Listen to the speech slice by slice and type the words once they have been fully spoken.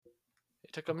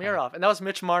He took Okay. Amirov. And that was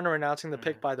Mitch Marner announcing the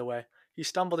pick, by the way. He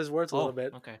stumbled his words a little Oh,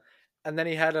 bit. okay. And then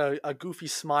he had a goofy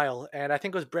smile. And I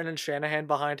think it was Brendan Shanahan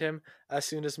behind him. As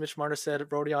soon as Mitch Marner said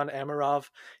Rodion Amirov,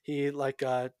 he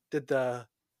did the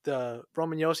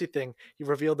Roman Yossi thing. He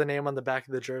revealed the name on the back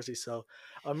of the jersey. So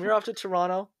Amirov to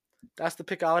Toronto. That's the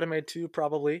pick I would have made too,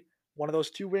 probably. One of those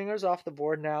two wingers off the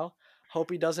board now. Hope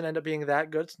he doesn't end up being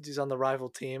that good since he's on the rival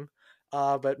team.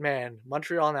 But man,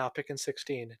 Montreal now picking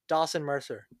 16. Dawson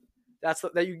Mercer.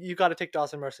 That you got to take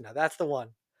Dawson Mercer now. That's the one.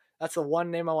 That's the one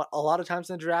name I want. A lot of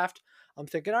times in the draft, I'm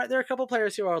thinking, all right, there are a couple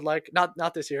players here I would like.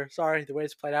 Not this year. Sorry, the way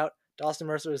it's played out. Dawson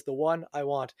Mercer is the one I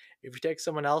want. If you take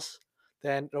someone else,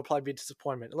 then it'll probably be a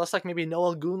disappointment. Unless like maybe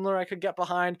Noah Gunler I could get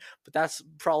behind, but that's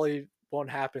probably won't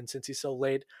happen since he's so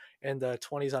late in the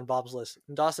 20s on Bob's list.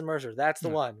 And Dawson Mercer, that's the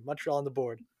one. Montreal on the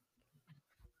board.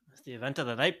 It's the event of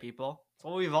the night, people. It's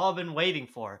what we've all been waiting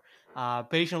for.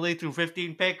 Patiently through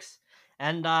 15 picks.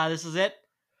 And this is it.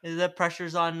 This is it.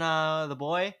 Pressure's on the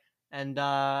boy. And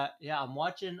yeah, I'm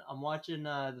watching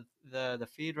the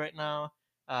feed right now.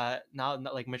 Now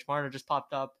like Mitch Marner just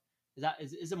popped up.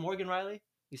 Is it Morgan Riley?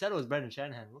 You said it was Brendan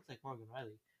Shanahan. It looks like Morgan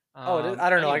Riley. Oh, it is? I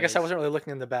don't know. I guess I Anyways, wasn't really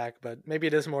looking in the back, but maybe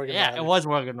it is Morgan yeah, it Riley. was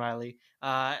Morgan Riley.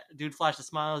 Dude flashed the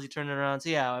smiles. He turned it around. So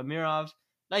yeah, Amirov,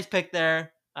 nice pick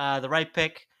there. The right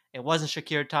pick. It wasn't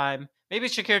Shakir time. Maybe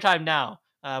it's Shakir time now.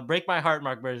 Break my heart,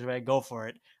 Mark Bergevin. Go for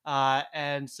it.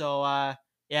 And so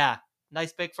yeah,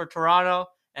 nice pick for Toronto.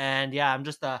 And yeah, I'm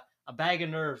just a bag of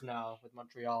nerves now with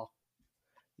Montreal.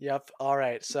 Yep. All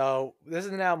right. So this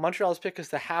is now Montreal's pick is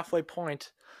the halfway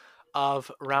point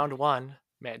of round one.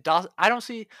 Man, I don't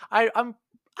see. I'm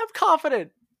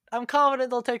confident. I'm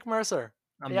confident they'll take Mercer.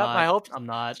 I'm Yep, my not. hopes I'm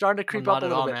not. starting to I'm creep up not a at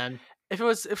little all, bit. man. If it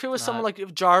was someone Not. like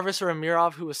if Jarvis or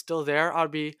Amirov who was still there, I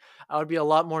would be a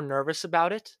lot more nervous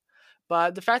about it.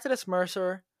 But the fact that it's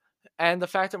Mercer and the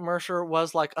fact that Mercer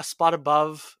was like a spot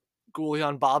above Goulet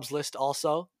on Bob's list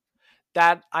also,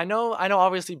 that I know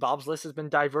obviously Bob's list has been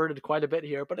diverted quite a bit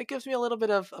here, but it gives me a little bit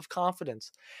of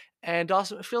confidence. And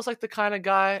also it feels like the kind of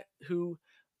guy who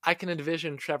I can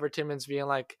envision Trevor Timmons being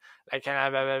like can I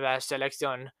have a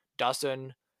selection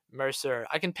Dawson Mercer.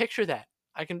 I can picture that.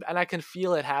 I can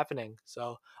feel it happening.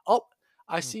 So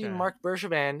I see Okay. Mark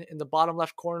Bergevin in the bottom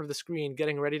left corner of the screen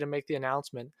getting ready to make the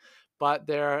announcement, but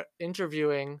they're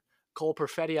interviewing Cole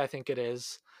Perfetti, I think it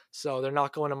is, so they're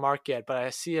not going to Mark yet, but I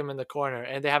see him in the corner,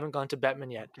 and they haven't gone to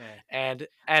Bettman yet. Okay. And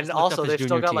Just looked up also his they've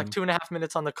still junior got like team. 2.5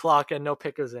 minutes on the clock and no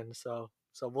pickers in, so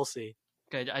we'll see.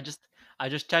 Okay, I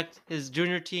just checked his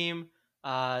junior team.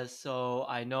 So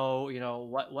I know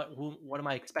what am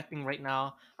I expecting right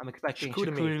now? I'm expecting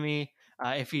Shakutami. Shakutami.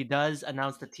 If he does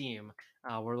announce the team,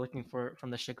 we're looking for from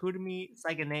the Shakutami,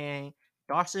 Saguenay,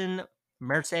 Dawson,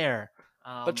 Mercer.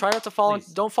 But try not to fall in,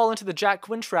 Please. don't fall into the Jack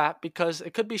Quinn trap because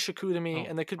it could be Shakutami Oh,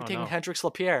 and they could be oh taking no. Hendrix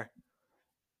Lapierre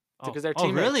because they're Oh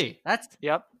teammates. really? That's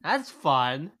Yep. that's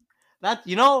fun. I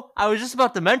was just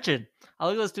about to mention. I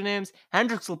look at those two names.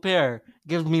 Hendrix Lapierre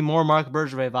gives me more Mark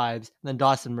Bergevin vibes than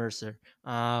Dawson Mercer.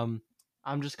 I'm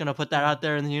just gonna put that out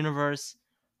there in the universe.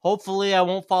 Hopefully, I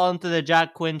won't fall into the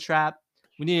Jack Quinn trap.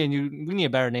 We need a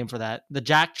better name for that. The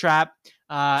Jack trap.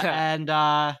 And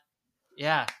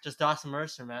yeah, just Dawson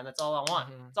Mercer, man. That's all I want.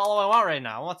 Mhm. That's all I want right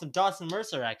now. I want some Dawson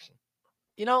Mercer action.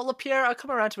 Lapierre, I'll come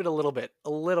around to it a little bit,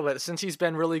 since he's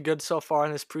been really good so far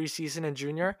in this preseason and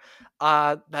junior.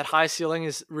 That high ceiling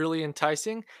is really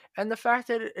enticing, and the fact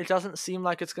that it doesn't seem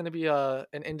like it's going to be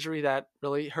an injury that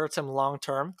really hurts him long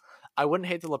term, I wouldn't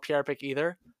hate the Lapierre pick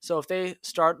either. So if they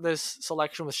start this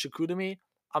selection with Shakutami,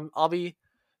 I'll be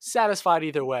satisfied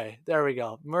either way. There we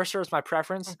go. Mercer is my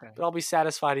preference, Okay. but I'll be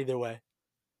satisfied either way.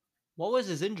 What was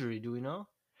his injury? Do we know?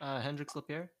 Hendrix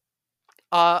Lapierre.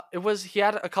 He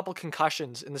had a couple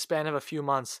concussions in the span of a few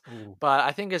months, Ooh. but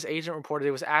I think his agent reported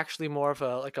it was actually more of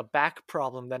a back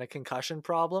problem than a concussion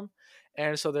problem,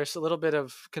 and so there's a little bit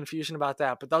of confusion about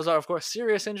that. But those are of course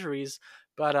serious injuries.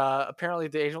 But apparently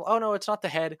the agent, oh no, it's not the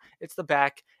head, it's the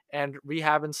back, and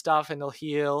rehab and stuff, and he'll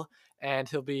heal, and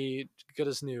he'll be good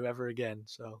as new ever again.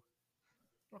 So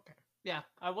Okay. Yeah,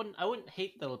 I wouldn't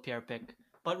hate the Lapierre pick,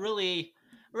 but really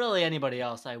anybody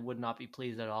else I would not be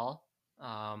pleased at all.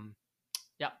 Um,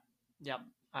 yep, yep.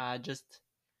 Just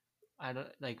I don't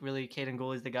like really. Caden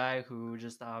Gooley's the guy who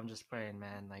just I'm just praying,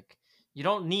 man. Like you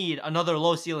don't need another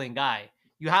low ceiling guy.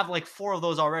 You have like four of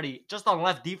those already, just on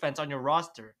left defense on your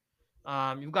roster.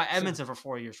 You've got Edmondson for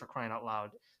 4 years for crying out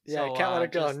loud. yeah, So can't let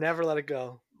it go. just Never let it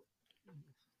go.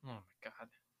 oh my god.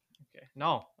 Okay,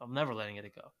 no, I'm never letting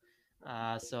it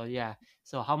go. So yeah.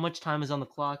 So how much time is on the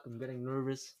clock? I'm getting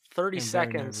nervous. 30 I'm very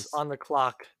seconds nervous. on the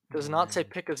clock. Does Oh not say man.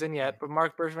 pick is in yet, Okay. but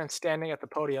Mark Bergevin's standing at the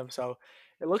podium, so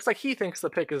it looks like he thinks the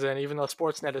pick is in, even though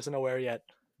Sportsnet isn't aware yet.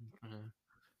 Mhm.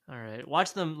 All right.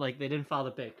 Watch them like they didn't file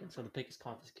the pick, and so the pick is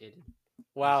confiscated. And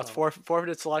Wow, it's so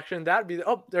forfeited selection. That'd be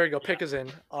oh, there you go. yeah. Pick is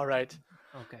in. All right.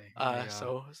 Okay. There you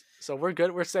go. So we're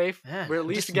good. We're safe. Man, We're at I'm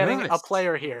least just getting a nervous.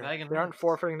 player I'm here. bagging We aren't nervous.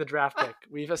 forfeiting the draft pick.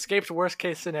 We've escaped worst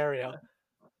case scenario.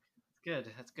 Good.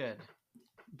 That's good.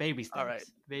 Baby All right,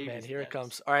 steps. Baby man. Here it steps.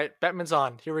 comes. All right, Bettman's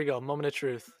on. Here we go. Moment of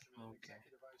truth. Okay.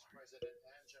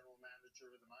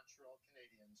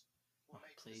 Oh,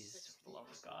 please, for the love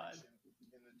of God.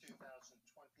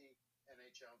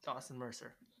 Dawson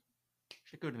Mercer.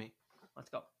 Shakudmi. Let's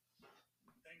go.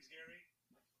 Thanks, Gary.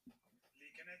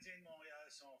 Les Canadiens de Montréal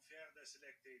sont fiers de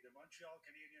selecter the Montreal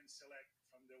Canadiens select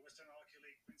from the Western Hockey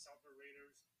League Prince Albert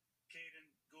Raiders, Caden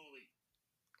Gooley.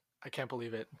 I can't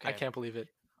believe it. I Okay. can't believe it.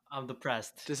 I'm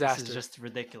depressed. Disaster. This is just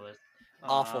ridiculous.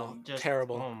 Awful.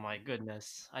 Terrible. Oh my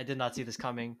goodness. I did not see this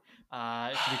coming.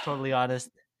 To be totally honest.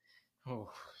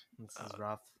 Oh, this is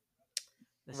rough.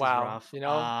 This is Wow. rough. You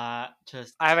know,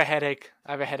 Just I have a headache.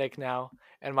 I have a headache now,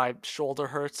 and my shoulder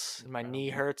hurts, and my knee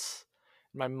Incredible. hurts,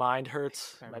 and my mind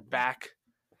hurts, my Incredible. back.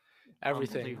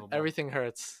 Everything. Unbelievable. Everything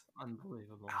hurts.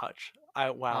 Unbelievable. Ouch.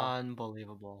 Wow.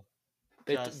 Unbelievable.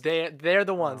 They're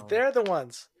the ones. Oh. They're the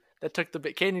ones that took the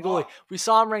big Caden Gooley. We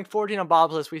saw him ranked 14 on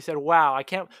Bob's list. We said, "Wow, I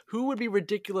can't. Who would be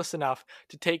ridiculous enough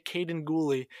to take Caden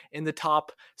Gooley in the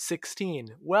top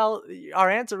 16?" Well, our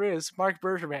answer is Mark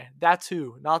Bergevin. That's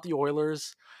who. Not the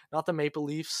Oilers, not the Maple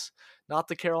Leafs, not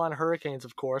the Carolina Hurricanes,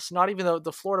 of course. Not even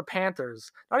the Florida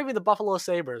Panthers. Not even the Buffalo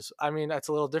Sabres. I mean, that's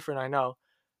a little different. I know.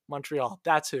 Montreal.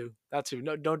 That's who. That's who.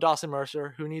 No Dawson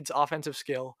Mercer, who needs offensive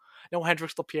skill. No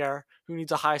Hendrix Lapierre, who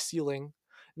needs a high ceiling.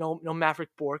 No Maverick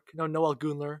Bork. No Noel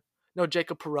Gunler. No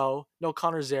Jacob Perreault. No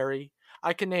Connor Zary.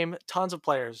 I can name tons of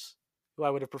players who I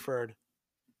would have preferred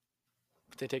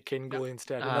if they take Caden Gooley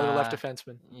instead. Another left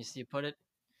defenseman. You put it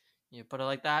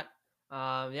like that.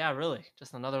 Yeah, really,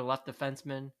 just another left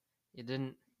defenseman. You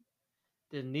didn't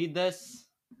need this.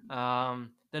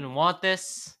 Didn't want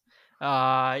this.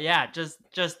 Yeah, just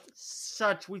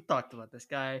such. We talked about this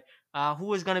guy.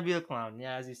 Who is gonna be the clown?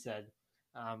 Yeah, as you said,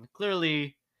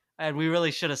 clearly, and we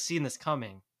really should have seen this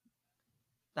coming.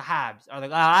 The Habs are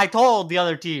like, I told the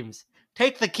other teams,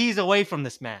 take the keys away from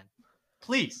this man,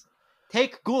 please.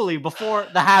 Take Gooley before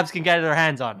the Habs can get their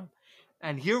hands on him.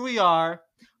 And here we are,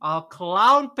 a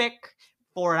clown pick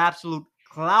for an absolute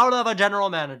clown of a general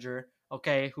manager.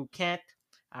 Okay, who can't.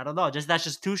 I don't know. That's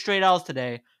just 2 straight L's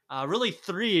today. Really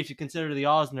 3 if you consider the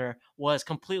Osner was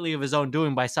completely of his own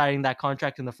doing by signing that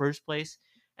contract in the first place.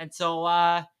 And so,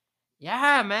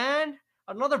 yeah, man,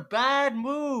 another bad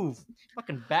move,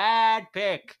 fucking bad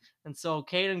pick. And so,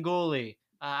 Caden Gooley,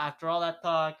 after all that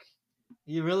talk,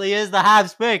 he really is the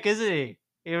Habs pick, isn't he?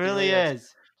 He really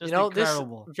is. Just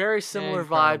incredible. This very similar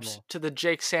vibes to the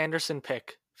Jake Sanderson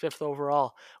pick, 5th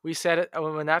overall. We said it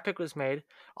when that pick was made.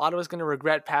 Ottawa's going to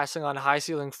regret passing on high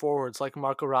ceiling forwards like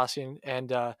Marco Rossi and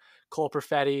Cole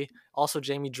Perfetti, also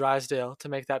Jamie Drysdale to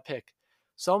make that pick.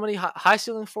 So many high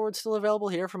ceiling forwards still available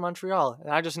here for Montreal, and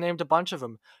I just named a bunch of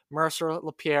them: Mercer,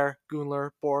 Lapierre,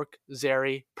 Gunler, Bork,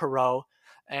 Zary, Perreault,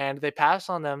 and they passed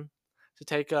on them to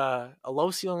take a low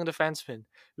ceiling defenseman.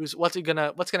 What's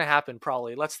gonna happen?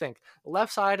 Probably. Let's think. The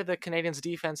left side of the Canadiens'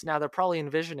 defense now they're probably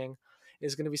envisioning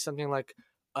is going to be something like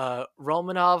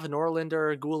Romanov,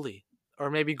 Norlinder, Gooley,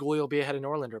 or maybe Gooley will be ahead of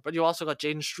Norlinder. But you also got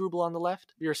Jaden Struble on the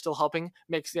left. You're still helping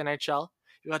makes the NHL.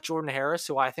 You got Jordan Harris,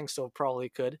 who I think still probably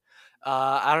could.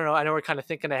 I don't know. I know we're kind of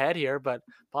thinking ahead here, but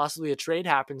possibly a trade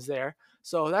happens there.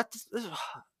 So that's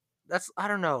I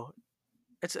don't know.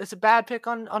 It's a bad pick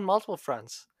on multiple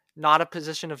fronts. Not a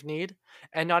position of need,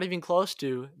 and not even close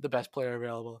to the best player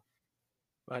available.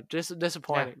 But just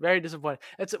disappointing, very disappointing.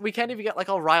 We can't even get like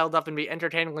all riled up and be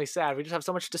entertainingly sad. We just have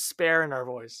so much despair in our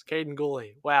voice. Caden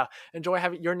Gooley, wow. Enjoy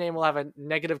having your name will have a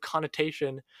negative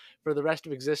connotation for the rest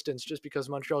of existence just because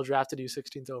Montreal drafted you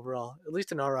 16th overall, at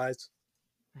least in our eyes.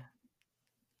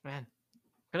 Man,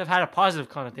 could have had a positive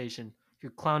connotation if you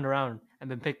clowned around and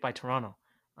been picked by Toronto.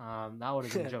 That would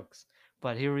have been jokes.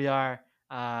 But here we are.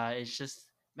 It's just,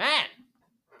 man,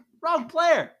 wrong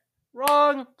player.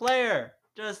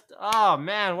 Just, oh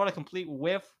man, what a complete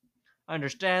whiff. I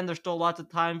understand there's still lots of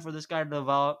time for this guy to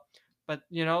develop, but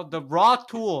you know, the raw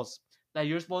tools that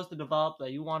you're supposed to develop,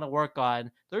 that you want to work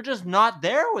on, they're just not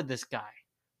there with this guy.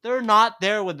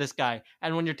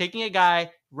 And when you're taking a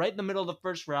guy right in the middle of the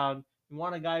first round, you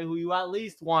want a guy who you at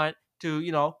least want to,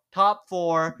 you know, top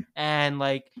 4, and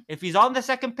like if he's on the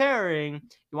second pairing,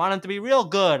 you want him to be real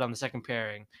good on the second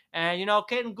pairing. And you know,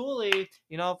 Caden Gooley,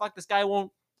 you know, fuck, this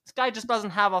guy just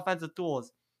doesn't have offensive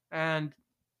tools. And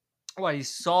What, he's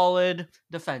solid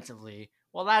defensively.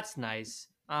 Well, that's nice.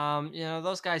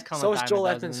 Those guys come a So is dime a Joel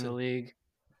dozen in the Edmondson. league.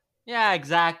 Yeah,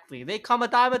 exactly. They come a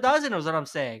dime a dozen, is what I'm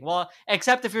saying. Well,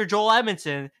 except if you're Joel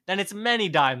Edmondson, then it's many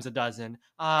dimes a dozen.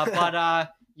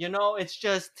 It's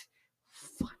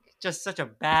just such a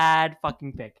bad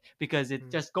fucking pick because it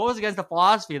just goes against the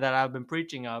philosophy that I've been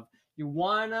preaching of. You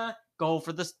wanna go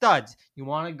for the studs. You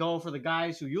wanna go for the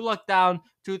guys who you look down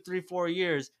 2, 3, 4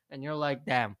 years, and you're like,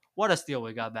 damn, what a steal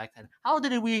we got back then. How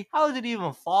did it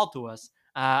even fall to us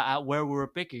at where we were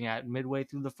picking at midway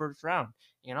through the first round?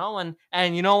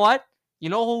 And you know what? You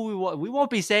know who we won't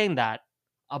be saying that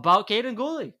about Caden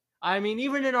Gooley. I mean,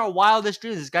 even in our wildest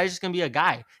dreams, this guy's just gonna be a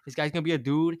guy. This guy's gonna be a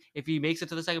dude. If he makes it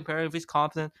to the second pairing, if he's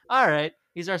competent, all right,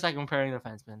 he's our second pairing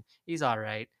defenseman. He's all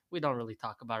right. We don't really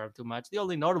talk about him too much. The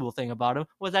only notable thing about him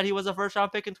was that he was a first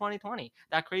round pick in 2020,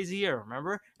 that crazy year,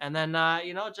 remember? And then, the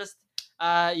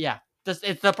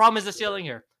problem is the ceiling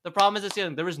here. The problem is the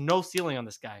ceiling. There is no ceiling on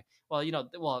this guy.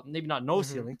 Well, maybe not no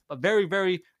ceiling, but very,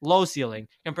 very low ceiling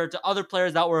compared to other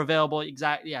players that were available.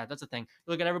 Exactly. Yeah, that's the thing.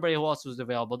 Look at everybody who else was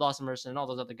available. Dawson Mercer and all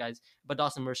those other guys. But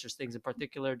Dawson Mercer's things in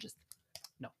particular, just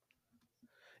no.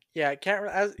 Yeah, you can't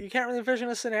really envision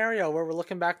a scenario where we're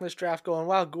looking back in this draft going,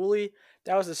 wow, Gooley,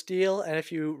 that was a steal, and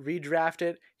if you redraft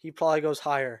it, he probably goes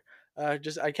higher. I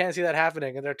can't see that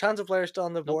happening, and there are tons of players still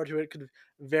on the board who it could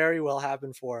very well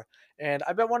happen for. And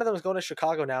I bet one of them is going to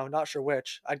Chicago now. Not sure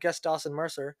which. I'd guess Dawson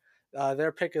Mercer.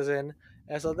 Their pick is in,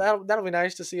 and so that'll be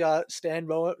nice to see Stan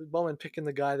Bowman picking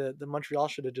the guy that the Montreal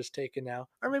should have just taken now,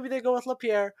 or maybe they go with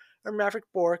Lapierre or Maverick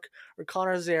Bourque or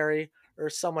Connor Zary or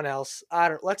someone else.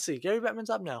 Let's see. Gary Bettman's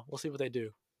up now. We'll see what they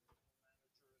do.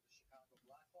 The Chicago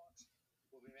Blackhawks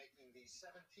will be making the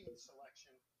 17th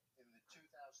selection in the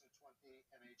 2020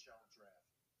 NHL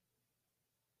Draft.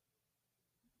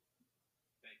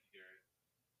 Thank you, Gary.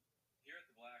 Here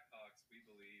at the Blackhawks, we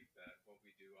believe that what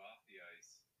we do off the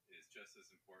ice is just as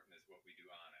important as what we do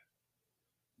on it.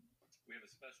 We have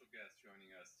a special guest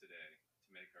joining us today to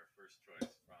make our first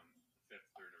choice from the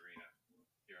Fifth Third Arena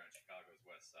here on Chicago's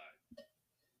West Side.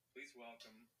 Please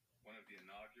welcome one of the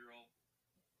inaugural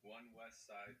One West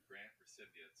Side grant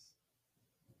recipients,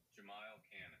 Jamail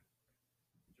Cannon.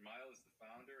 Jamail is the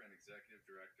founder and executive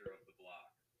director of The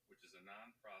Block, which is a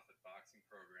non-profit boxing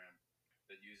program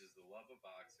that uses the love of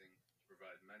boxing to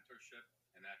provide mentorship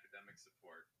and academic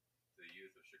support to the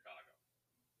youth of Chicago.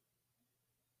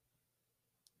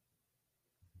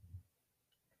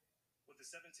 With the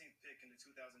 17th pick in the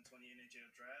 2020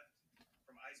 NHL Draft,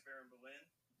 from Ice Bear in Berlin,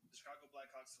 the Chicago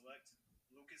Blackhawks select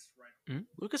Lukas Reichel.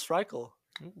 Lucas Reichel.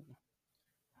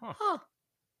 Huh.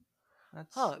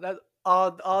 That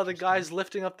all the guys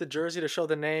lifting up the jersey to show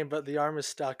the name, but the arm is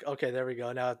stuck. Okay, there we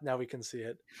go. Now we can see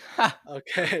it.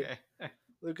 Okay.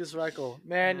 Lucas Reichel.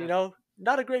 Man, Yeah.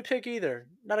 Not a great pick either.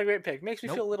 Not a great pick. Makes me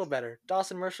feel a little better.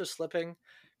 Dawson Mercer slipping,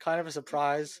 kind of a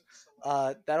surprise.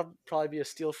 That'll probably be a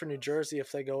steal for New Jersey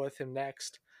if they go with him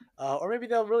next. Or maybe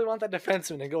they'll really want that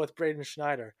defenseman and go with Braden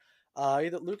Schneider.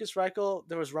 Either Lucas Reichel,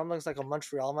 there was rumblings like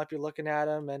Montreal might be looking at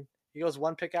him, and he goes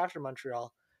one pick after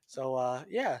Montreal. So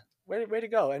yeah, way to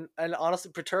go. And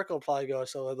honestly, Paterka will probably go,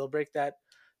 so they'll break that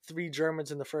 3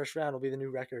 Germans in the first round will be the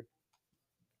new record.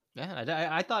 Yeah,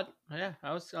 I thought,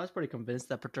 I was pretty convinced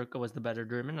that Paterka was the better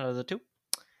German out of the two.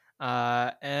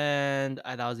 And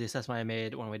that was the assessment I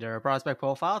made when we did our prospect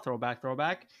profile,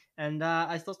 throwback, and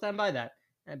I still stand by that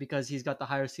because he's got the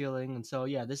higher ceiling, and so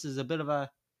yeah, this is a bit of a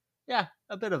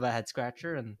head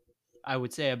scratcher, and I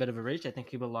would say a bit of a reach. I think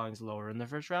he belongs lower in the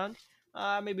first round,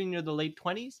 maybe near the late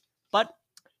 20s, but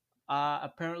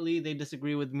apparently they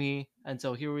disagree with me, and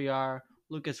so here we are,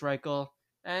 Lucas Reichel,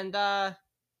 and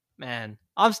man,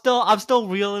 I'm still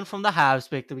reeling from the Habs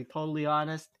pick, to be totally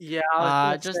honest. Yeah,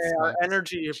 I was Just gonna say, our sucks.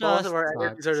 energy, both of our Just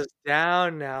energies are sucks. just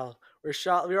down now. We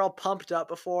were all pumped up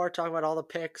before, talking about all the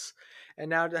picks, and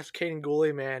now that's Caden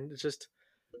Gooley, man. It's just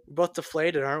we're both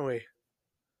deflated, aren't we?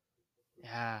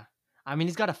 Yeah, I mean,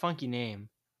 he's got a funky name.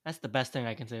 That's the best thing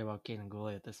I can say about Caden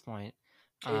Gooley at this point.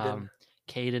 Caden.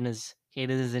 Caden is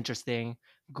interesting.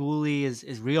 Gooley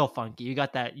is real funky. You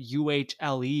got that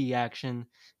UHLE action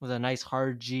with a nice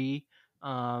hard G.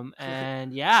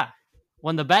 And yeah,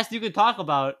 one of the best you could talk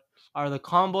about are the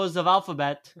combos of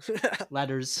alphabet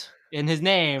letters in his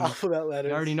name. Alphabet letters.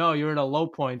 You already know you're in a low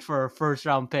point for a first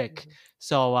round pick.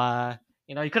 So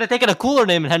you could have taken a cooler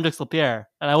name in Hendrix Lapierre,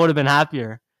 and I would have been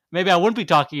happier. Maybe I wouldn't be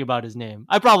talking about his name.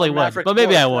 I probably would, Maverick but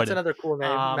maybe Bourque, I would. That's another cool name,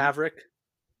 Maverick.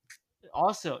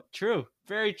 Also true,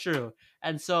 very true.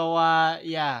 And so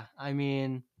yeah, I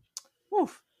mean,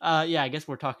 woof. Yeah, I guess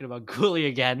we're talking about Gooley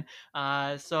again.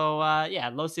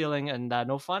 Yeah, low ceiling and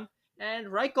no fun. And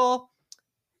Reichel,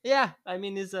 yeah, I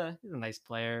mean, he's a nice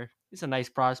player. He's a nice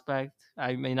prospect.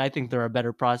 I mean, I think they're a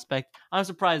better prospect. I'm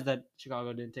surprised that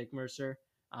Chicago didn't take Mercer.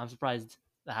 I'm surprised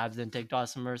the Habs didn't take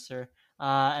Dawson Mercer.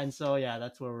 And so, yeah,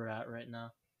 that's where we're at right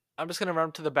now. I'm just gonna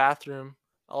run to the bathroom.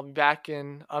 I'll be back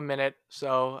in a minute.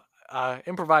 So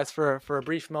improvise for a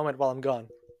brief moment while I'm gone.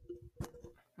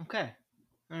 Okay.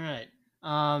 All right.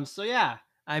 So yeah,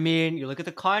 I mean, you look at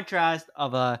the contrast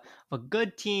of a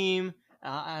good team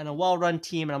and a well-run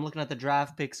team, and I'm looking at the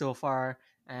draft pick so far,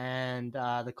 and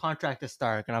the contract is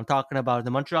stark, and I'm talking about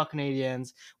the Montreal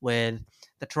Canadiens with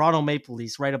the Toronto Maple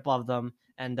Leafs right above them,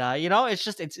 and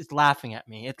it's laughing at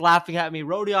me. It's laughing at me.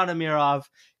 Rodion Amirov,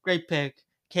 great pick.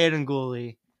 Caden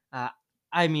Gooley. Uh,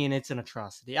 I mean, it's an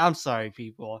atrocity. I'm sorry,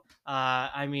 people.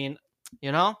 I mean,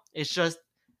 it's just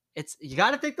you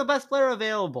got to take the best player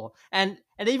available, and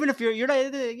even if you're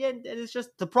not, again, it's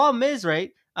just the problem is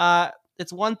right.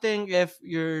 It's one thing if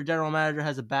your general manager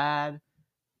has a bad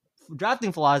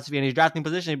drafting philosophy and he's drafting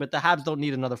positioning, but the Habs don't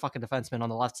need another fucking defenseman on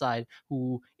the left side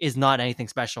who is not anything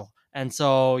special. And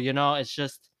so it's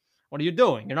just, what are you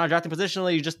doing? You're not drafting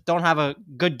positionally. You just don't have a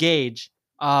good gauge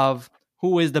of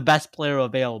who is the best player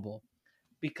available.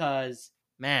 Because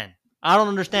man, I don't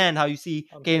understand how you see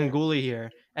Caden Gooley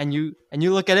here and you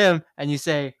look at him and you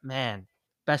say, man,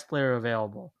 best player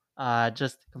available.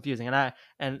 Just confusing.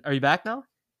 And are you back now?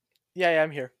 Yeah,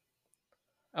 I'm here.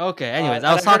 Okay. Anyways,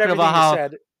 I was talking about how.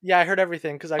 Said. Yeah, I heard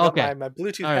everything because I got my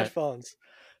Bluetooth headphones.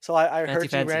 So I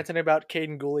heard you ranting about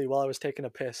Caden Gooley while I was taking a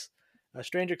piss. A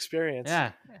strange experience.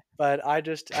 Yeah. But I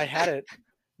had it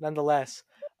nonetheless.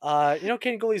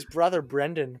 Caden Gooley's brother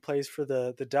Brendan plays for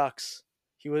the Ducks.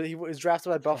 He was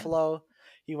drafted by Buffalo.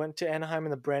 He went to Anaheim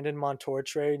in the Brandon Montour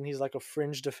trade, and he's like a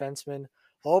fringe defenseman.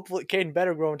 Hopefully, Caden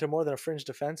better grow into more than a fringe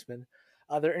defenseman.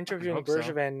 They're interviewing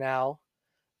Bergevin now,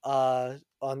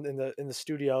 in the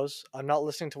studios. I'm not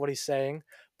listening to what he's saying,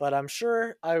 but I'm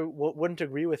sure I wouldn't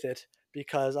agree with it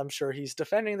because I'm sure he's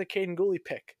defending the Caden Gooley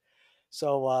pick.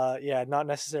 So not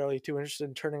necessarily too interested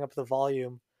in turning up the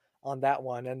volume on that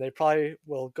one, and they probably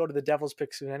will go to the Devils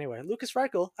pick soon anyway. Lucas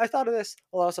Reichel, I thought of this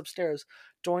while I was upstairs,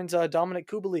 joins Dominik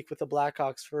Kubalik with the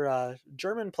Blackhawks for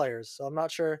German players. So I'm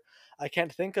not sure. I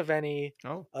can't think of any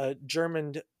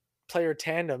German player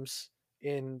tandems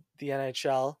in the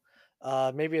NHL.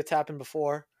 Maybe it's happened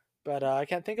before, but I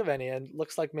can't think of any. And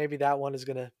looks like maybe that one is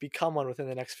going to become one within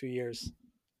the next few years.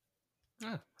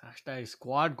 Hashtag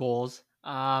squad goals.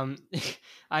 I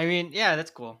mean, yeah,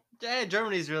 that's cool. Yeah,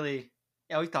 Germany's really.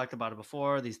 Yeah, we talked about it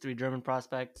before. These 3 German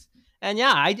prospects, and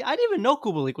yeah, I didn't even know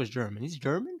Kubalik was German. He's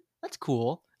German. That's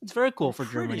cool. It's very cool for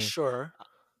Germany. Pretty sure.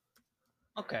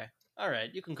 Okay, all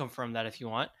right. You can confirm that if you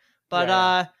want.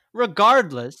 But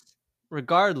regardless,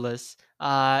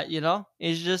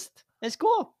 it's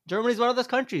cool. Germany's one of those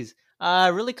countries.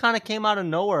 Really kind of came out of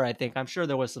nowhere, I think. I'm sure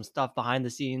there was some stuff behind the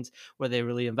scenes where they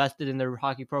really invested in their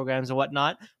hockey programs and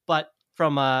whatnot. But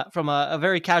from a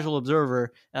very casual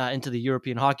observer into the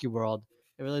European hockey world,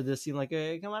 it really does seem like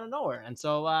it came out of nowhere. And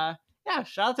so,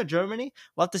 shout out to Germany.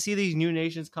 Love to see these new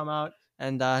nations come out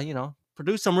and,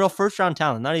 produce some real first-round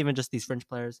talent, not even just these French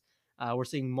players. We're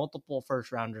seeing multiple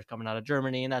first-rounders coming out of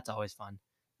Germany, and that's always fun.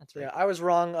 That's right. Yeah, I was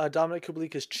wrong. Dominik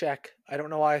Kubalik is Czech. I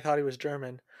don't know why I thought he was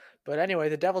German. But anyway,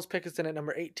 the Devils pick is in at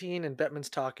number 18, and Bettman's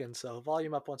talking, so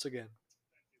volume up once again.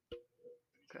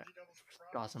 Okay.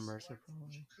 Dawson Mercer.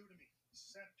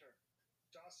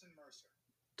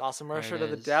 Dawson Mercer to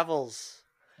the Devils.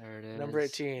 There it is. Number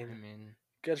 18. I mean,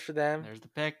 good for them. There's the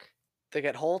pick. They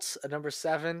get Holtz at number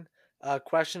 7.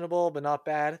 Questionable, but not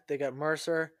bad. They get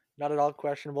Mercer. Not at all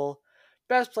questionable.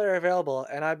 Best player available.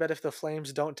 And I bet if the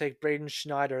Flames don't take Braden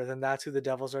Schneider, then that's who the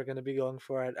Devils are going to be going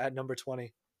for at number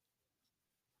 20.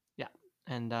 Yeah.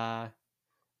 And,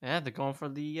 they're going for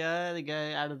the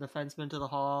guy out of defenseman to the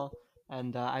Hall.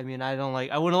 And, I mean, I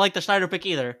wouldn't like the Schneider pick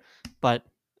either. But,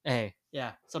 hey,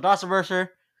 yeah. So Dawson Mercer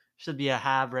should be a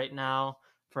Hab right now.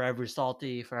 Forever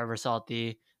salty.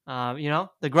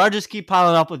 The grudges keep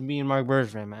piling up with me and Mark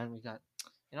Bergevin, man. We got,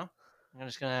 I'm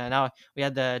just gonna now. We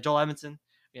had the Joel Edmondson.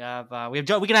 We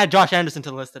can add Josh Anderson to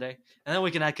the list today, and then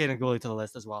we can add Caden Gooley to the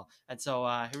list as well. And so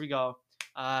here we go.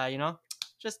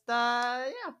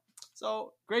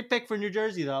 So great pick for New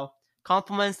Jersey though.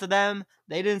 Compliments to them.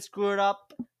 They didn't screw it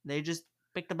up. They just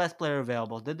picked the best player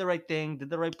available. Did the right thing. Did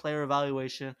the right player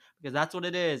evaluation because that's what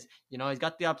it is. He's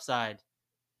got the upside.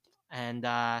 And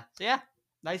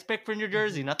nice pick for New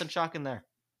Jersey. Nothing shocking there.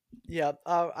 Yeah,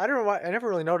 I don't know why. I never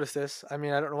really noticed this. I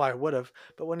mean, I don't know why I would have.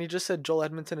 But when you just said Joel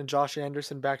Edmondson and Josh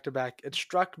Anderson back to back, it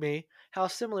struck me how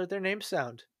similar their names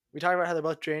sound. We talk about how they're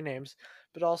both J names,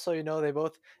 but also, they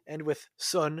both end with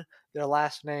Sun, their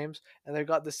last names, and they've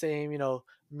got the same,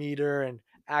 meter and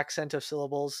accent of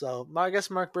syllables. So I guess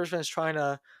Mark Bergevin is trying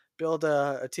to build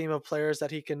a team of players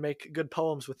that he can make good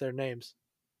poems with their names.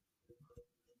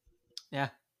 Yeah.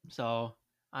 So,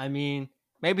 I mean,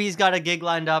 maybe he's got a gig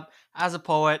lined up as a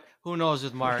poet. Who knows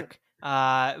with Mark?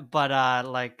 But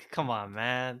like, come on,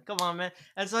 man.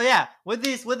 And so, yeah, with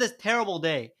this terrible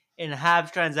day in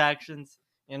Habs transactions,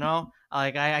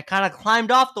 like I kind of climbed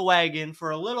off the wagon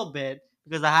for a little bit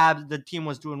because the team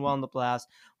was doing well in the playoffs.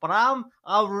 But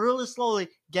I'll really slowly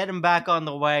getting back on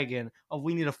the wagon of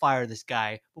we need to fire this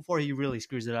guy before he really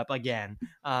screws it up again.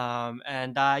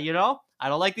 And I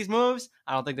don't like these moves.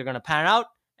 I don't think they're gonna pan out.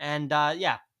 And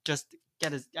yeah, just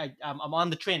I'm on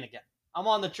the train again. I'm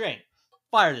on the train.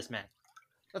 Fire this man.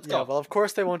 Let's Yeah, go. well, of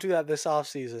course they won't do that this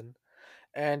offseason.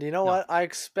 And you know No. what? I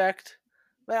expect.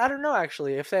 I don't know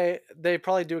actually if they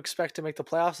probably do expect to make the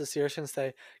playoffs this year since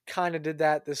they kind of did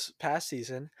that this past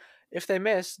season. If they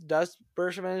miss, does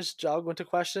Bergevin's job go into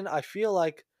question? I feel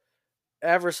like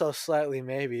ever so slightly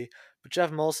maybe, but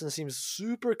Jeff Molson seems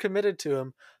super committed to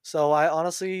him. So I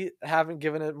honestly haven't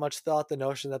given it much thought. The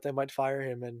notion that they might fire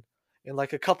him in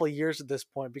like a couple of years at this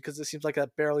point because it seems like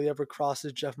that barely ever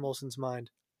crosses Jeff Molson's mind.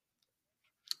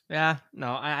 Yeah,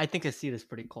 no, I think the seat is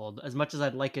pretty cold. As much as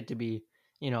I'd like it to be,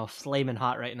 flaming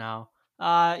hot right now.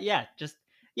 There's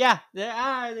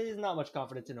not much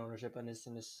confidence in ownership in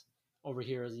this over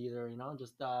here as either.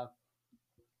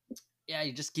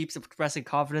 He just keeps expressing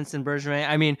confidence in Bergevin.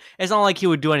 I mean, it's not like he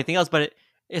would do anything else, but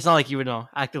it's not like he would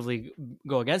actively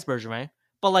go against Bergevin.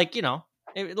 But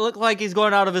it looked like he's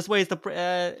going out of his ways to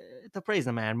praise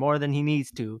the man more than he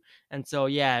needs to. And so,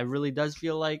 yeah, it really does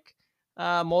feel like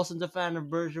Molson's a fan of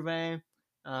Bergevin.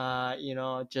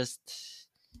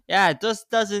 It just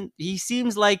doesn't. He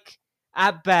seems like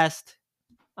at best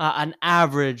an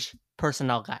average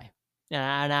personnel guy,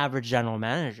 an average general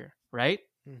manager, right?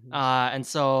 Mm-hmm. And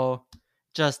so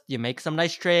just you make some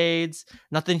nice trades,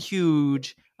 nothing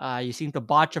huge. You seem to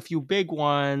botch a few big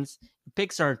ones. The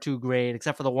picks aren't too great,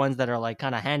 except for the ones that are like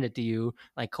kind of handed to you,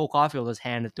 like Cole Caulfield is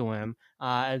handed to him.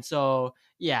 And so,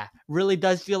 yeah, really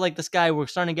does feel like this guy, we're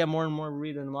starting to get more and more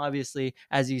read on him, obviously,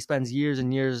 as he spends years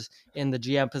and years in the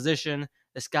GM position.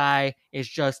 This guy is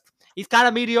he's kind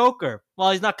of mediocre.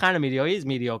 Well, he's not kind of mediocre. He's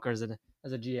mediocre as a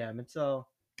GM. And so,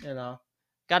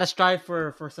 got to strive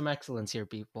for some excellence here,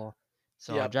 people.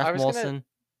 So Yeah, Jeff Molson.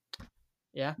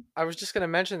 Yeah. I was just going to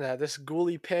mention that this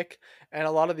Gooley pick and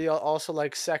a lot of the also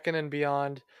like second and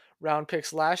beyond round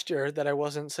picks last year that I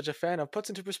wasn't such a fan of puts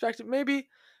into perspective. Maybe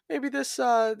this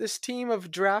team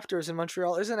of drafters in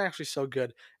Montreal isn't actually so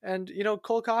good. And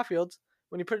Cole Caulfield,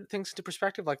 when you put things into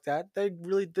perspective like that, they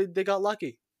got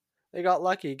lucky. They got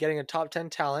lucky getting a top 10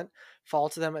 talent, fall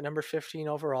to them at number 15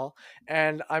 overall.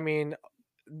 And I mean,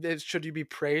 should you be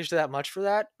praised that much for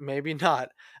that? Maybe not.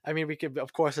 I mean, we could,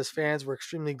 of course, as fans, we're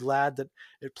extremely glad that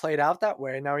it played out that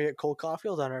way. Now we get Cole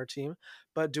Caulfield on our team,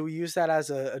 but do we use that as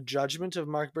a judgment of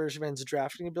Marc Bergevin's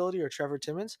drafting ability or Trevor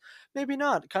Timmins? Maybe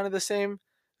not. Kind of the same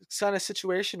kind of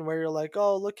situation where you're like,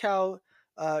 oh, look how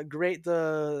great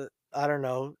the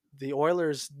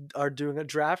Oilers are doing at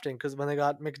drafting because when they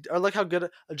got or look how good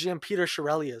a GM Peter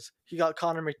Chiarelli is. He got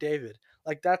Connor McDavid.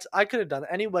 Like I could have done.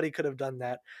 Anybody could have done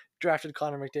that. Drafted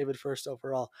Connor McDavid first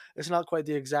overall. It's not quite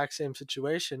the exact same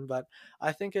situation, but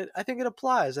I think it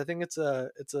applies. I think it's a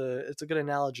good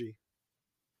analogy.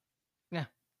 Yeah,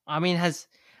 I mean,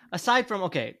 aside from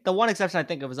the one exception I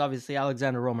think of is obviously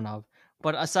Alexander Romanov,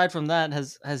 but aside from that,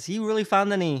 has he really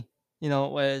found any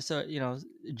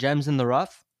gems in the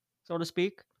rough, so to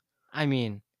speak? I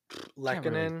mean, can't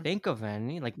really think of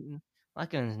any. Like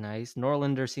Lekkonen's nice.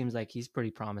 Norlinder seems like he's pretty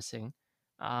promising.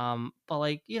 But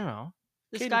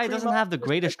this guy doesn't have the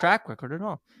greatest track record at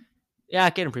all. Yeah,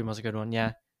 Caden Primo's a good one.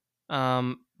 Yeah.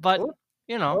 But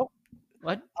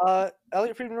what?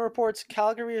 Elliot Friedman reports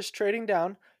Calgary is trading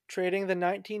down, trading the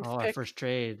 19th pick. Our first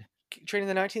trade. Trading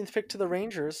the 19th pick to the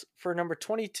Rangers for number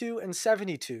 22 and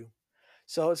 72.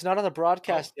 So it's not on the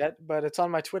broadcast yet, but it's on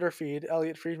my Twitter feed.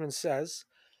 Elliot Friedman says.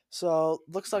 So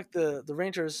looks like the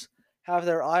Rangers have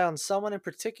their eye on someone in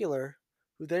particular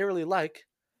who they really like,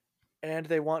 and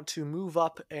they want to move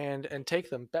up and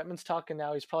take them. Bettman's talking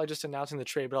now. He's probably just announcing the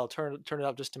trade, but I'll turn it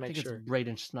up just to make sure. It's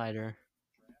Braden Schneider.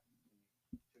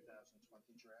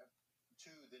 2020 draft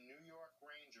to the New York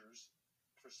Rangers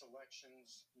for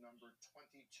selections number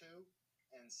 22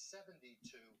 and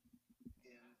 72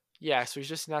 in. Yeah, so he's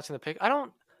just announcing the pick. I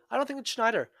don't think it's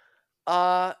Schneider.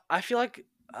 I feel like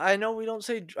I know we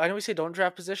say don't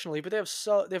draft positionally, but they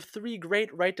have three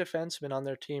great right defensemen on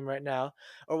their team right now.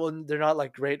 Or well, they're not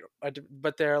like great,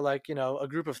 but they're like a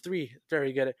group of three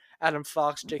very good. Adam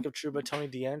Fox, Jacob Trouba, Tony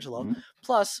DeAngelo,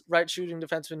 plus right shooting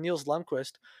defenseman Niels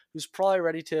Lundqvist, who's probably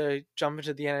ready to jump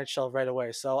into the NHL right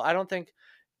away. So I don't think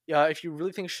if you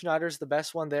really think Schneider's the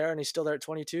best one there and he's still there at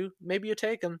 22, maybe you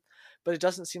take him. But it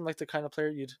doesn't seem like the kind of player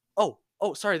you'd. Oh,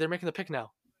 sorry, they're making the pick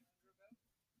now.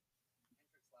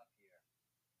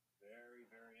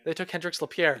 They took Hendrix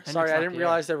Lapierre. Sorry, I didn't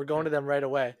realize they were going to them right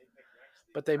away.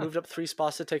 But they moved up 3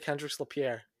 spots to take Hendrix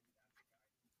Lapierre.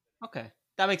 Okay,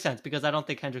 that makes sense because I don't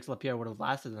think Hendrix Lapierre would have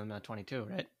lasted them at 22,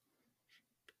 right?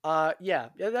 Yeah,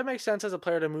 that makes sense as a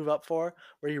player to move up for,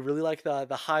 where you really like the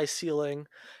high ceiling,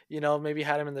 maybe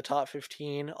had him in the top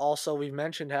 15. Also, we've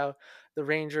mentioned how the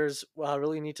Rangers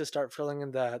really need to start filling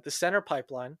in the center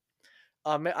pipeline.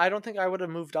 I don't think I would have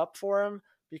moved up for him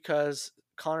because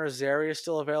Connor Zary is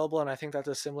still available, and I think that's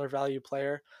a similar value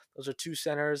player. Those are 2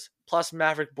 centers, plus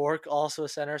Maverick Bourque, also a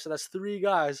center. So that's 3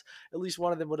 guys. At least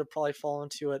one of them would have probably fallen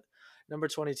to it, number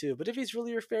 22. But if he's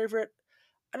really your favorite,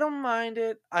 I don't mind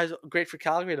it. Great for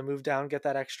Calgary to move down, get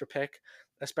that extra pick,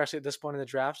 especially at this point in the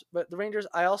draft. But the Rangers,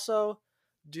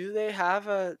 do they have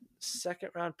a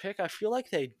second-round pick? I feel like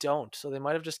they don't. So they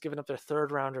might have just given up their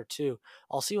 3rd round or 2.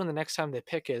 I'll see when the next time they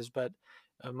pick is, but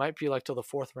it might be like till the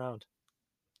 4th round.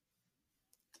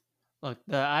 Look,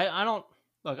 I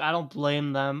don't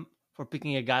blame them for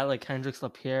picking a guy like Hendrix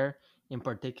Lapierre in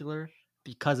particular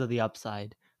because of the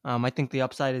upside. I think the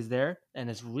upside is there, and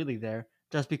it's really there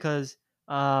just because,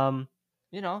 guys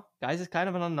is kind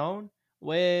of an unknown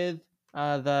with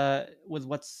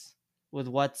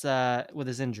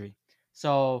his injury.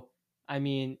 So, I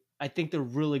mean, I think they're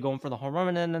really going for the home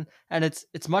run, and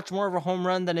it's much more of a home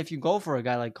run than if you go for a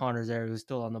guy like Connor Zary who's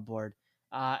still on the board.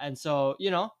 And so,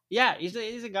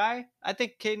 he's a guy. I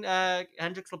think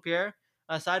Hendrix Lapierre,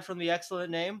 aside from the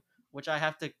excellent name, which I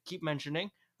have to keep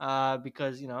mentioning,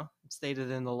 because it's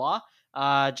stated in the law.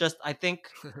 I think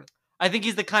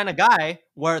he's the kind of guy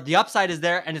where the upside is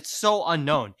there, and it's so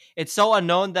unknown. It's so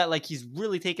unknown that like he's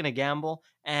really taking a gamble,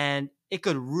 and it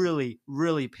could really,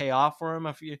 really pay off for him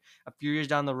a few years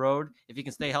down the road if he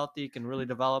can stay healthy. He can really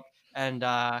develop, and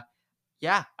I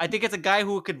think it's a guy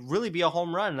who could really be a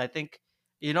home run. And I think.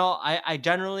 I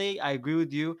generally agree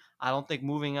with you. I don't think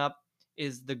moving up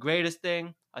is the greatest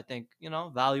thing. I think,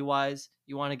 value-wise,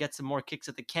 you want to get some more kicks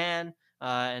at the can,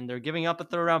 and they're giving up a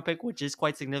 3rd-round pick, which is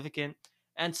quite significant.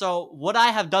 And so would I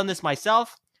have done this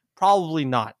myself? Probably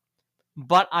not.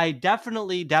 But I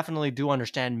definitely do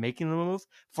understand making the move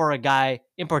for a guy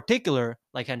in particular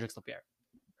like Hendrix Lapierre.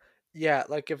 Yeah,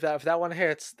 like if that one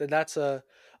hits, then that's a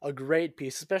great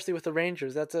piece, especially with the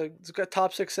Rangers. It's got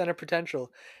top 6 center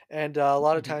potential, and a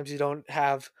lot of times you don't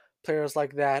have players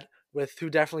like that who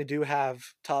definitely do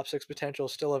have top 6 potential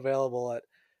still available at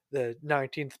the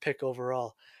 19th pick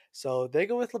overall. So they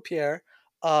go with Lapierre.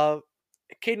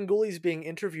 Caden Gooley's being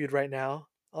interviewed right now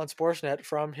on Sportsnet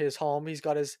from his home. He's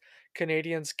got his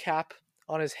Canadiens cap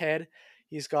on his head.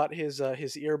 He's got his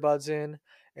earbuds in.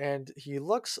 And he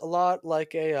looks a lot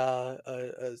like a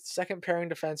second pairing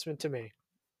defenseman to me.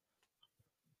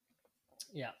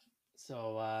 Yeah.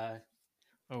 So, I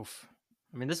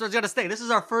mean, this one's gonna stay. This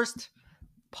is our first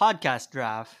podcast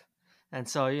draft, and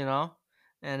so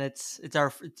and it's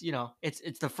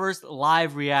the first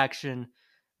live reaction,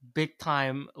 big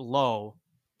time low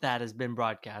that has been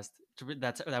broadcast.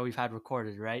 That we've had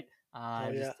recorded, right?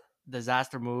 Just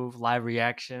disaster move, live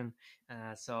reaction.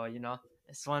 So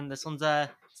This one's a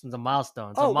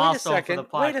milestone. It's a milestone for the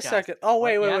podcast. Wait a second. Oh,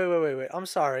 wait. I'm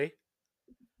sorry.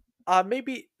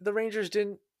 Maybe the Rangers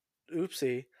didn't.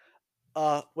 Oopsie.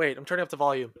 Wait. I'm turning up the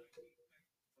volume. From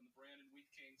the Brandon Wheat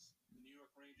Kings, the New York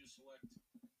Rangers select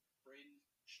Braden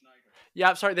Schneider. Yeah,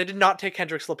 I'm sorry. They did not take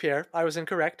Hendrix Lapierre. I was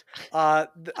incorrect.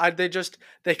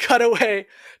 They cut away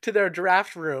to their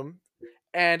draft room,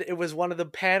 and it was one of the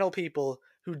panel people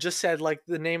who just said like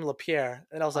the name Lapierre,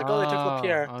 and I was like, oh, they took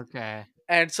Lapierre. Okay.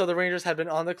 And so the Rangers had been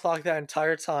on the clock that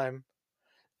entire time.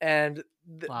 And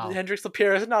Hendrix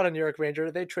Lapierre is not a New York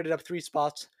Ranger. They traded up 3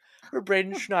 spots for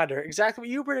Braden Schneider. Exactly what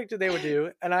you predicted they would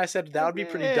do. And I said that would be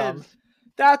pretty dumb.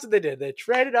 That's what they did. They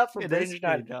traded up for Braden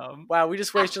Schneider. Dumb. Wow, we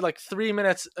just wasted like 3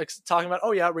 minutes talking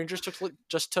about, Rangers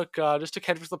just took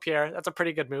Hendrix Lapierre. That's a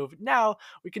pretty good move. Now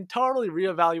we can totally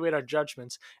reevaluate our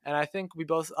judgments. And I think we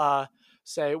both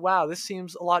say, wow, this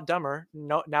seems a lot dumber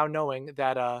now knowing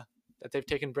that they've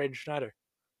taken Braden Schneider.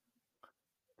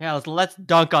 Yeah, let's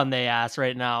dunk on their ass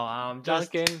right now.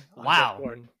 Dunking. Wow.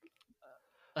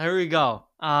 Here we go.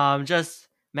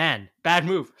 Man, bad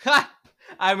move.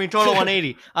 I mean, total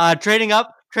 180. Trading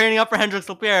up for Hendrix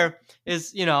Lapierre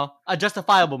is, a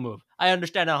justifiable move. I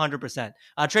understand that 100%.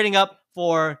 Trading up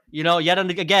for, yet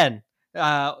again,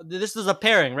 this is a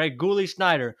pairing, right? Gooley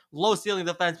Schneider, low ceiling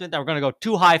defenseman that we're going to go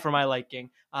too high for my liking.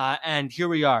 And here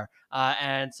we are.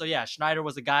 And so, Schneider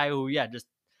was a guy who, just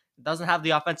It doesn't have the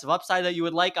offensive upside that you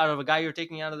would like out of a guy you're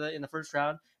taking out of in the first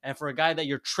round, and for a guy that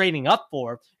you're trading up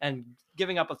for and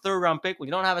giving up a third round pick when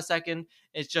you don't have a second.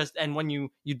 It's just, and when you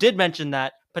did mention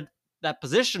that, but that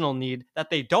positional need that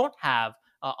they don't have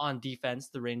on defense,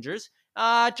 the Rangers,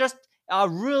 just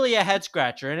really a head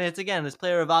scratcher. And it's, again, this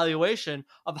player evaluation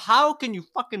of how can you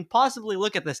fucking possibly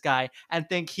look at this guy and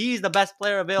think he's the best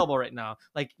player available right now?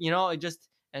 Like, it just,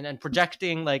 and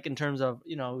projecting, like, in terms of,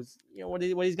 what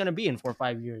he's going to be in 4 or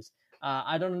 5 years.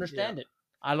 I don't understand it.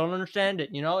 I don't understand it.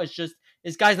 It's just,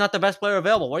 this guy's not the best player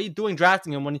available. What are you doing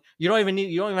drafting him when you don't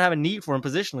even have a need for him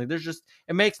positionally?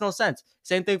 It makes no sense.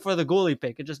 Same thing for the Goalie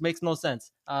pick. It just makes no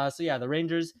sense. So yeah, the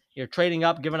Rangers, you're trading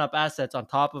up, giving up assets on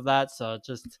top of that. So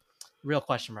just real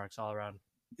question marks all around.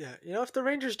 Yeah, if the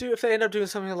Rangers if they end up doing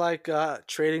something like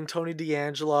trading Tony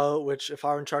DeAngelo, which if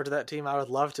I were in charge of that team, I would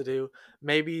love to do.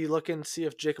 Maybe look and see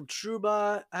if Jacob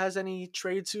Trouba has any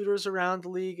trade suitors around the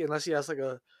league, unless he has like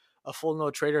a full no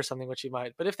trade or something, which he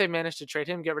might. But if they manage to trade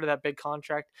him, get rid of that big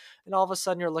contract, and all of a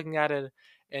sudden you're looking at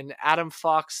an Adam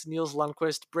Fox, Niels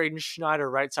Lundqvist, Braden Schneider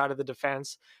right side of the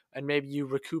defense, and maybe you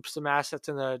recoup some assets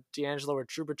in the DeAngelo or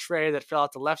Trouba trade that fell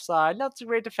out the left side. That's a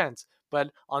great defense.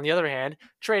 But on the other hand,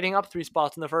 trading up 3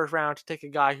 spots in the first round to take a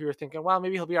guy who you're thinking, well,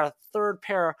 maybe he'll be our third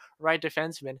pair right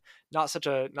defenseman, not such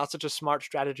a smart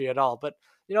strategy at all. But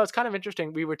it's kind of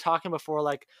interesting. We were talking before,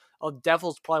 like,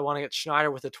 Devils probably want to get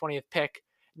Schneider with the 20th pick.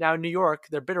 Now New York,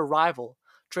 their bitter rival,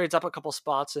 trades up a couple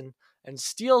spots and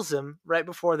steals him right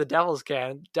before the Devils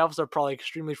can. Devils are probably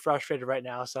extremely frustrated right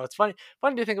now. So it's funny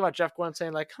to think about Jeff Gorton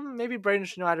saying, like, maybe Braden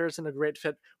Schneider isn't a great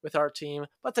fit with our team,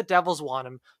 but the Devils want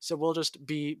him, so we'll just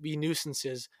be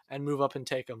nuisances and move up and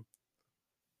take him.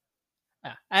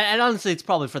 Yeah, and honestly, it's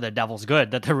probably for the Devils'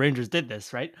 good that the Rangers did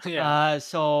this, right? Yeah.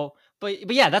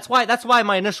 But yeah, that's why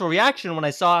my initial reaction when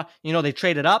I saw they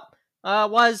traded up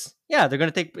was, yeah, they're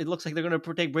gonna take. It looks like they're gonna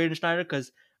take Braden Schneider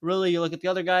because really you look at the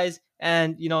other guys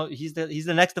and he's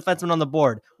the next defenseman on the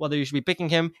board. Whether you should be picking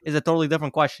him is a totally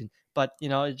different question. But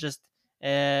it's just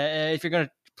if you're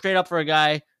gonna trade up for a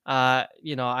guy, I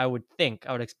would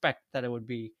expect that it would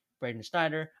be Braden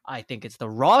Schneider. I think it's the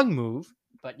wrong move,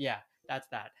 but yeah, that's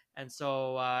that. And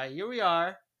so here we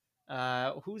are.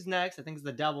 Who's next? I think it's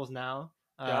the Devils now.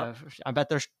 Yeah. I bet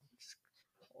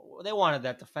they wanted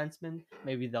that defenseman.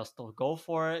 Maybe they'll still go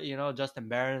for it. Justin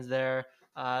Barron's there.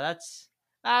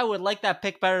 I would like that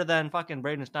pick better than fucking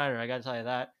Braden Schneider. I gotta tell you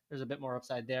that. There's a bit more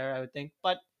upside there, I would think.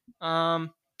 But I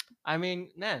mean,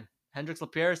 man, Hendrix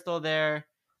Lapierre is still there.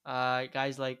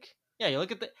 Guys like, yeah, you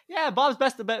look at Bob's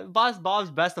best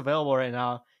available right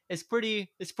now. It's pretty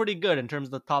good in terms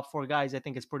of the top 4 guys. I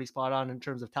think it's pretty spot on in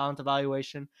terms of talent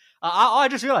evaluation. I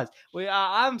just realized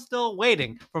I'm still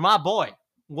waiting for my boy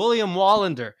William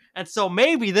Wallander, and so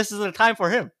maybe this is the time for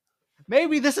him.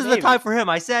 Maybe this is the time for him.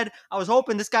 I said I was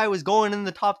hoping this guy was going in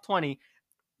the top 20.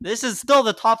 This is still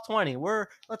the top 20.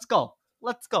 Let's go.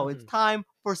 Mm-hmm. It's time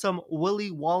for some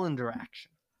Willie Wallander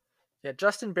action. Yeah,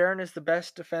 Justin Barron is the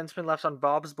best defenseman left on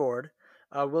Bob's board.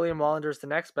 William Wallander is the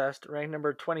next best, ranked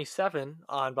number 27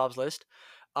 on Bob's list.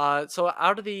 So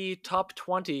out of the top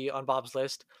 20 on Bob's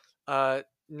list,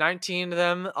 19 of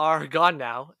them are gone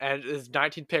now, and it's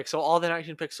 19 picks. So all the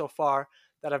 19 picks so far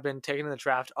that have been taken in the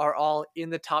draft are all in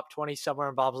the top 20 somewhere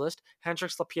on Bob's list.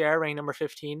 Hendrix Lapierre, ranked number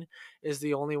 15, is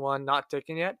the only one not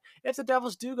taken yet. If the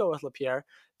Devils do go with Lapierre,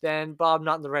 then Bob,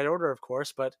 not in the right order, of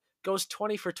course, but goes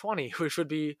 20 for 20, which would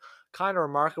be kind of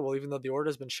remarkable, even though the order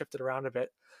has been shifted around a bit.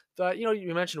 But,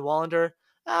 you mentioned Wallander.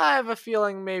 I have a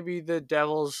feeling maybe the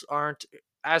Devils aren't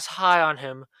as high on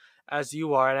him as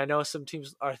you are. And I know some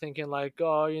teams are thinking like,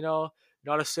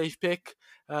 not a safe pick.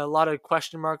 A lot of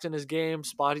question marks in his game,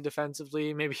 spotty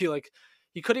defensively. Maybe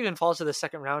he could even fall to the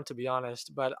second round, to be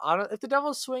honest. But if the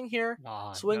Devils swing here,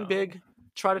 big,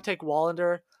 try to take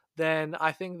Wallander, then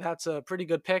I think that's a pretty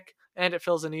good pick. And it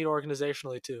fills a need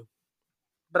organizationally too.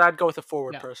 But I'd go with a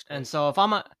forward personally. And so if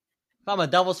I'm a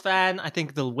Devils fan, I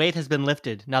think the weight has been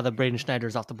lifted now that Braden Schneider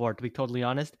is off the board, to be totally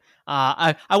honest.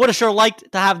 I would have sure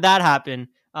liked to have that happen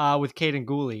with Caden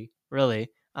Gooley, really.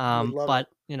 But,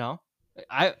 if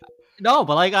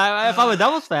I'm a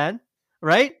Devils fan,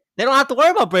 right, they don't have to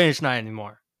worry about Braden Schneider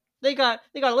anymore. They got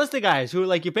a list of guys who,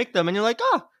 like, you pick them and you're like,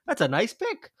 oh, that's a nice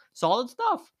pick. Solid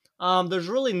stuff. There's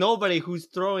really nobody who's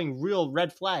throwing real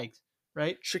red flags,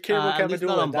 right? Shakir at least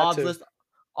not on Bob's list.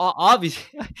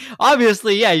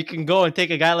 Obviously, yeah, you can go and take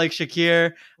a guy like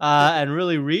Shakir and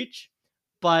really reach.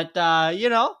 But,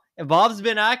 Bob's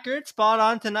been accurate, spot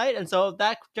on tonight. And so if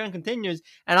that trend continues,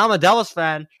 and I'm a Devils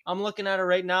fan, I'm looking at it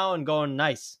right now and going,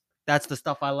 nice. That's the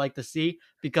stuff I like to see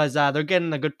because they're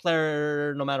getting a good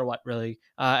player no matter what, really,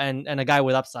 and a guy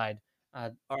with upside. All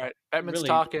right, Bettman's Really,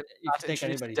 talking. you Not can to take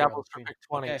introduce the anybody here on Devils for screen. pick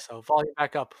 20. Okay. So volume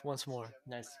back up once more.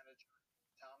 Nice. Manager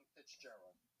Tom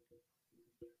Fitzgerald.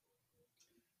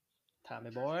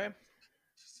 Tommy boy.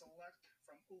 Select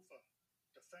from UFA,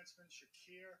 defenseman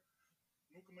Shakir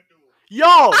Mukamadou.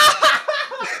 Yo!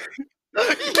 Yo,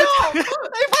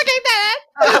 they fucking did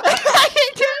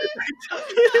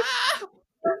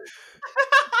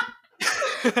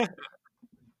it!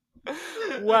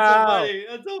 Wow.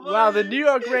 That's so funny. Wow, the New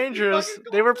York He Rangers, fucking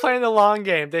they were playing the long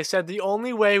game. They said the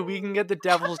only way we can get the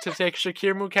Devils to take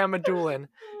Shakir Mukamadulin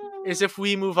is if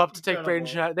we move up to take Braden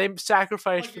Incredible. Schneider. They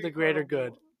sacrificed for Fucking the greater good.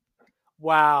 incredible.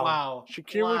 Wow. Wow.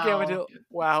 Shakir Wow. Mukamadulin.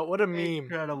 Wow, what a meme.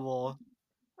 Incredible.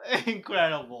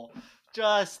 Incredible.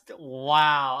 Just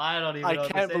wow. I don't even I know what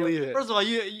to can't say. believe it. First of all,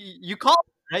 you called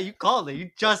it, right? You called it. You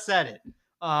just said it.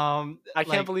 I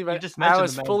can't believe you it. just I mentioned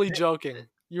was the man's fully name. joking.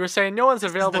 You were saying no one's This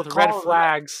is available the with red call, right?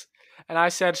 flags. And I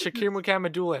said Shakir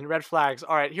Mukamadulin, red flags.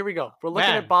 All right, here we go. We're looking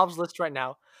Man. at Bob's list right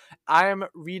now. I'm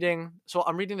reading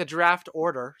the draft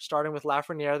order, starting with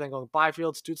Lafreniere, then going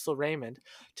Byfield, Stützle, Raymond,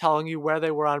 telling you where they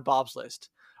were on Bob's list.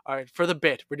 All right, for the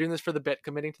bit. We're doing this for the bit,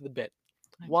 committing to the bit.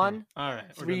 Okay. 1, All right.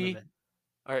 We're doing the 3. bit.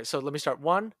 All right, so let me start.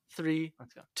 1, 3,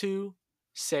 Let's go. 2,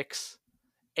 6,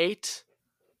 8,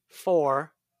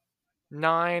 4,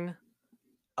 9.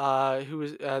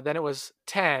 Then it was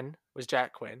 10 was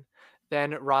Jack Quinn,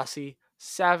 then Rossi,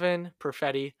 7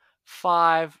 Perfetti,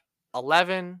 5,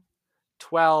 11,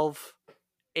 12,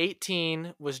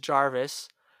 18 was Jarvis,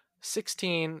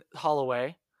 16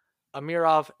 Holloway,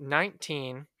 Amirov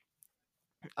 19,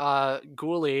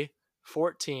 Gouli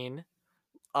 14,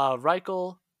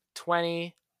 Reichel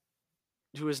 20,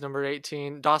 who is number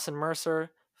 18, Dawson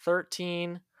Mercer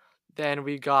 13, then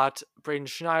we got Braden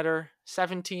Schneider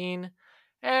 17,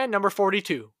 and number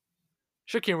 42,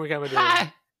 Shakir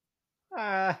Mukamadulin.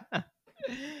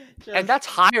 And that's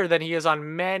higher than he is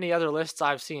on many other lists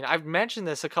I've seen. I've mentioned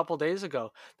this a couple days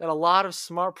ago, that a lot of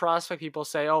smart prospect people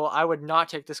say, oh, I would not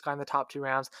take this guy in the top 2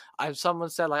 rounds. Someone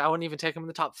said, like, I wouldn't even take him in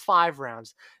the top 5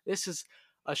 rounds. This is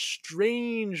a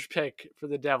strange pick for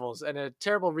the Devils and a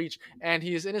terrible reach. And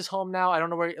he's in his home now. I don't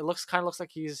know where. It kind of looks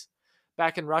like he's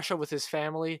back in Russia with his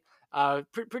family.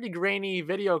 Pretty grainy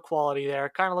video quality there.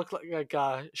 Kind of looked like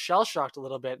shell-shocked a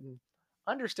little bit, and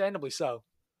understandably so.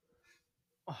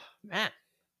 Oh, man,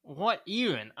 what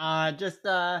even? I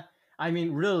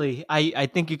mean, really, I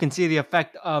think you can see the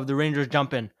effect of the Rangers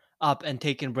jumping up and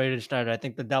taking Braden Schneider. I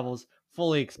think the Devils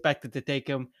fully expected to take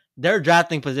him. They're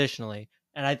drafting positionally,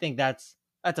 and I think that's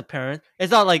apparent.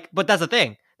 It's not like, but that's the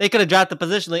thing. They could have drafted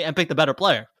positionally and picked a better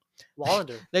player.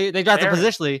 Wallander. they drafted Barron.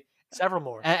 positionally, Several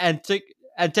more. and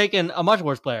taken a much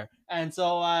worse player. And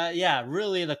so, yeah,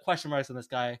 really the question marks on this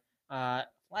guy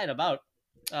flying about.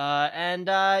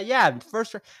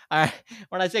 First, when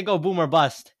I say go boom or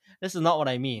bust, this is not what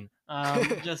I mean.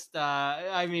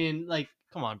 I mean, like,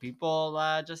 come on, people.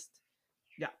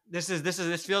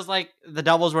 This feels like the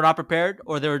Devils were not prepared,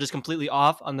 or they were just completely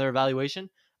off on their evaluation.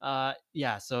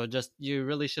 So just you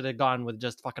really should have gone with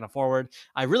just fucking a forward.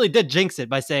 I really did jinx it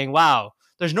by saying, wow,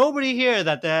 there's nobody here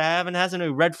that has any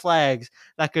red flags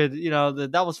that could, the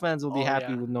Devils fans will be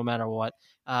happy with no matter what.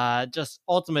 Just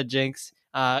ultimate jinx.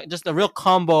 Just a real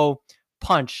combo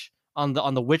punch on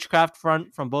the witchcraft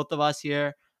front from both of us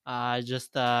here.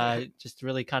 Just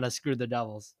really kind of screwed the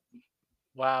Devils.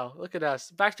 Wow, look at us.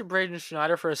 Back to Braden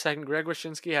Schneider for a second. Greg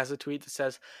Wyshynski has a tweet that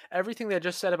says, everything they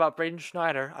just said about Braden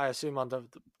Schneider, I assume on the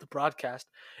broadcast,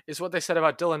 is what they said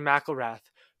about Dylan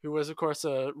McIlrath, who was, of course,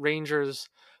 a Rangers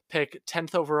pick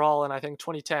 10th overall in, I think,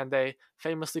 2010. They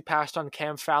famously passed on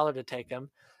Cam Fowler to take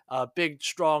him. Big,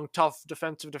 strong, tough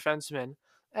defensive defenseman.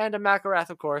 And McIlrath,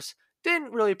 of course,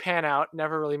 didn't really pan out,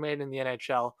 never really made it in the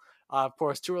NHL. Of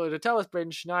course, too early to tell with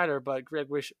Braden Schneider, but Greg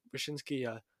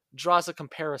Wyshynski draws a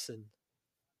comparison.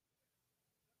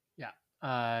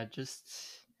 So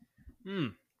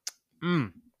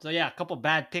yeah, a couple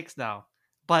bad picks now,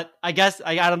 but I guess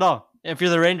I don't know. If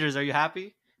you're the Rangers, are you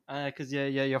happy? Because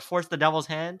you forced the Devil's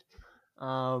hand.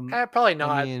 Probably not.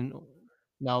 I mean,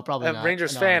 no, probably not.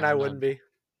 Rangers fan, I wouldn't be.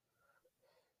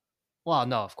 Well,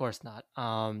 no, of course not.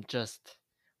 Just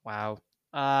wow.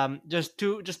 Just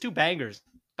two bangers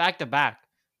back to back.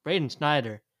 Braden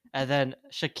Schneider and then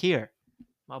Shakir.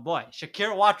 My boy,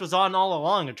 Shakir watch was on all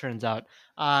along. It turns out.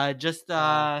 Okay.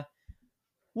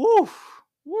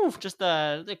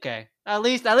 At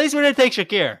least we didn't take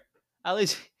Shakir. At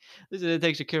least we didn't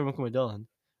take Shakir Mukamadulin.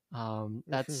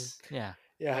 That's yeah.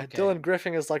 Yeah, okay. Dylan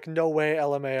Griffin is like, no way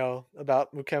LMAO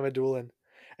about Mukamadulin.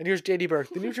 And here's JD Burke.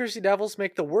 The New Jersey Devils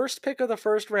make the worst pick of the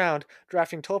first round,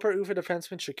 drafting Topper Ufa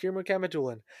defenseman Shakir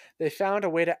Mukamadulin. They found a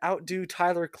way to outdo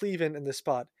Tyler Cleven in this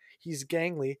spot. He's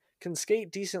gangly, can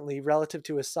skate decently relative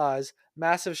to his size,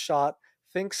 massive shot,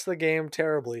 thinks the game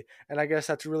terribly. And I guess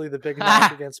that's really the big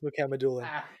knock against Mukhamadullin,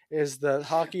 is the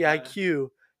hockey IQ,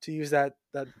 to use that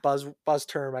buzz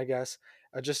term, I guess,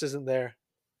 just isn't there.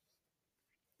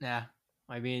 Yeah,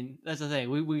 I mean that's the thing.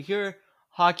 We hear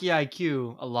hockey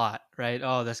IQ a lot, right?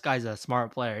 Oh, this guy's a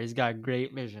smart player. He's got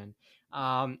great vision.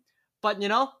 But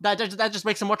that just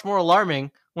makes it much more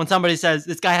alarming when somebody says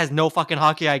this guy has no fucking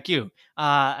hockey IQ.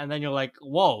 And then you're like,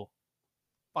 whoa,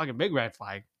 fucking big red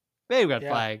flag,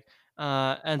 flag.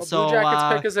 And well, so Blue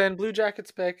Jackets pick is in. Blue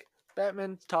Jackets pick.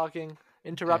 Batman talking.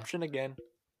 Interruption again.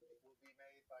 Will be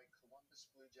made by Columbus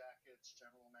Blue Jackets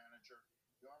general manager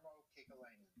Jarmo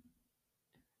Kekalainen.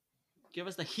 Give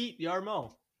us the heat,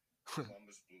 Jarmo.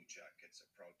 Columbus Blue Jackets are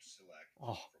proud to select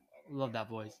Oh, from love that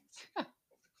voice. of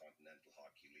the Continental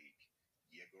Hockey League,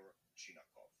 Yegor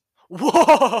Chinakov.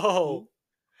 Whoa!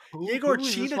 Yegor who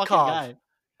is this fucking Chinakov. guy?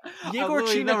 Yegor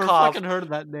I've never Chinakov fucking heard of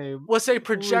that name. was a Who is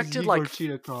projected Yegor like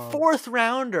Chinakov? 4th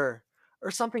rounder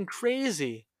or something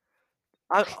crazy.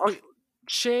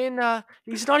 Shane,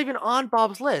 he's not even on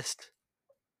Bob's list.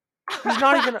 He's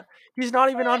not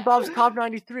even on Bob's top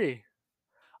 93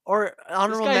 or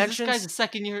honorable mentions. This guy's a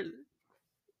second year.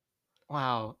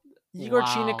 Wow. Yegor Wow.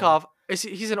 Chinakov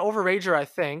he's an overager, I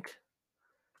think.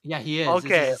 Yeah, he is. Okay,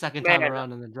 This is the second time man.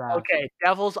 around in the draft. Okay,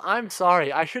 Devils, I'm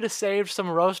sorry. I should have saved some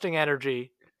roasting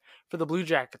energy for the Blue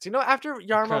Jackets. After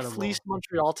Jarmo Incredible. fleeced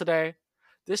Montreal today,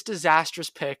 this disastrous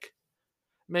pick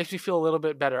makes me feel a little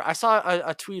bit better. I saw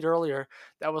a tweet earlier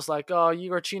that was like, oh,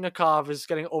 Yegor Chinakov is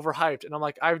getting overhyped. And I'm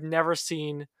like, I've never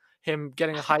seen him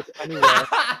getting hyped anywhere.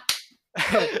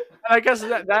 And I guess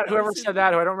that whoever said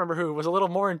that, who I don't remember who, was a little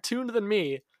more in tune than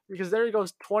me, because there he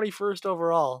goes, 21st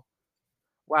overall.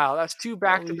 Wow, that's 2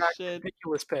 back-to-back Holy shit.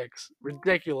 ridiculous picks.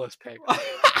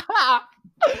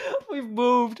 We've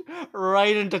moved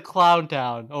right into Clown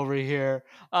Town over here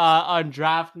on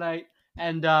draft night.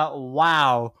 And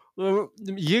wow.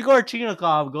 Yegor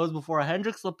Chinakov goes before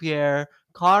Hendrix Lapierre,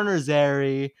 Connor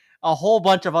Zary, a whole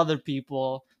bunch of other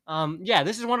people.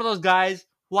 This is one of those guys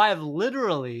who I have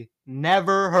literally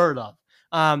never heard of.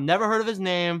 Never heard of his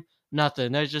name,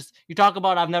 nothing. There's just, you talk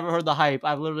about I've never heard the hype.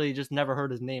 I've literally just never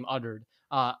heard his name uttered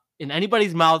in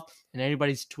anybody's mouth, in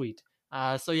anybody's tweet.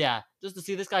 Just to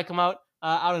see this guy come out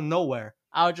of nowhere.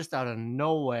 Out of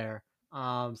nowhere.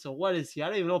 So what is he? I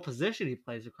don't even know what position he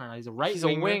plays. He's a right winger. He's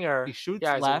a winger. He shoots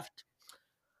Yeah, left.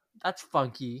 That's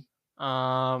funky.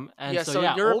 Europe,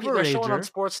 overager. they're showing on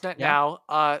Sportsnet now.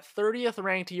 30th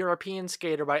ranked European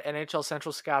skater by NHL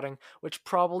Central Scouting, which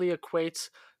probably equates,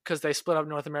 because they split up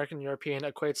North American and European,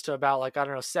 equates to about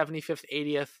 75th,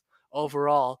 80th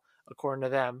overall, according to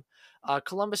them.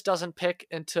 Columbus doesn't pick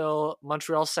until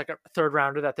Montreal's third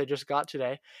rounder that they just got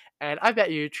today, and I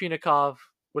bet you Chinakov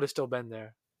would have still been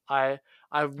there. I'm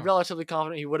relatively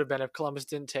confident he would have been if Columbus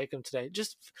didn't take him today.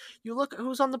 Just you look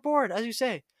who's on the board, as you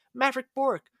say: Maverick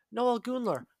Bourque, Noel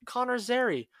Gunler, Connor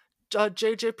Zary,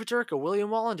 JJ Peterka, William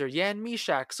Wallander, Jan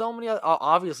Mishak. So many other.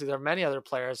 Obviously, there are many other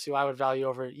players who I would value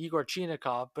over Yegor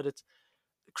Chinakov, but it's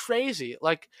crazy.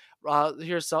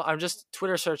 Here's some. I'm just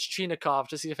Twitter search Chinakov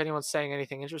to see if anyone's saying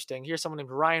anything interesting. Here's someone named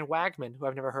Ryan Wagman, who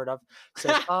I've never heard of.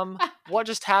 Says, what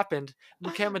just happened?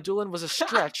 Mukhamadullin was a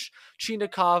stretch.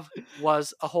 Chinakov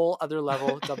was a whole other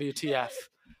level. WTF?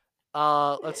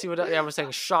 Let's see what I was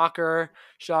saying. Shocker.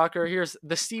 Here's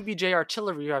the CBJ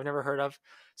Artillery, who I've never heard of.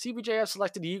 CBJ have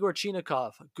selected Yegor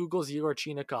Chinakov. Google's Yegor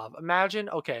Chinakov. Imagine.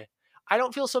 Okay, I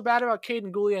don't feel so bad about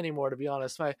Caden Gooley anymore, to be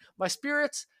honest. My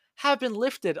spirits have been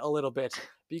lifted a little bit,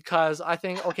 because I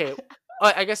think, okay,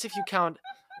 I guess if you count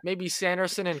maybe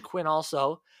Sanderson and Quinn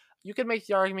also, you could make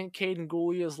the argument Caden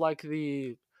Gooley is like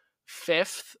the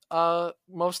 5th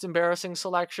most embarrassing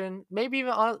selection, maybe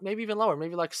even lower,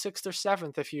 maybe like 6th or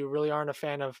 7th if you really aren't a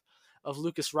fan of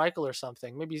Lucas Reichel or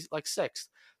something, maybe like 6th.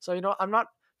 So,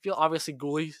 obviously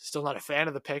Gooley, still not a fan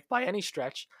of the pick by any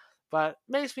stretch, but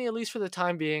makes me, at least for the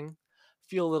time being,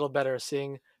 feel a little better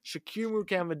seeing Shakir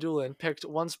Mukhamadullin picked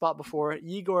one spot before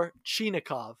Yegor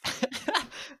Chinakov.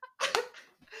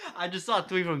 I just saw a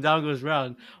tweet from Down Goes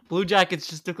Round. Blue Jackets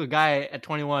just took a guy at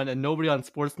 21 and nobody on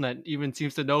Sportsnet even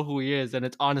seems to know who he is, and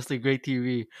it's honestly great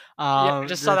TV. I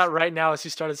just saw that right now as you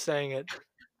started saying it.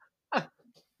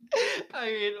 I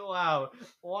mean,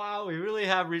 wow, we really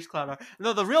have reached Clown.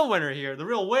 No, the real winner, you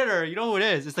know who it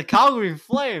is? It's the Calgary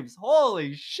Flames.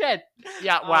 Holy shit!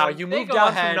 Yeah, wow, you moved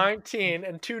down from 19,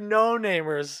 and 2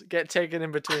 no-namers get taken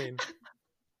in between.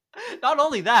 Not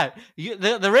only that,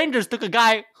 the Rangers took a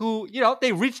guy who,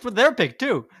 they reached with their pick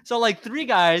too. So 3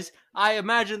 guys. I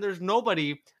imagine there's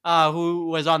nobody who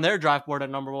was on their draft board at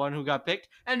number 1 who got picked,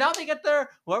 and now they get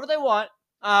whoever they want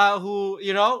who,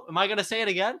 am I gonna say it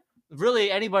again?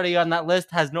 Really, anybody on that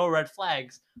list has no red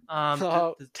flags.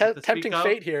 To speak Tempting of.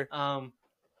 fate here.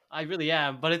 I really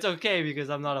am, but it's okay because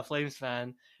I'm not a Flames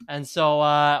fan. And so,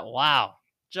 wow,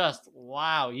 just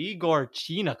wow, Igor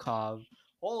Chinakov,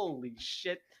 holy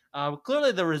shit!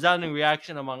 Clearly, the resounding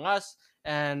reaction among us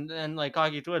and like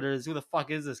hockey Twitter is, who the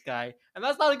fuck is this guy? And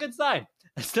that's not a good sign.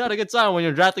 It's not a good sign when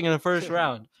you're drafting in the first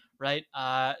round, right?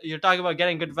 You're talking about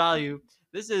getting good value.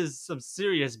 This is some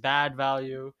serious bad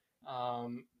value.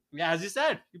 Yeah, as you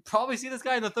said, you probably see this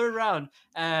guy in the third round,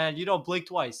 and you don't blink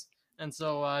twice. And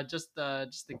so, just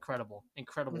incredible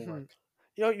work.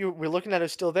 We're looking at it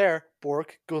still there.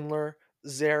 Bork, Gunler,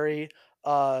 Zary,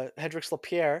 Hendrix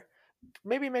Lapierre.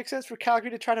 Maybe it makes sense for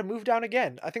Calgary to try to move down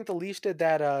again. I think the Leafs did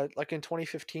that like in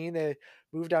 2015. They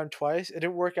moved down twice. It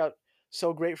didn't work out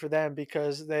so great for them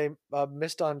because they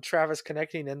missed on Travis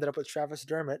connecting and ended up with Travis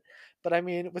Dermott. But I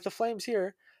mean, with the Flames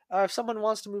here, if someone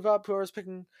wants to move up, whoever's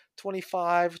picking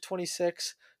 25,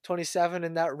 26, 27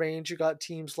 in that range, you got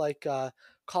teams like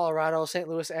Colorado, St.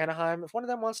 Louis, Anaheim. If one of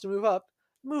them wants to move up,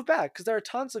 move back because there are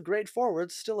tons of great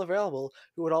forwards still available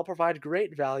who would all provide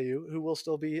great value who will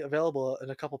still be available in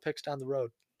a couple picks down the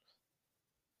road.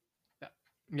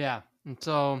 Yeah. And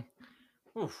so,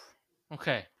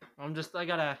 okay.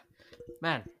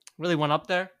 Really went up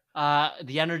there.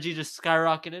 The energy just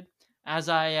skyrocketed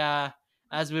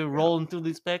as we were rolling through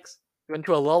these picks. Went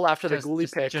to a lull after the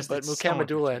Goalie pick, but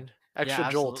Mukamadulin,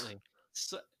 extra jolt.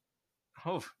 Absolutely.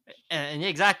 And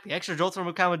exactly, extra jolt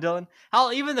from Mukamadulin.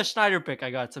 Hell, even the Schneider pick, I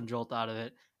got some jolt out of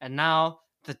it. And now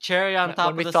the cherry on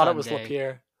top of the sundae. We thought it was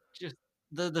Lapierre. Just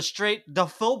the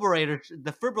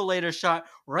defibrillator shot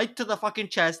right to the fucking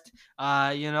chest.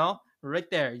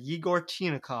 Right there, Yegor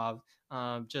Chinakov.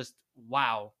 Just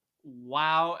wow,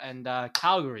 and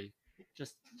Calgary,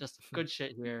 just good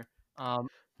shit here.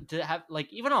 To have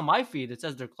even on my feed, it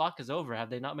says their clock is over. Have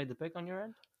they not made the pick on your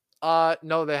end?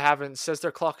 No, they haven't. It says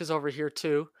their clock is over here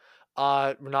too.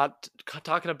 We're not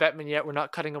talking to Bettman yet. We're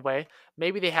not cutting away.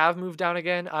 Maybe they have moved down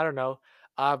again. I don't know.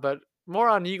 But more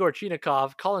on Igor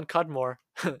Chinakov, Colin Cudmore.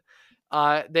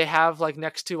 They have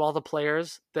next to all the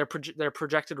players their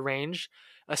projected range.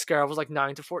 Askarov was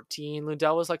 9 to 14.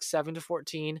 Lundell was 7 to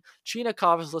 14.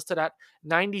 Chinakov is listed at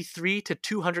 93 to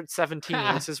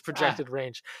 217. This is projected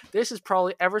range. This is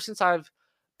probably ever since I've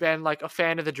been a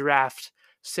fan of the draft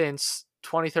since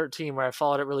 2013, where I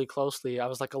followed it really closely. I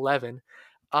was 11.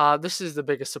 This is the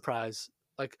biggest surprise.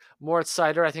 Moritz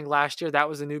Seider, I think last year that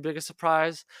was the new biggest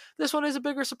surprise. This one is a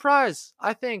bigger surprise,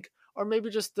 I think. Or maybe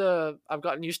just I've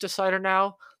gotten used to Seider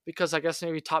now because I guess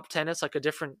maybe top 10 it's a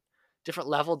different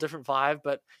level, different vibe.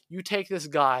 But you take this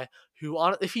guy who,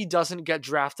 if he doesn't get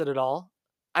drafted at all,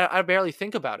 I barely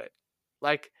think about it.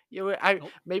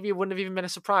 Maybe it wouldn't have even been a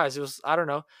surprise. It was, I don't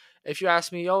know. If you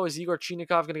ask me, is Igor Chinakov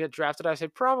going to get drafted? I say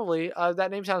probably.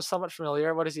 That name sounds somewhat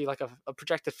familiar. What is he, a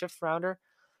projected 5th rounder?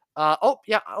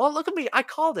 Yeah. Well, look at me. I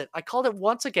called it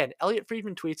once again. Elliot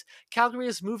Friedman tweets, Calgary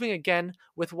is moving again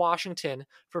with Washington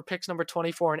for picks number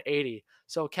 24 and 80.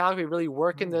 So Calgary really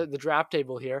working the draft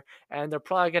table here, and they're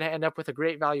probably going to end up with a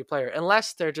great value player,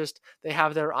 unless they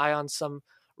have their eye on some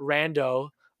rando,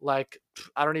 I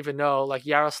don't even know,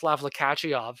 Yaroslav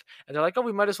Lakachev, and they're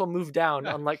we might as well move down,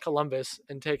 unlike Columbus,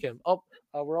 and take him.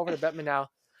 We're over to Bettman now.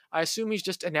 I assume he's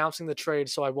just announcing the trade,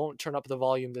 so I won't turn up the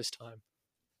volume this time.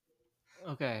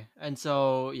 Okay, and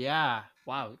so, yeah,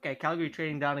 wow. Okay, Calgary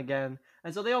trading down again.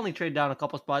 And so they only trade down a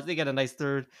couple spots. They get a nice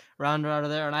 3rd rounder out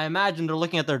of there. And I imagine they're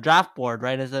looking at their draft board,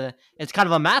 right? It's kind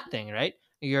of a math thing, right?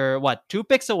 You're, 2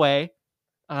 picks away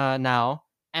now,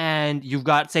 and you've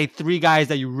got, say, 3 guys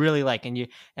that you really like, and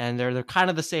they're kind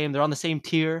of the same. They're on the same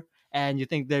tier, and you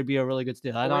think they'd be a really good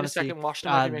steal. Wait a second,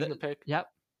 Washington might be making the pick. Yep.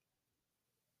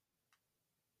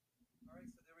 All right,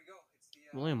 so there we go. It's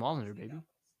the William Wallinger, baby.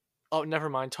 Oh, never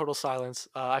mind. Total silence.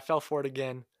 I fell for it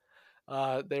again.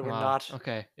 They were not,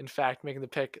 in fact, making the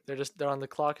pick. They're on the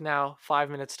clock now. 5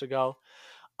 minutes to go.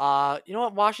 You know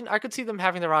what, Washington? I could see them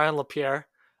having their eye on Lapierre.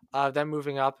 Them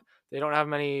moving up. They don't have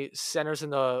many centers in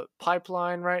the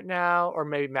pipeline right now, or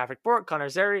maybe Maverick Bork, Connor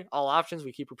Zary. All options.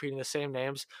 We keep repeating the same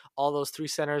names. All those 3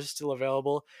 centers still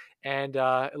available, and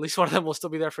at least one of them will still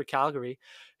be there for Calgary,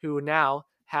 who now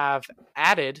have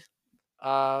added.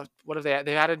 What have they?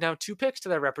 They've added now 2 picks to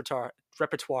their repertoire,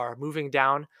 moving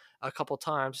down a couple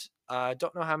times.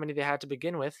 Don't know how many they had to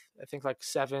begin with. I think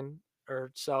 7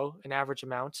 or so in average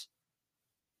amounts.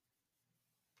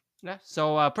 Yeah.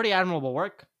 So pretty admirable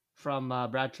work from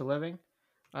Brad Treliving.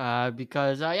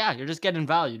 Because you're just getting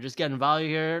value. Just getting value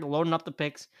here, loading up the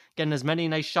picks, getting as many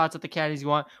nice shots at the can as you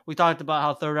want. We talked about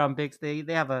how 3rd round picks they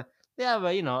have a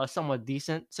somewhat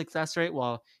decent success rate.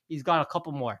 Well, he's got a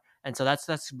couple more. and so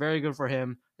that's very good for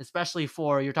him, especially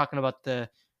for you're talking about the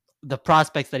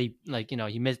prospects that he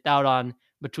he missed out on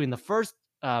between the first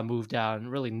move down,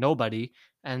 really nobody,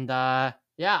 and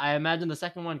yeah, I imagine the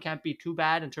second one can't be too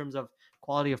bad in terms of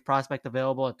quality of prospect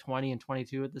available at 20 and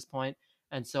 22 at this point.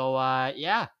 And so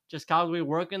yeah, just Calgary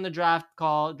working the draft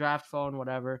phone,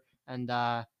 whatever, and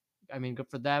I mean, good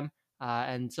for them.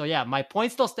 And so yeah, my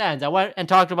point still stands. I went and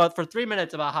talked about for 3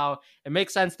 minutes about how it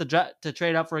makes sense to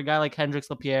trade up for a guy like Hendrix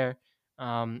Lapierre.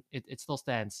 It still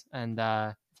stands, and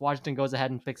if Washington goes ahead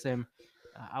and picks him,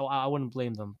 I wouldn't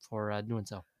blame them for doing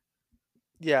so.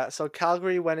 Yeah, so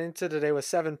Calgary went into today with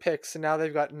 7 picks, and now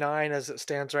they've got 9 as it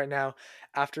stands right now.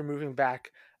 After moving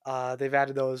back, they've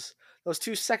added those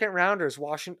 2 second rounders.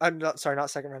 Washington, not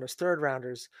second rounders, third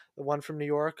rounders. The one from New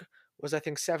York was I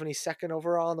think 72nd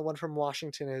overall, and the one from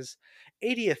Washington is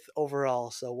 80th overall.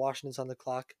 So Washington's on the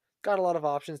clock. Got a lot of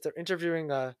options. They're interviewing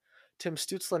Tim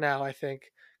Stutzla now, I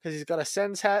think, because he's got a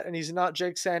Sens hat and he's not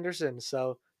Jake Sanderson.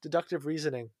 So deductive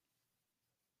reasoning.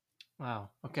 Wow.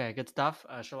 Okay, good stuff.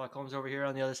 Sherlock Holmes over here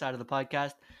on the other side of the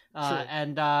podcast. Sure.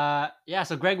 And yeah,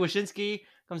 so Greg Wyshynski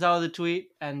comes out with a tweet,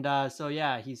 and so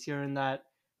yeah, he's hearing that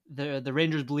the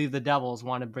Rangers believe the Devils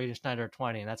wanted Braden Schneider at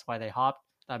 20, and that's why they hopped.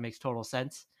 That makes total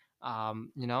sense.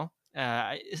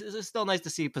 It's still nice to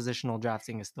see positional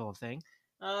drafting is still a thing.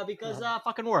 Because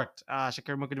fucking worked.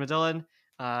 Shakir Mukhamadullin,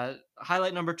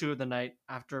 highlight number 2 of the night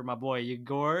after my boy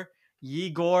Yegor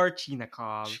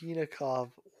Chinakhov.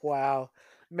 Chinakhov. Wow.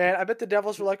 Man, I bet the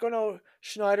Devils were like, "Oh no,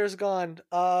 Schneider's gone.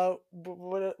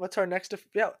 What's our next?"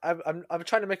 I'm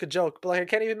trying to make a joke, but like I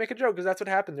can't even make a joke because that's what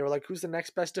happened. They were like, "Who's the next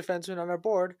best defenseman on our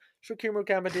board?" Shakir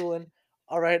Mukhamadullin.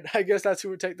 All right, I guess that's who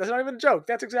we take. That's not even a joke.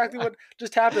 That's exactly what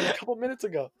just happened a couple minutes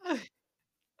ago.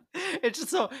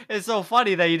 It's so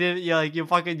funny that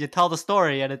you tell the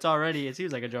story and it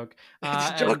seems like a joke.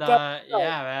 It's a joke.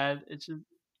 Yeah, man.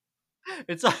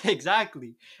 It's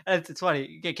exactly. And it's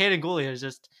funny. Caden Gooley has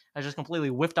just completely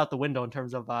whiffed out the window in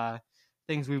terms of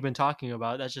things we've been talking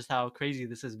about. That's just how crazy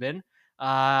this has been.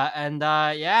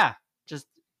 Yeah, just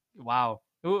wow.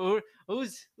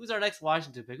 Who's our next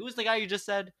Washington pick? Who's the guy you just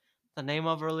said the name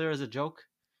of earlier as a joke?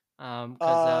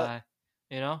 Yaroslav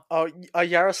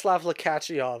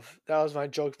Lakachev. That was my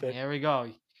joke pick. There we go.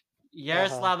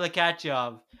 Yaroslav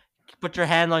Lakachev. Put your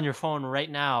hand on your phone right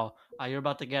now. You're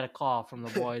about to get a call from the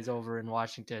boys over in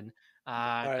Washington.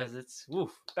 Because it's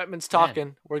woof. Bettman's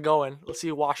talking. Man. We're going. Let's see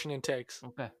who Washington takes.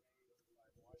 Okay.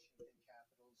 Washington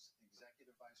Capitals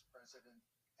Executive Vice President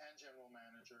and General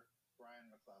Manager Brian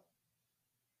McClellan.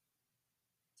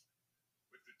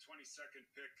 With the 22nd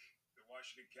pick, the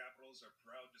Washington Capitals are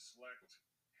proud to select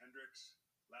Hendrix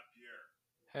Lapierre.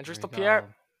 Hendrix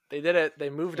Lapierre. They did it.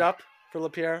 They moved up for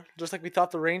Lapierre, just like we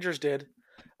thought the Rangers did.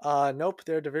 Nope,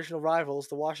 they're divisional rivals.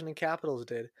 The Washington Capitals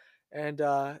did. And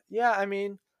yeah, I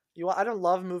mean, I don't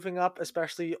love moving up,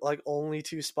 especially like only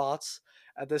 2 spots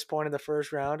at this point in the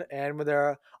first round, and when there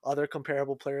are other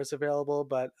comparable players available.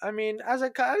 But I mean, as I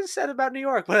kind of said about New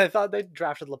York when I thought they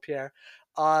drafted Lapierre,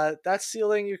 that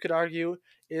ceiling, you could argue,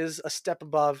 is a step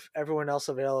above everyone else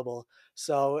available.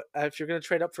 So if you're going to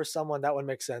trade up for someone, that would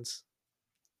make sense.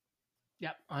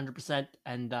 Yep, 100%.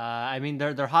 And I mean,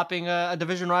 they're hopping a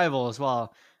division rival as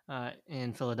well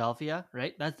in Philadelphia,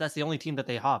 right? That's the only team that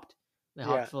they hopped. They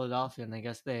hopped Philadelphia, and I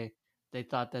guess they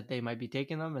thought that they might be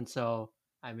taking them, and so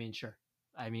I mean, sure.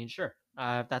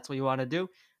 If that's what you want to do,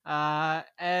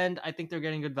 and I think they're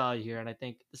getting good value here, and I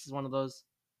think this is one of those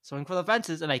swing for the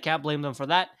fences, and I can't blame them for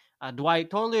that. Do I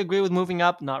totally agree with moving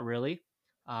up? Not really.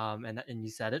 And you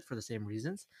said it for the same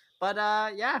reasons. But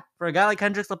yeah, for a guy like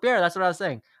Hendrix Lapierre, that's what I was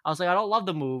saying. I was like, I don't love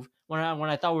the move when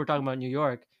I thought we were talking about New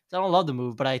York. So I don't love the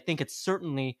move, but I think it's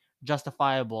certainly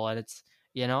justifiable, and it's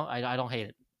I don't hate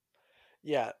it.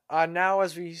 Yeah. Now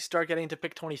as we start getting to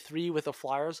pick 23 with the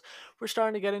Flyers, we're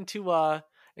starting to get into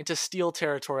steal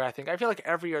territory. I think I feel like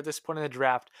every year at this point in the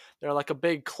draft, they're like a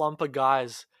big clump of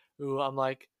guys who I'm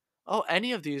like, oh,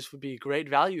 any of these would be great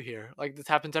value here. Like this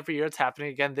happens every year. It's happening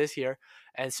again this year.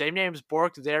 And same names: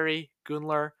 Bork, Zary,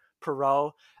 Gunler,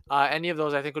 Perreault. Any of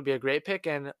those I think would be a great pick,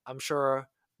 and I'm sure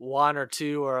one or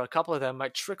two or a couple of them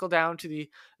might trickle down to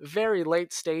the very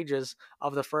late stages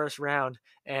of the first round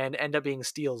and end up being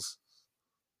steals.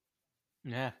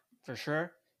 Yeah, for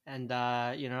sure. And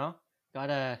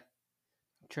gotta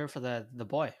cheer for the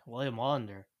boy William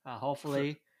Wallinder.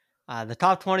 Hopefully, the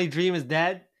top 20 dream is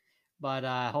dead, but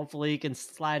hopefully he can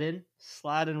slide in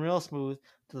real smooth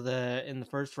in the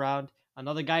first round.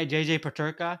 Another guy, JJ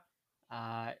Peterka.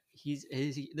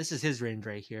 This is his range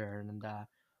right here, and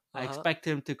I expect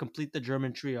him to complete the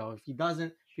German trio. If he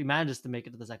manages to make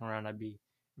it to the second round, I'd be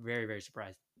very, very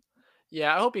surprised.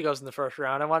 Yeah, I hope he goes in the first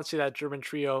round. I want to see that German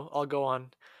trio all go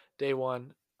on day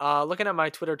one. Looking at my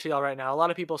Twitter TL right now, a lot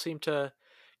of people seem to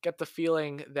get the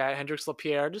feeling that Hendrix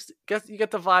Lapierre you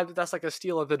get the vibe that that's like a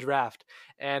steal of the draft,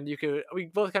 and we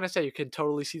both kind of say you can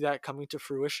totally see that coming to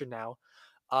fruition now.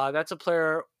 That's a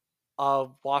player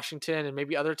of Washington and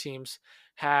maybe other teams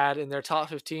had in their top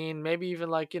 15, maybe even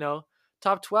like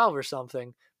top 12 or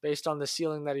something, based on the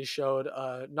ceiling that he showed.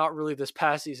 Not really this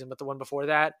past season, but the one before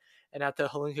that and at the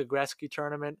Holinka Gretzky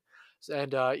tournament.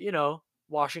 And,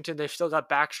 Washington, they've still got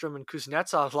Backstrom and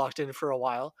Kuznetsov locked in for a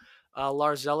while.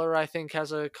 Lars Zeller, I think,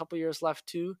 has a couple years left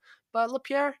too. But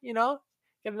Lapierre, get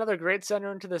another great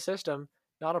center into the system.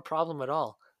 Not a problem at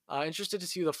all. Interested to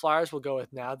see who the Flyers will go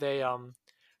with now. They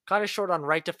kind of short on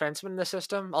right defenseman in the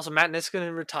system. Also, Matt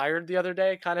Niskanen retired the other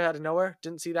day, kind of out of nowhere.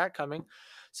 Didn't see that coming.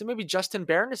 So maybe Justin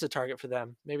Barron is a target for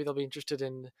them. Maybe they'll be interested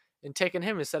in taking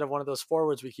him instead of one of those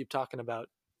forwards we keep talking about.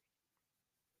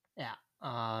 Yeah.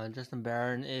 Justin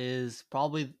Barron is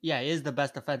probably is the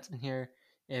best defenseman here.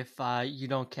 If you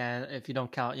don't count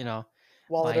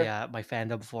my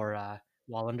fandom for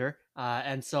Wallander.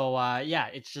 And so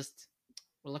it's just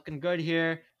we're looking good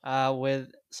here.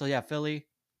 Philly.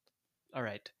 All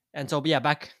right. And so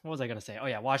back. What was I gonna say? Oh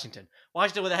yeah, Washington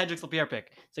with a Hendrix Lapierre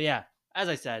pick. So yeah, as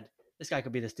I said, this guy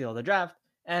could be the steal of the draft.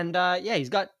 And he's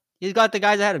got the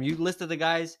guys ahead of him. You listed the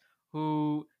guys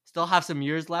who still have some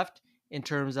years left in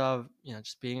terms of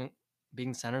just being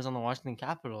centers on the Washington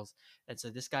Capitals. And so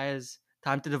this guy has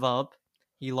time to develop.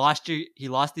 He lost the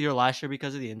year last year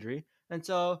because of the injury. And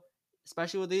so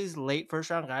especially with these late first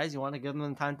round guys, you want to give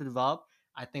them time to develop.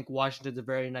 I think Washington's a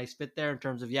very nice fit there in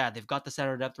terms of they've got the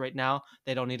center depth right now.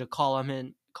 They don't need to call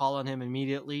on him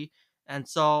immediately. And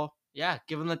so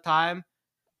give him the time.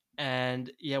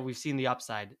 And we've seen the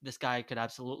upside. This guy could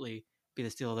absolutely be the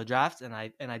steal of the draft, and I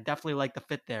definitely like the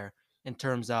fit there in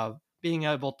terms of being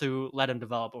able to let him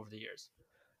develop over the years.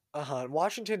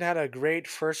 Washington had a great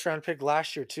first round pick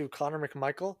last year too, Connor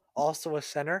McMichael, also a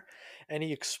center, and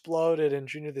he exploded in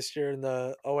junior this year in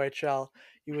the OHL.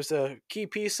 He was a key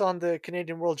piece on the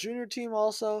Canadian World Junior team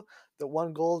also that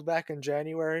won gold back in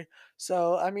January.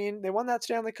 So, I mean, they won that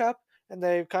Stanley Cup, and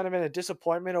they've kind of been a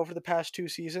disappointment over the past two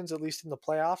seasons, at least in the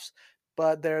playoffs.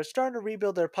 But they're starting to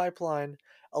rebuild their pipeline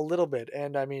a little bit.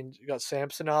 And I mean, you got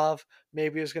Samsonov,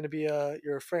 maybe is going to be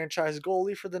your franchise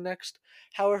goalie for the next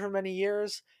however many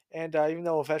years. And even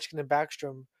though Ovechkin and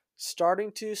Backstrom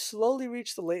starting to slowly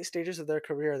reach the late stages of their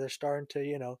career, they're starting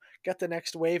to, get the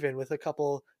next wave in with a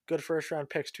couple good first round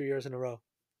picks 2 years in a row.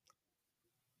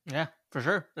 Yeah, for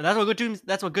sure. And that's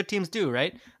what good teams do,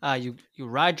 right? You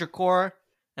ride your core,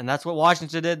 and that's what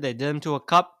Washington did. They did them to a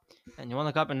cup, and you won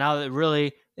the cup, and now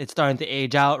it's starting to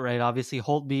age out, right? Obviously,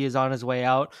 Holtby is on his way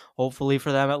out. Hopefully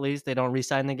for them, at least, they don't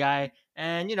re-sign the guy.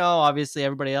 And, obviously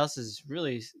everybody else is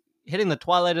really hitting the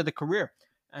twilight of the career.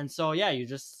 And so,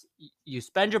 you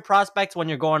spend your prospects when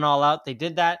you're going all out. They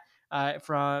did that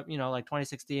from, like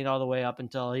 2016 all the way up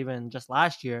until even just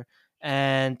last year.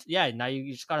 And now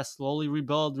you just got to slowly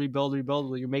rebuild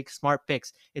while you make smart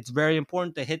picks. It's very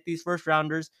important to hit these first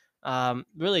rounders.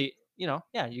 Really, you got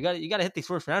to hit these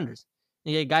first rounders.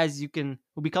 You get guys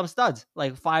who become studs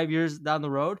like 5 years down the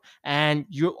road, and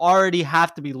you already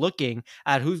have to be looking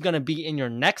at who's going to be in your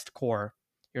next core,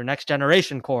 your next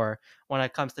generation core, when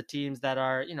it comes to teams that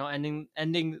are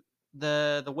ending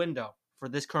the window for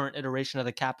this current iteration of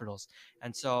the Capitals.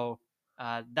 And so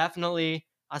definitely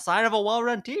a sign of a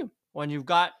well-run team when you've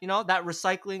got that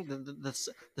recycling,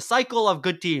 the cycle of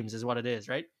good teams is what it is,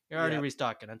 right? You're already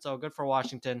restocking. And so good for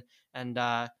Washington. And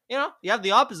you have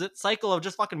the opposite cycle of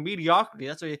just fucking mediocrity.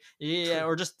 That's what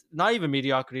or just not even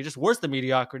mediocrity, just worse than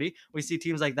mediocrity. We see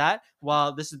teams like that.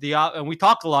 Well, this is and we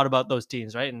talk a lot about those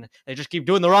teams, right? And they just keep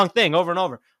doing the wrong thing over and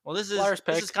over. Well, this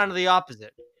is kind of the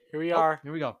opposite. Here we are.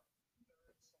 Here we go.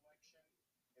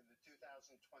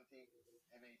 Selection in the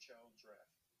 2020 NHL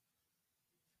draft.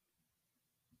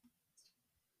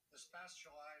 This past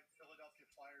July, Philadelphia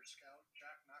Flyers scout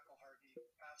Jack McElhargy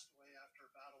passed away after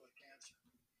a battle with cancer.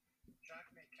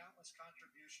 Jack made countless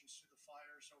contributions to the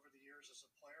Flyers over the years as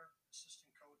a player,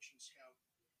 assistant coach, and scout.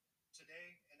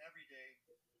 Today and every day,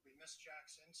 we miss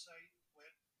Jack's insight,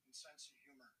 wit, and sense of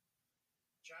humor.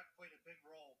 Jack played a big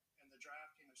role in the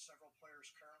drafting of several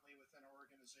players currently within our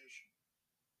organization.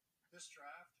 This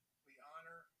draft, we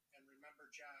honor and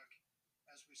remember Jack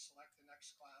as we select the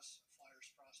next class of Flyers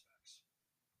prospects.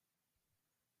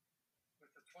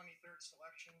 With the 23rd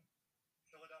selection,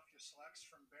 Philadelphia selects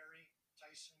from Barrie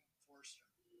Tyson Foerster.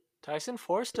 Tyson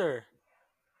Foerster.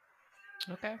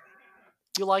 Okay.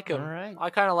 You like him. All right. I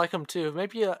kind of like him too.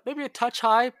 Maybe a touch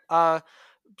high.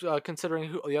 considering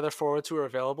who the other forwards who are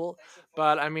available.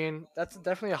 But I mean, that's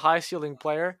definitely a high ceiling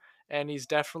player, and he's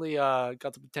definitely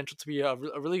got the potential to be a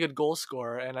really good goal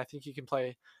scorer. And I think he can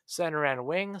play center and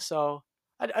wing. So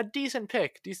a decent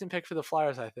pick for the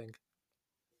Flyers, I think.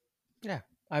 Yeah,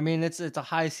 I mean it's a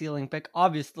high ceiling pick.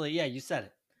 Obviously, yeah, you said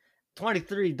it.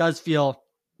 23 does feel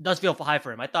high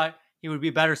for him. I thought he would be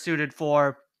better suited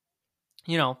for,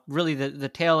 really the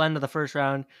tail end of the first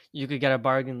round. You could get a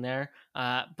bargain there.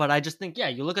 But I just think, yeah,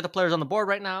 you look at the players on the board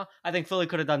right now. I think Philly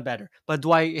could have done better. But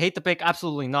do I hate the pick?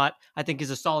 Absolutely not. I think he's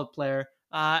a solid player.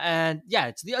 And yeah,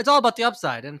 it's all about the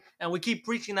upside, and we keep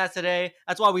preaching that today.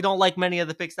 That's why we don't like many of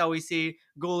the picks that we see.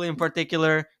 Gooley in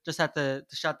particular, just had to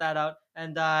shut that out.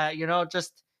 And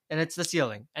and it's the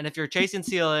ceiling. And if you're chasing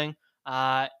ceiling,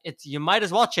 you might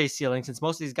as well chase ceiling, since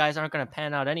most of these guys aren't going to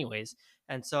pan out anyways.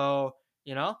 And so,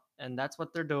 and that's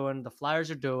what they're doing. The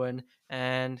Flyers are doing,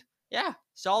 and yeah,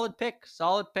 solid pick.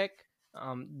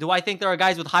 Do I think there are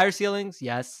guys with higher ceilings?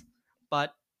 Yes,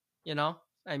 but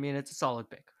I mean, it's a solid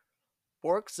pick.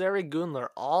 Bork, Zary, Gunler,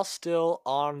 all still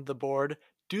on the board.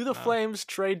 Do the Wow. Flames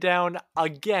trade down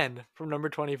again from number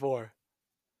 24?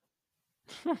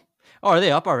 Oh, are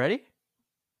they up already?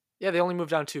 Yeah, they only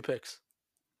moved down 2 picks.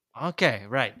 Okay,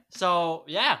 right. So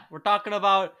yeah, we're talking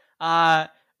about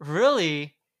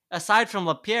really, aside from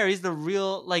Lapierre, he's the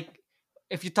real, like,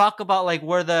 if you talk about like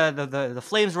where the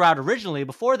Flames were at originally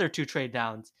before their 2 trade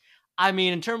downs. I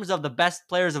mean, in terms of the best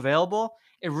players available,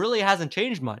 it really hasn't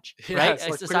changed much, Yeah, right? it's like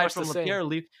pretty Aside much the from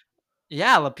same.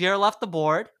 Lapierre left the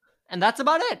board, and that's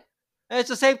about it. It's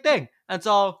the same thing. And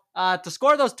so to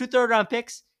score those 2 third-round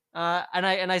picks, and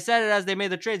I said it as they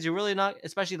made the trades, you're really not,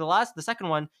 especially the second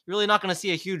one, you're really not going to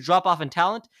see a huge drop off in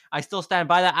talent. I still stand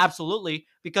by that, absolutely,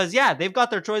 because yeah, they've got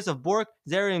their choice of Bork,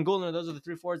 Zary, and Gulner. Those are the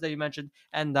 3 forwards that you mentioned,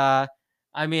 and I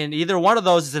mean, either one of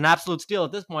those is an absolute steal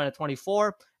at this point at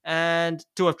 24, and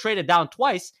to have traded down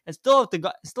twice and still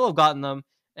have gotten them.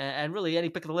 And really, any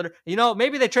pick of the litter.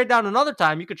 Maybe they trade down another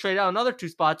time. You could trade down another 2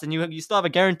 spots, and you still have a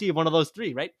guarantee of one of those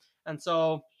 3, right? And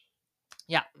so,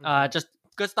 yeah, just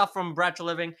good stuff from Brad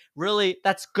Treliving. Really,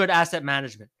 that's good asset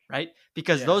management, right?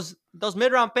 Because those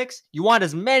mid-round picks, you want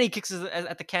as many kicks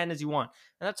at the can as you want.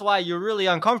 And that's why you're really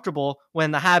uncomfortable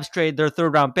when the Habs trade their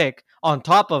 3rd-round pick on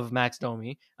top of Max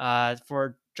Domi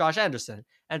for Josh Anderson.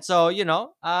 And so, you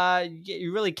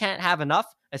really can't have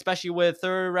enough, especially with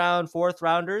 3rd round, 4th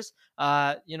rounders.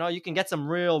 You can get some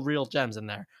real gems in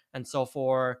there. And so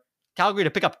for Calgary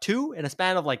to pick up 2 in a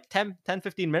span of like 10,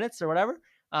 15 minutes or whatever,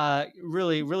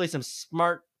 really some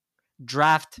smart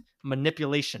draft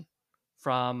manipulation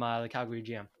from the Calgary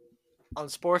GM. On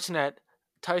Sportsnet,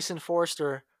 Tyson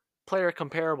Forster, player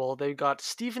comparable, they got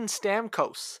Steven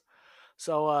Stamkos.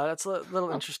 So that's a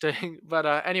little interesting. But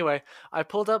anyway, I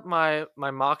pulled up my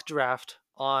mock draft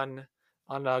on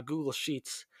Google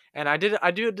Sheets, and I did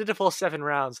a full 7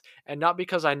 rounds, and not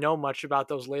because I know much about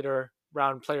those later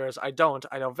round players. I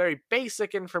know very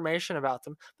basic information about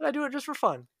them, but I do it just for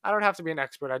fun. I don't have to be an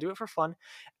expert. I do it for fun.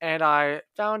 And I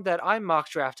found that I mock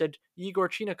drafted Yegor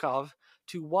Chinakhov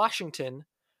to Washington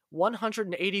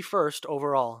 181st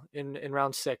overall in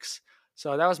round 6.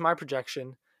 So that was my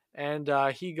projection. And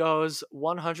he goes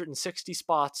 160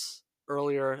 spots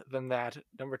earlier than that.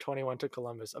 Number 21 to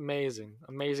Columbus. Amazing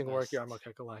work, Jarmo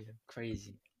Kekalainen.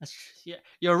 Crazy. Yeah,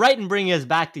 you're right in bringing us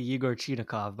back to Yegor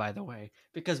Chinakhov, by the way,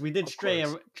 because we did stray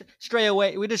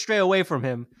away. We did stray away from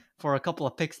him for a couple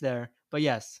of picks there. But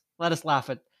yes, let us laugh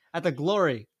at the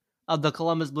glory of the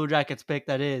Columbus Blue Jackets pick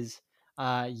that is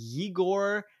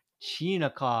Yegor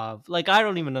Chinakhov. Like, I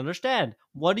don't even understand.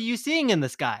 What are you seeing in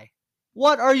this guy?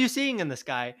 What are you seeing in this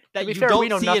guy that you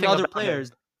don't see in other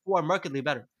players who are markedly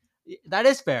better? That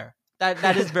is fair.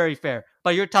 That is very fair.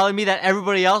 But you're telling me that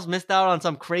everybody else missed out on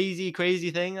some crazy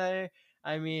thing? I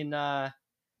mean, I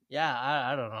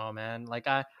don't know, man. Like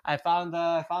I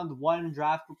found one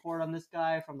draft report on this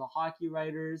guy from the Hockey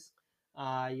Writers.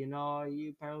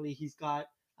 Apparently he's got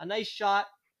a nice shot,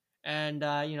 and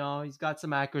he's got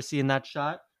some accuracy in that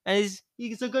shot. And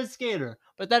he's a good skater.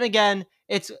 But then again,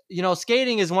 it's,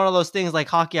 skating is one of those things like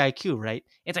hockey IQ, right?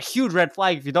 It's a huge red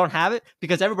flag if you don't have it,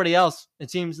 because everybody else,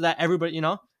 it seems that everybody,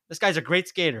 this guy's a great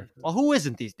skater. Well, who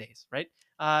isn't these days, right?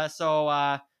 It's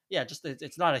not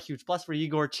a huge plus for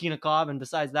Yegor Chinakhov. And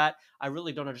besides that, I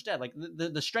really don't understand. Like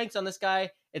the strengths on this guy,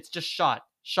 it's just shot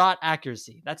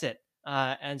accuracy. That's it.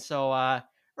 And so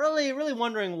really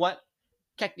wondering what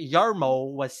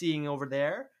Jarmo was seeing over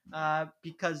there.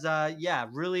 Because you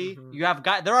have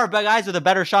guys. There are guys with a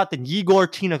better shot than Yegor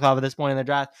Chinakhov at this point in the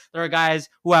draft. There are guys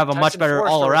who have a much better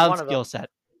all-around skill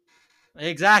set.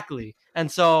 Exactly, and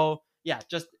so yeah,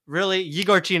 just really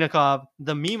Igor Chinakov,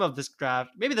 the meme of this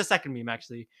draft, maybe the second meme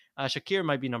actually. Shakir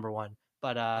might be number one,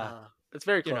 but It's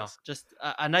very you know, close. just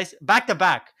a nice back to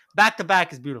back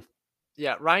is beautiful.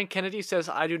 Yeah, Ryan Kennedy says,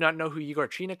 I do not know who Igor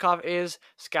Chinikov is.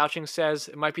 Scouching says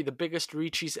it might be the biggest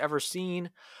reach he's ever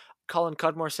seen. Colin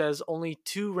Cudmore says only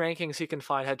 2 rankings he can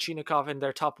find had Chinikov in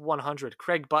their top 100.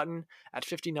 Craig Button at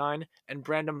 59 and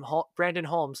Brandon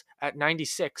Holmes at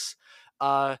 96.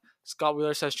 Scott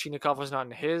Wheeler says Chinikov was not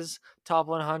in his top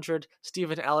 100.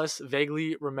 Stephen Ellis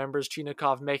vaguely remembers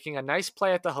Chinikov making a nice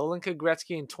play at the Holinka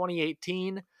Gretzky in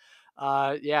 2018.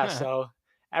 So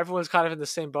everyone's kind of in the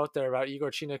same boat there about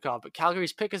Igor Chinikov. But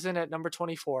Calgary's pick is in at number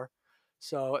 24.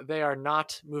 So they are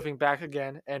not moving back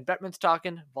again. And Bettman's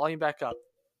talking, volume back up.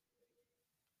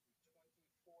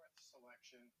 24th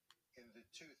selection in the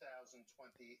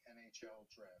 2020 NHL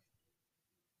Draft.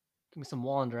 Give me some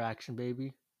Wallander action,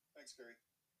 baby. Thanks, Gary.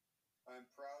 I'm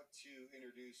proud to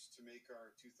introduce to make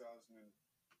our 2020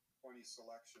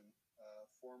 selection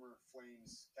former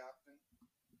Flames captain,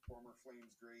 former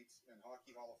Flames great, and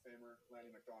Hockey Hall of Famer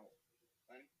Lanny McDonald.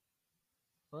 Lanny?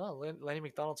 Well, Lenny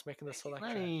McDonald's making the selection.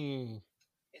 Lenny.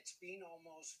 It's been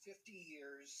almost 50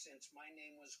 years since my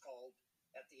name was called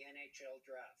at the NHL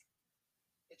Draft.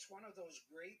 It's one of those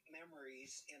great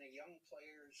memories in a young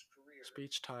player's career.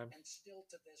 Speech time. And still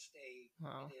to this day,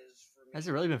 Wow. it is for me. Has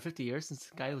it really been 50 years since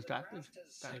the guy was drafted?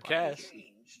 I guess.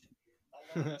 Changed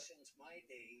a lot since my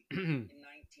day in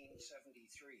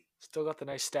 1973. Still got the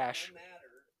nice stash. No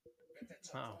matter if it's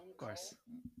a phone Of course.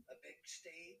 call, a big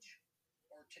stage,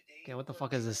 or today. Okay, what the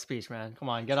fuck is this speech, man? Come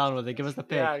on, get on with it. Give us the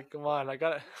pick. Yeah, come on. I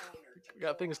got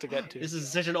things to get to. This is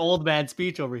such an old man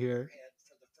speech over here.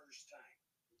 For the first time.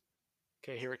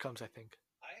 Okay, here it comes, I think.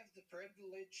 I have the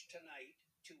privilege tonight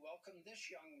to welcome this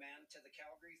young man to the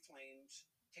Calgary Flames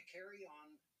to carry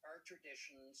on our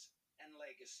traditions and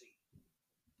legacy.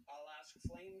 I'll ask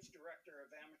Flames Director of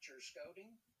Amateur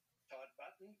Scouting, Todd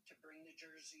Button, to bring the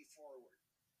jersey forward.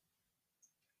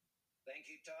 Thank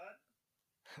you, Todd.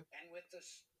 And with the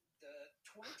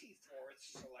 24th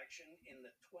selection in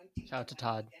the 2020 Shout out to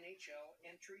Todd. NHL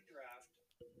entry draft,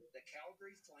 the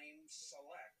Calgary Flames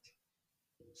select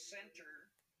center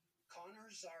Connor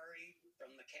Zary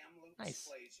from the Kamloops Nice.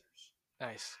 Blazers.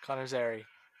 Nice. Connor Zary.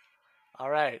 All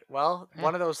right. Well,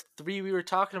 one of those 3 we were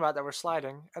talking about that were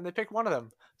sliding, and they picked one of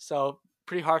them. So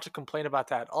pretty hard to complain about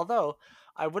that. Although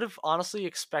I would have honestly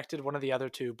expected one of the other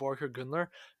two, Borg or Gunler,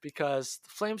 because the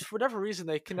Flames, for whatever reason,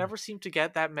 they can never seem to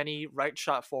get that many right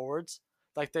shot forwards.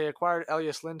 Like they acquired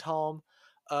Elias Lindholm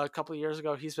a couple of years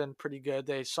ago. He's been pretty good.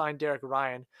 They signed Derek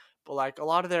Ryan. But like a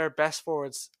lot of their best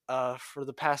forwards for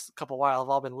the past couple while have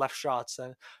all been left shots,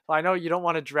 and I know you don't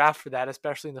want to draft for that,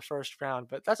 especially in the first round.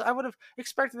 But I would have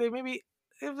expected they maybe,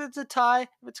 if it's a tie,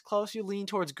 if it's close, you lean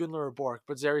towards Gunler or Bork.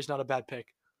 But Zary's not a bad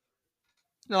pick.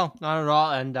 No, not at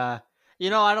all. And I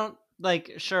don't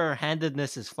like. Sure,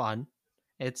 handedness is fun.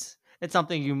 It's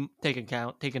something you take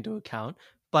into account.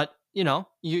 But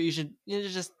you should.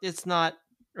 It's not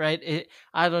right.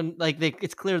 I don't like.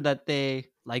 It's clear that they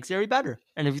like Zary better.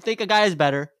 And if you think a guy is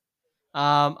better,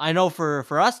 I know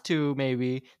for us too,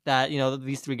 maybe that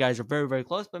these 3 guys are very, very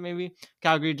close. But maybe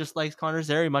Calgary just likes Connor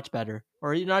Zary much better,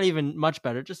 or not even much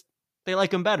better. Just they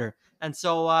like him better. And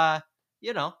so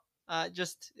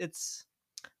just it's.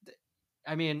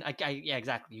 I mean, yeah,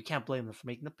 exactly. You can't blame them for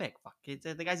making the pick. Fuck,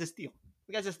 the guy's a steal.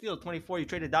 The guy's a steal. 24. You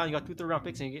trade it down. You got 2 third-round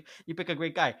picks, and you pick a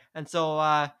great guy. And so,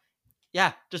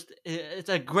 it's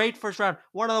a great first round.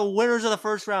 One of the winners of the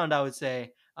first round, I would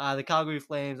say. The Calgary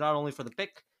Flames, not only for the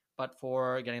pick, but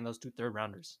for getting those 2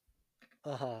 third-rounders.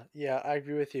 Yeah, I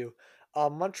agree with you.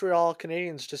 Montreal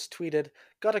Canadiens just tweeted,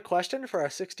 got a question for our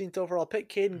 16th overall pick,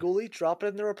 Caden Gooley. Drop it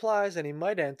in the replies, and he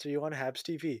might answer you on Habs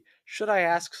TV. Should I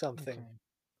ask something? Okay.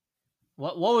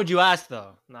 What would you ask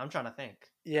though? No, I'm trying to think.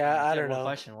 Yeah, I don't know.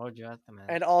 Question. What would you ask the man?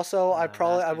 And also,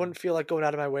 I wouldn't feel like going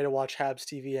out of my way to watch Habs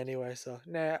TV anyway. So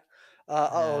nah.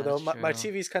 Though my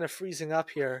TV's kind of freezing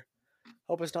up here.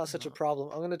 Hope it's not such a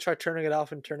problem. I'm gonna try turning it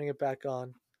off and turning it back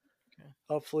on. Okay.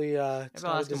 Hopefully, it's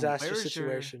not a disastrous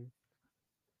situation.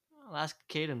 I'll ask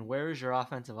Caden, where is your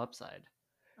offensive upside?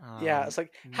 Yeah, it's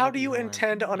like, how do you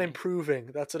intend on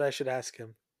improving? That's what I should ask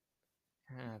him.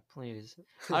 Yeah, please.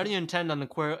 How do you intend on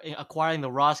acquiring the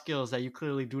raw skills that you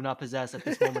clearly do not possess at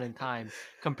this moment in time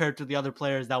compared to the other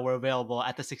players that were available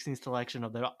at the 16th selection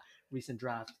of the recent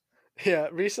draft? Yeah,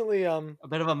 recently, a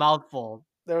bit of a mouthful.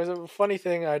 There was a funny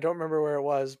thing, I don't remember where it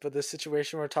was, but the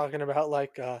situation we're talking about,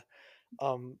 like,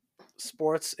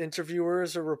 sports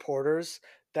interviewers or reporters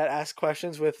that ask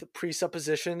questions with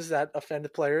presuppositions that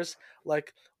offend players.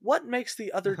 Like, what makes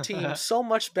the other team so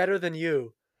much better than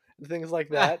you? And things like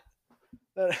that.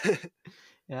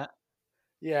 Yeah.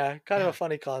 Yeah, kind of a Yeah.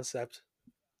 funny concept.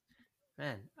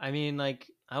 Man, I mean, like,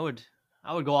 I would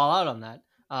go all out on that.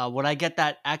 Would I get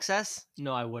that access?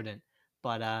 No, I wouldn't.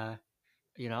 But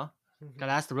you know, Mhm.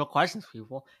 gotta ask the real questions,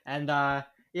 people. And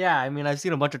yeah, I mean, I've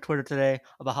seen a bunch of Twitter today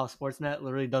about how Sportsnet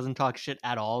literally doesn't talk shit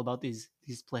at all about these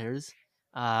players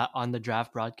on the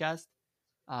draft broadcast.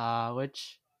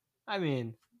 Which, I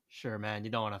mean, sure, man,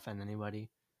 you don't want to offend anybody,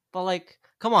 but like,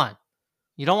 come on,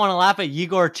 you don't want to laugh at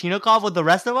Yegor Chinakov with the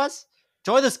rest of us?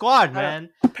 Join the squad, I don't. man.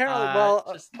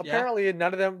 Apparently, Just yeah. apparently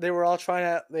none of them. They were all trying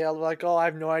to. They all like, oh, I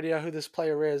have no idea who this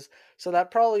player is. So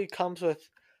that probably comes with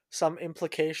some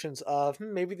implications of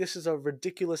maybe this is a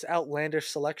ridiculous, outlandish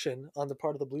selection on the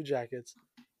part of the Blue Jackets.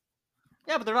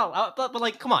 Yeah, but they're not. But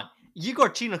like, come on, Yegor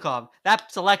Chinakov.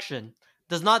 That selection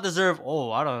does not deserve.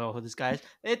 Oh, I don't know who this guy is.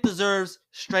 It deserves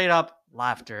straight up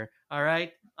laughter. All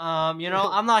right. I'm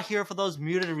not here for those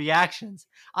muted reactions.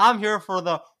 I'm here for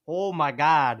the. Oh my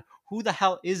God, who the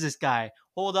hell is this guy?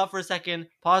 Hold up for a second.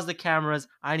 Pause the cameras.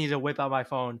 I need to whip out my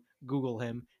phone, Google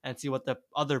him, and see what the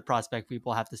other prospect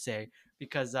people have to say.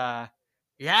 Because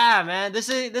yeah, man, this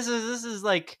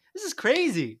is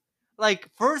crazy. Like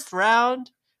first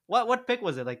round. What pick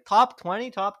was it? Like top 20,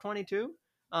 top 22?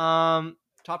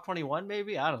 Top 21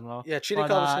 maybe? I don't know. Yeah, But Chinikov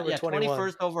was number yeah, 21.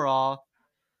 21st overall.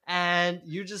 And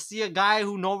you just see a guy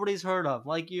who nobody's heard of.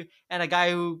 And a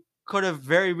guy who could have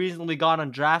very reasonably gone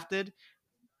undrafted.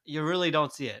 You really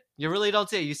don't see it.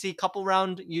 You see a couple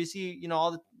round, you see,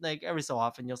 all the, like every so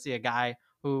often you'll see a guy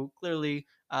who clearly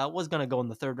was going to go in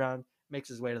the third round, makes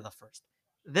his way to the first.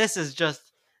 This is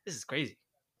crazy.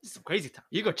 This is some crazy time.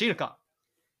 Igor Chinikov.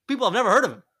 People have never heard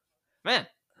of him. Man.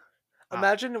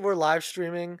 Imagine we're live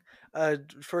streaming a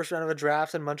first round of a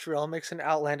draft and Montreal makes an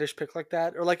outlandish pick like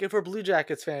that. Or like if we're Blue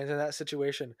Jackets fans in that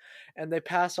situation and they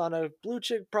pass on a blue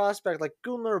chip prospect like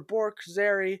Gunler, Bork,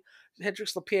 Zary,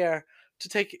 Hendrix Lapierre to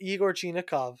take Igor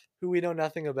Chinikov, who we know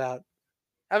nothing about.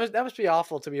 That must be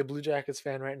awful to be a Blue Jackets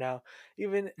fan right now.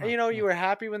 Even, you were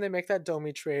happy when they make that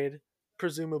Domi trade,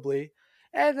 presumably.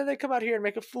 And then they come out here and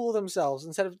make a fool of themselves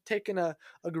instead of taking a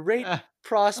great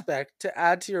prospect to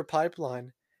add to your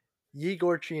pipeline.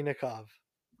 Yegor Chinikov.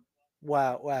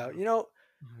 Wow.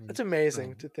 It's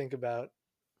amazing to think about.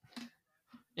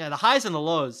 Yeah, the highs and the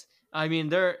lows. I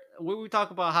mean, we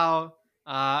talk about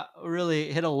how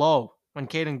really hit a low when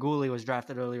Caden Gooley was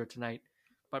drafted earlier tonight.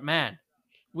 But man,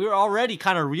 we were already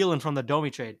kind of reeling from the Domi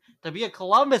trade. To be a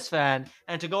Columbus fan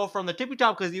and to go from the tippy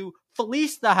top because you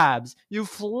fleeced the Habs. You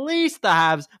fleeced the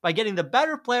Habs by getting the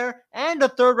better player and a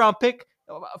third round pick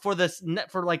for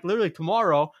like literally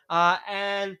tomorrow.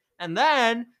 And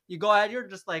then you go ahead, you're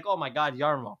just like, oh my God,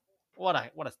 Yarmo. What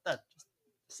a stud. Just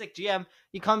sick GM.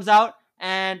 He comes out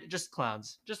and just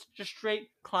clowns. Just straight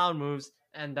clown moves.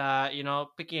 And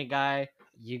picking a guy,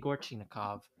 Yegor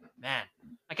Chinikov. Man,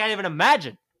 I can't even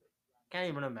imagine.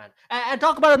 And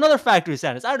talk about another factory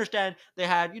sentence. I understand they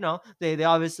had, they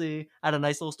obviously had a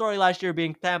nice little story last year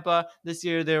being Tampa. This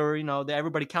year they were,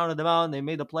 everybody counted them out and they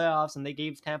made the playoffs and they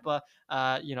gave Tampa,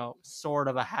 sort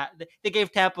of they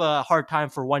gave Tampa a hard time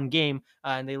for one game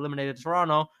and they eliminated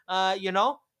Toronto.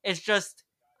 It's just,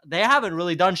 they haven't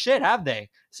really done shit, have they?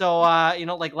 So,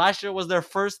 like last year was their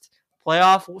first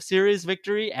playoff series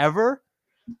victory ever.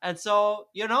 And so,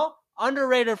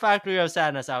 underrated factory of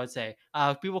sadness, I would say.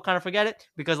 People kind of forget it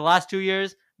because the last 2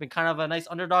 years been kind of a nice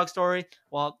underdog story.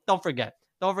 Well, don't forget.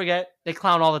 They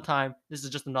clown all the time. This is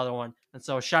just another one. And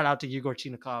so shout out to Yegor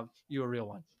Chinikov. You a real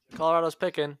one. Colorado's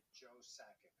picking.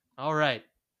 All right.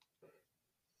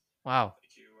 Wow.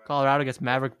 Colorado gets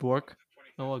Maverick Bourque.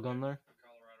 Noah Gunler.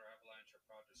 Colorado Avalanche are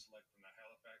proud to select from the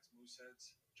Halifax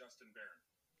Mooseheads,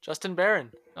 Justin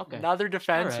Barron. Okay. Another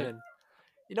defenseman.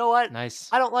 You know what? Nice.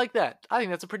 I don't like that. I think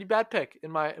that's a pretty bad pick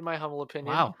in my humble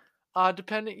opinion. Wow. I've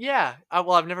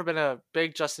never been a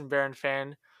big Justin Barron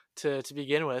fan to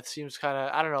begin with. Seems kind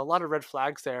of, I don't know, a lot of red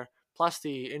flags there. Plus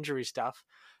the injury stuff.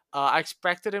 I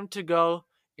expected him to go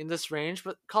in this range,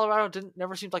 but Colorado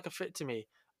never seemed like a fit to me.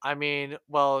 I mean,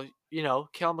 well,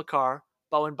 Cale Makar,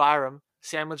 Bowen Byram,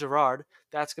 Samuel Girard.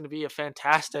 That's going to be a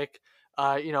fantastic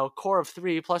core of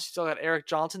three. Plus, you still got Eric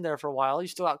Johnson there for a while. You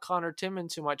still got Connor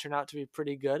Timmins, who might turn out to be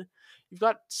pretty good. You've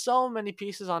got so many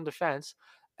pieces on defense.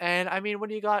 And, I mean,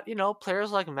 when you got,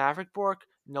 players like Maverick Bourque,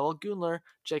 Noah Gunler,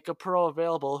 Jacob Perreault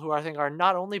available, who I think are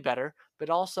not only better,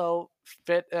 but also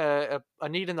fit a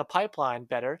need in the pipeline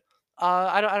better,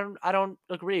 I don't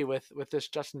agree with this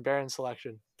Justin Barron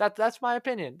selection. That's my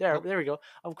opinion. There we go.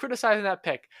 I'm criticizing that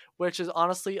pick, which is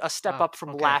honestly a step up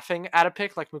from laughing at a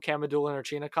pick like Mukhamadullin or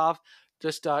Chinikov.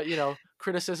 Just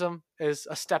criticism is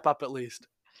a step up at least.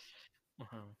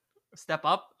 Step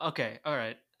up? Okay, all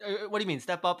right. What do you mean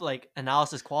step up? Like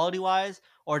analysis quality wise,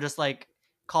 or just like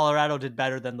Colorado did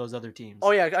better than those other teams.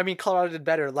 Oh yeah, I mean Colorado did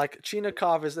better. Like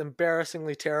Chinnakov is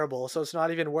embarrassingly terrible, so it's not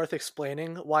even worth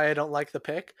explaining why I don't like the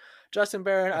pick. Justin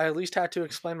Barron, I at least had to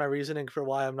explain my reasoning for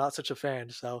why I'm not such a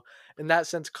fan. So in that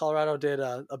sense, Colorado did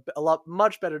a lot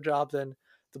much better job than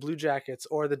the Blue Jackets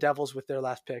or the Devils with their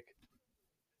last pick.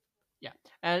 Yeah,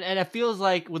 and it feels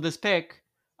like with this pick,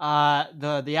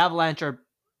 the Avalanche are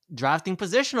drafting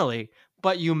positionally.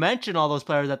 But you mention all those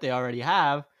players that they already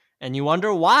have, and you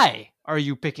wonder why are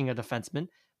you picking a defenseman?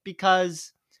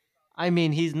 Because, I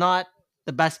mean, he's not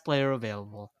the best player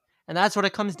available, and that's what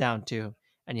it comes down to.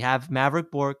 And you have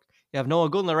Mavrik Bourque, you have Noah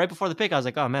Gunler right before the pick. I was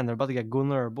like, oh man, they're about to get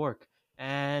Gunler or Bourque,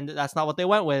 and that's not what they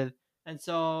went with. And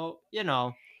so,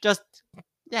 just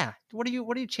yeah, what are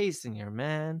you chasing here,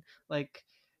 man? Like,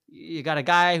 you got a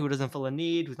guy who doesn't fill a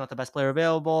need, who's not the best player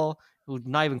available, who's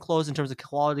not even close in terms of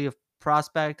quality of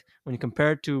prospect when you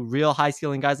compare it to real high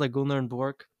ceiling guys like Gunler and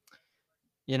Bourque.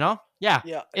 Yeah. Yeah.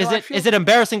 Is it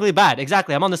embarrassingly bad?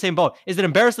 Exactly. I'm on the same boat. Is it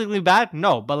embarrassingly bad?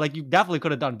 No, but like you definitely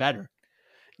could have done better.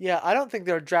 Yeah, I don't think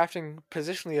they're drafting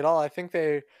positionally at all. I think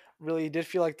they really did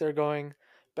feel like they're going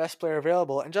best player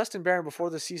available. And Justin Barron, before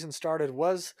the season started,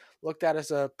 was looked at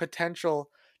as a potential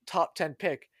top 10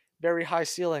 pick, very high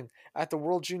ceiling. At the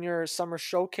World Junior Summer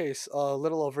Showcase a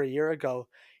little over a year ago,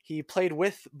 he played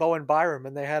with Bowen Byram,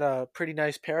 and they had a pretty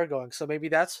nice pair going. So maybe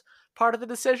that's part of the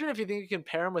decision. If you think you can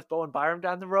pair him with Bowen Byram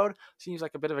down the road, seems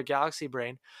like a bit of a galaxy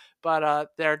brain. But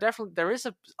there is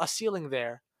a ceiling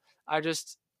there. I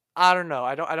don't know.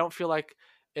 I don't feel like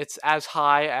it's as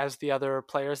high as the other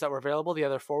players that were available, the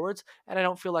other forwards, and I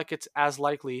don't feel like it's as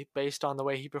likely based on the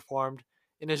way he performed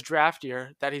in his draft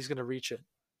year that he's going to reach it.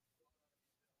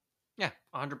 Yeah,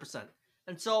 100%.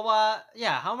 And so,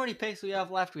 how many picks we have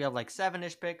left? We have like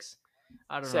 7-ish picks.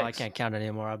 I don't know. I can't count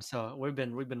anymore. So we've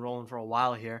been rolling for a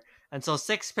while here, and so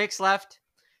 6 picks left.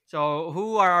 So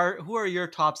who are your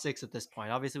top 6 at this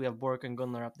point? Obviously, we have Bourque and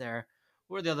Gunler up there.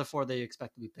 Who are the other 4 that you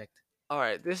expect to be picked? All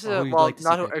right, this is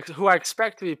not who I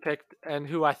expect to be picked and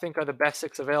who I think are the best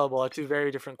 6 available are 2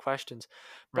 very different questions.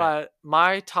 Right. But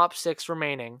my top 6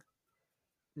 remaining: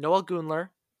 Noah Gunler,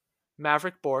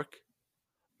 Mavrik Bourque,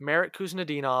 Merritt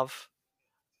Kuznetsov,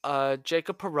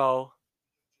 Jacob Perreault,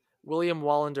 William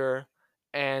Wallander,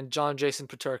 and John Jason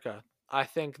Peterka. I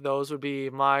think those would be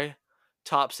my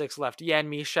top 6 left.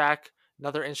 Jan Mysak,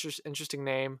 another interesting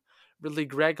name. Ridley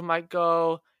Gregg might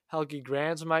go. Helge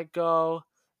Grans might go.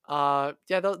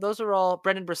 Those are all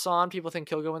Brendan Brisson. People think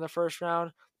he'll go in the first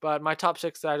round, but my top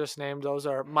 6 that I just named, those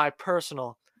are my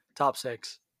personal top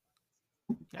 6.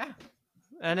 Yeah,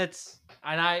 and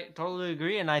I totally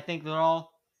agree, and I think they're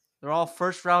all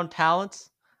first round talents,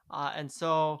 and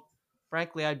so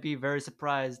frankly, I'd be very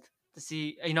surprised to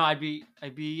see. I'd be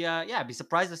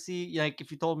surprised to see, like,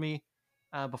 if you told me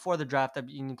before the draft that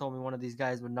you told me one of these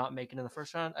guys would not make it in the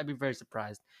first round, I'd be very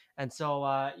surprised. And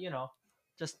so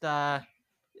just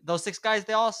those 6 guys,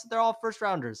 they're all first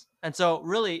rounders. And so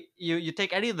really, you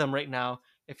take any of them right now.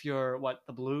 If you're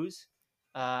the Blues,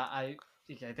 I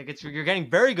think you're getting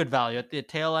very good value at the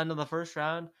tail end of the first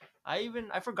round.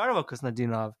 I forgot about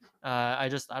Kuznetsov. I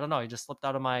don't know. He just slipped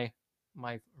out of my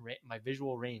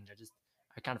visual range.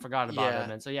 I kind of forgot about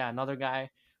him. And so another guy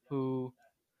who,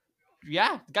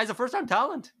 the guy's a first round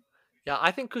talent. Yeah,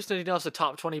 I think Kuznetsov's a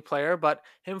top 20 player, but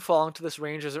him falling to this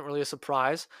range isn't really a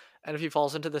surprise. And if he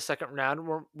falls into the second round,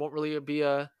 won't really be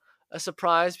a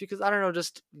surprise, because I don't know,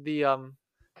 just the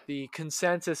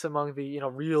consensus among the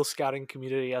real scouting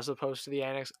community as opposed to the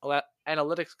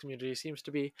analytics community seems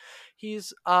to be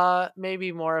he's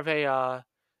maybe more of an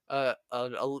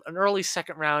early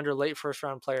second round or late first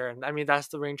round player, and I mean that's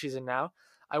the range he's in now.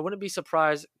 I wouldn't be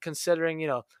surprised considering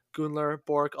Gunler,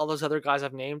 Bourque, all those other guys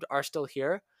I've named are still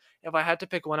here. If I had to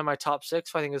pick one of my top 6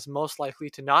 who I think is most likely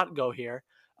to not go here,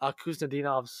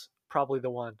 Kuznetsov's probably the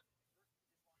one.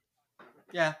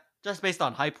 Yeah, just based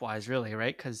on hype-wise, really,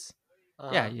 right? Because,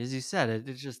 as you said,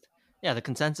 it's just, the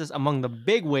consensus among the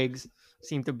big wigs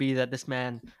seem to be that this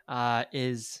man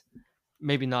is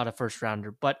maybe not a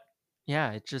first-rounder. But,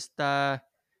 it's just,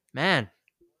 man,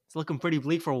 it's looking pretty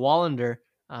bleak for Wallander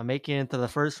making it into the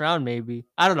first round, maybe.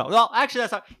 I don't know. Well, actually,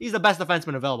 he's the best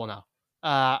defenseman available now,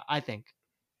 I think.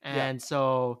 And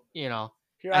so, Here,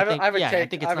 I have a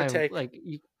take.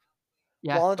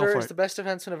 Wallander is the best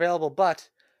defenseman available, but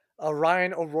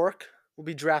Ryan O'Rourke will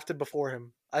be drafted before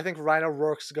him. I think Ryan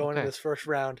O'Rourke's going in this first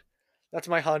round. That's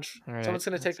my hunch. Right. Someone's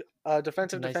going to take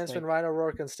defenseman Ryan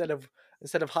O'Rourke instead of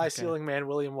high ceiling man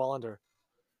William Wallander.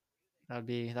 That'd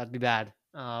be bad.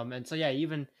 And so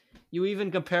you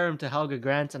even compare him to Helge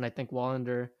Grant, and I think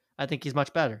Wallander. I think he's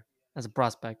much better as a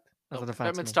prospect as a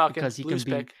defenseman because he can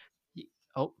be.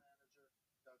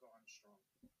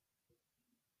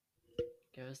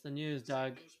 Give us the news,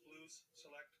 Doug. St. Louis Blues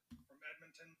select from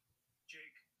Edmonton,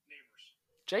 Jake Neighbors.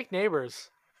 Jake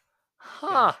Neighbors.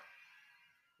 Huh.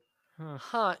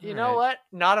 Huh. You know Alright.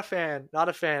 what? Not a fan. Not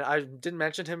a fan. I didn't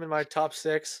mention him in my top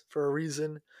 6 for a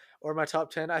reason, or my top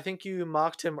 10. I think you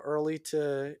mocked him early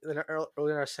in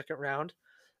our second round.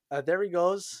 There he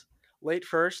goes. Late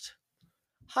first.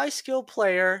 High skill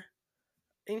player.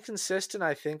 Inconsistent,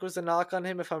 I think, was the knock on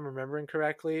him, if I'm remembering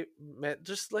correctly.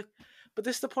 Just like, but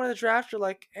this is the point of the draft. You're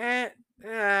like, I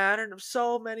don't know.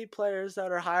 So many players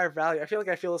that are higher value. I feel like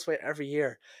I feel this way every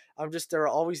year. There are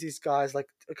always these guys. Like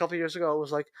a couple years ago, it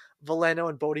was like Valeno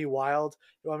and Bodie Wild.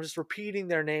 I'm just repeating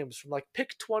their names from like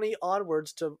pick 20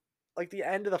 onwards to like the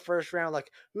end of the first round. Like,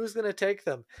 who's gonna take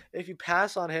them? If you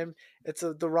pass on him, it's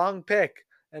the wrong pick.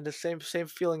 And the same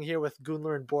feeling here with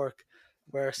Gunler and Bork,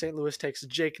 where St. Louis takes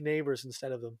Jake Neighbors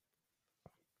instead of them.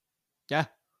 Yeah,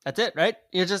 that's it, right?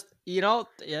 You're just, yeah.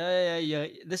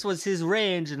 This was his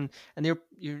range, and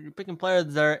you're picking players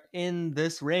that are in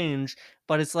this range.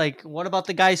 But it's like, what about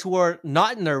the guys who are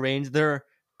not in their range? They're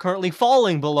currently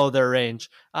falling below their range,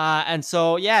 and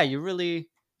so yeah,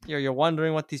 you're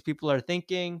wondering what these people are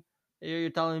thinking. You're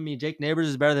telling me Jake Neighbors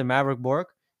is better than Maverick Bork.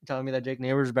 You're telling me that Jake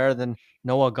Neighbors is better than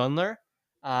Noah Gunler.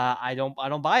 I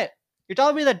don't buy it. You're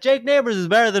telling me that Jake Neighbors is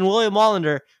better than William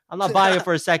Wallander. I'm not buying it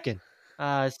for a second.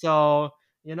 So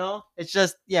it's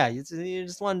just, yeah, you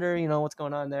just wonder, what's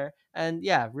going on there. And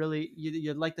yeah, really,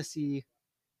 you'd like to see.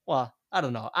 Well, I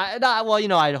don't know.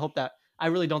 I hope that. I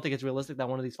really don't think it's realistic that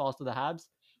one of these falls to the Habs.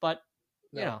 But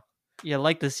you'd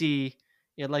like to see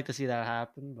that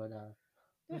happen. But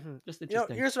just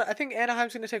interesting. Here's what I think.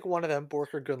 Anaheim's going to take one of them,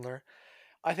 Bork or Gunler.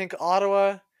 I think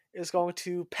Ottawa is going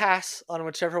to pass on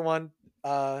whichever one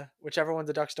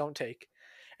the Ducks don't take,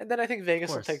 and then I think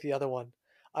Vegas will take the other one.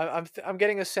 I'm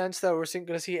getting a sense that we're going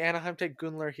to see Anaheim take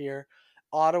Gunler here,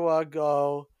 Ottawa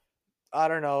go, I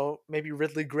don't know, maybe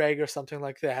Ridley Gregg or something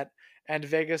like that, and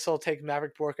Vegas will take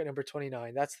Maverick Bork at number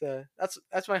 29. That's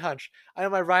my hunch. I know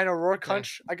my Ryan O'Rourke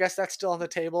hunch. I guess that's still on the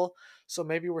table. So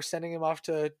maybe we're sending him off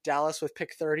to Dallas with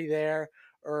pick 30 there,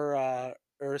 or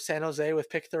San Jose with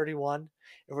pick 31.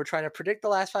 If we're trying to predict the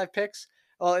last 5 picks,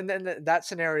 well, and then that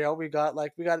scenario we got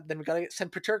to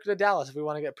send Peterka to Dallas if we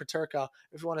want to get Peterka,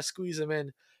 if we want to squeeze him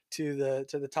in to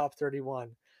the top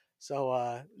 31.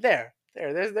 So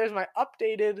there's my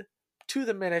updated to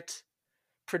the minute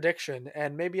prediction,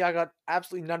 and maybe I got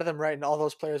absolutely none of them right, and all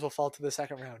those players will fall to the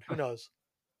second round. Who knows?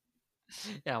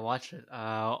 Yeah, watch it.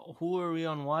 Who are we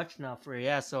on watch now for?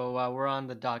 Yeah, so we're on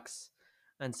the Ducks,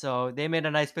 and so they made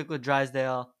a nice pick with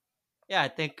Drysdale. Yeah, I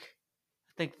think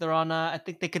they're on. I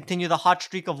think they continue the hot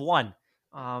streak of 1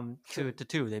 to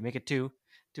 2. They make it 2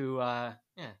 to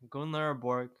Gunler or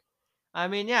Bork. I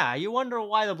mean, yeah, you wonder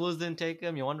why the Blues didn't take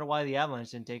him. You wonder why the Avalanche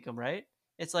didn't take him, right?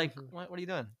 It's like, what are you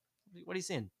doing? What are you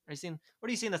seeing? What are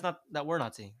you seeing that we're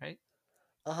not seeing, right?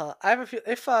 I have a feel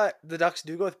if the Ducks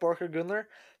do go with Bork or Gunler,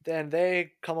 then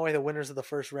they come away the winners of the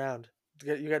first round.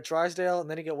 You get Drysdale, and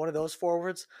then you get one of those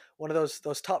forwards, one of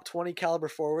those top 20 caliber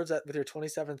forwards with your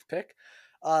 27th pick.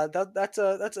 That's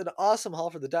an awesome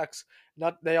haul for the Ducks.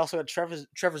 They also got Trevor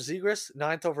Zegras,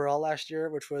 9th overall last year,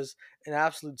 which was an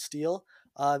absolute steal.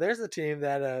 There's a team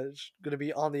that is going to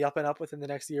be on the up and up within the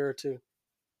next year or two.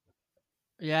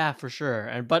 Yeah, for sure.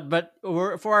 And but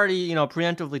if we're already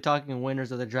preemptively talking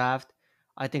winners of the draft,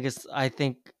 I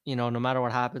think no matter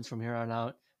what happens from here on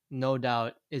out, no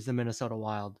doubt is the Minnesota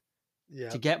Wild. Yeah.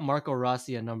 To get Marco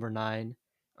Rossi at number 9,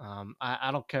 I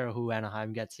don't care who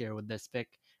Anaheim gets here with this pick.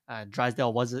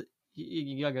 Drysdale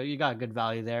you got good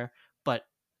value there, but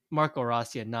Marco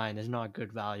Rossi at 9 is not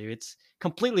good value. It's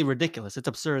completely ridiculous. It's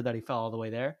absurd that he fell all the way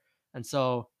there. And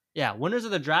so, yeah, winners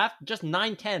of the draft, just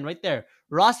 9-10 right there.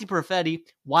 Rossi, Perfetti,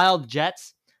 Wild,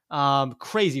 Jets,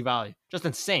 crazy value. Just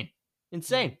insane.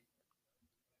 Insane.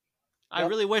 I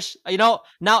really wish, now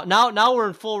we're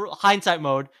in full hindsight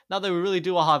mode. Now that we really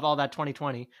do have all that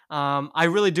 2020. I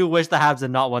really do wish the Habs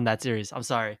had not won that series. I'm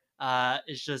sorry.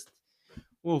 It's just,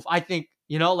 oof. I think,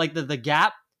 like the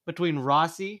gap between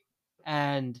Rossi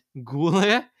and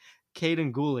Goulet,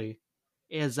 Caden Goulet,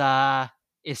 is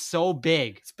so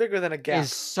big. It's bigger than a gap.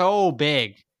 It's so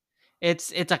big.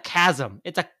 It's a chasm.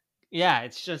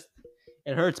 It's just,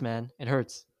 it hurts, man. It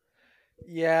hurts.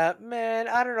 Yeah, man.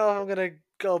 I don't know if I'm gonna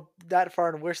go that far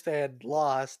and wish they had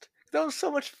lost. That was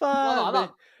so much fun.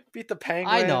 Well, beat the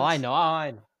Penguins. I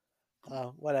know.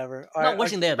 Whatever. I'm not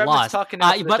wishing they had lost.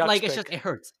 But like, it's just, it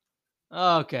hurts.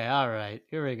 Okay, all right.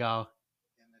 Here we go.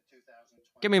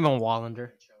 Give me my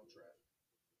Wallander.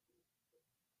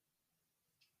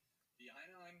 The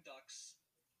Anaheim Ducks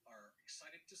are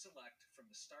excited to select from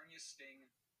the Sarnia Sting,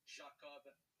 Jacob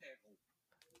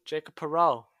Perreault. Jacob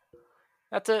Perreault.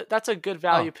 That's a good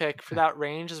value pick for that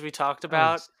range, as we talked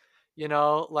about. You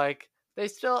know, like they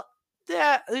still,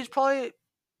 yeah, he's probably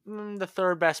the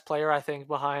third best player, I think,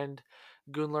 behind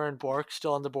Gunler and Bork,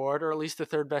 still on the board, or at least the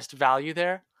third best value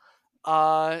there.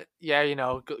 Yeah, you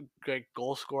know, great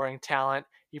goal scoring talent.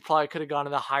 He probably could have gone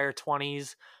in the higher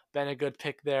 20s, been a good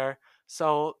pick there.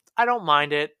 So I don't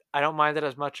mind it. I don't mind it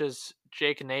as much as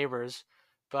Jake Neighbors.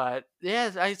 But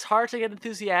yeah, it's hard to get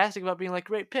enthusiastic about being like,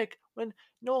 great pick when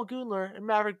Noel Gunler and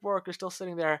Maverick Bork are still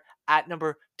sitting there at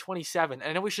number 27. And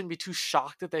I know we shouldn't be too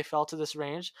shocked that they fell to this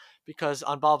range because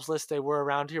on Bob's list they were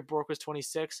around here. Bork was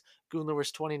 26, Gunler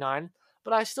was 29.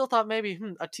 But I still thought maybe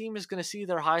a team is going to see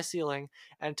their high ceiling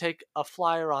and take a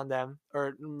flyer on them,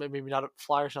 or maybe not a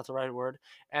flyer is not the right word,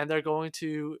 and they're going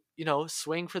to, you know,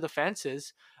 swing for the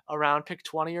fences around pick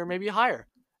 20 or maybe higher.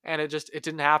 And it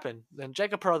didn't happen. Then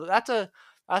Jacob Pearl,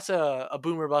 that's a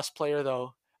boomer bust player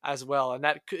though as well,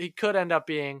 and he could end up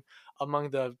being among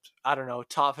the, I don't know,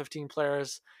 top 15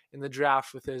 players in the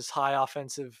draft with his high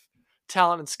offensive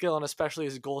talent and skill, and especially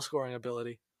his goal scoring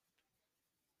ability.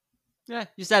 Yeah,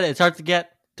 you said it. It's hard to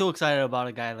get too excited about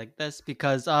a guy like this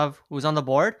because of who's on the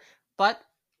board, but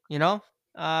you know,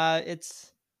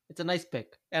 it's a nice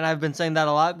pick, and I've been saying that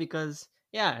a lot because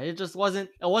yeah, it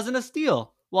wasn't a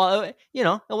steal. Well, you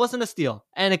know, it wasn't a steal,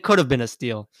 and it could have been a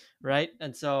steal, right?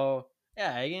 And so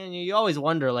yeah, again, you always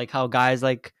wonder like how guys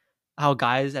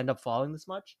end up falling this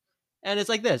much, and it's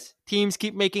like this: teams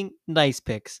keep making nice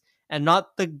picks and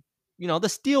not the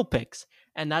steal picks,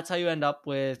 and that's how you end up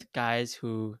with guys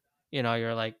who, you know,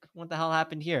 you're like, what the hell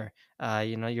happened here?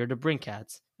 You know, you're the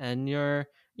Brinkats and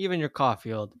even your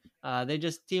Caulfield.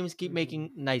 Teams keep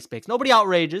making nice picks. Nobody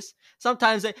outrageous.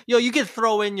 Sometimes you could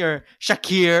throw in your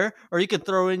Shakir, or you could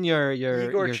throw in your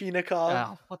Igor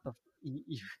Chinikov.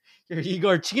 Your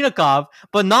Igor Chinikov,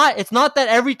 but it's not that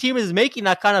every team is making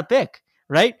that kind of pick,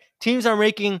 right? Teams are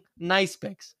making nice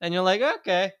picks, and you're like,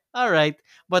 okay, all right.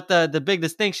 But the big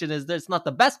distinction is that it's not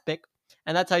the best pick,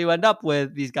 and that's how you end up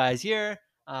with these guys here.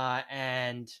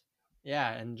 And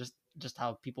just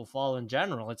how people fall in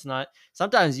general. It's not,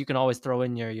 sometimes you can always throw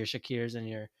in your Shakirs and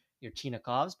your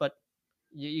Chinakovs, but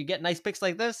you get nice picks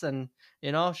like this, and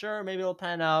you know, sure, maybe it'll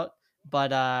pan out,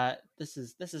 but this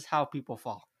is how people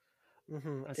fall.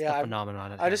 Mm-hmm. That's the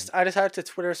phenomenon. I just had to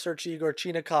Twitter search Igor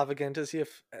Chinikov again to see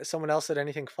if someone else said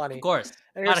anything funny. Of course,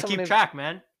 and gotta keep track,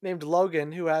 man. Named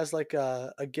Logan, who has like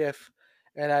a GIF,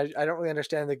 and I don't really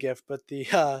understand the GIF, but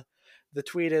the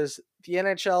tweet is the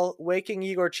NHL waking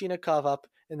Igor Chinikov up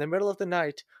in the middle of the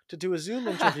night to do a Zoom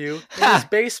interview in his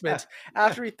basement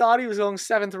after he thought he was going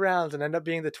 7th round and ended up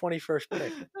being the 21st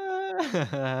pick.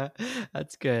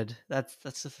 That's good. That's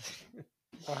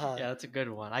yeah, that's a good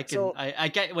one. I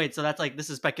can't wait. So that's like, this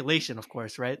is speculation, of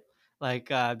course, right?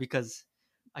 Like because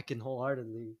I can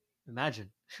wholeheartedly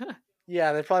imagine.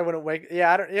 Yeah, they probably wouldn't wake.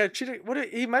 Yeah, I don't. Yeah,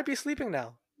 he might be sleeping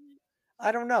now.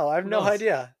 I don't know. I have no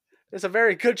idea. There's a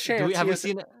very good chance have we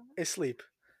seen asleep.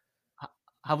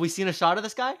 Have we seen a shot of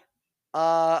this guy?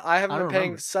 I haven't been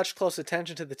paying such close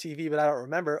attention to the TV, but I don't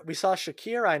remember. We saw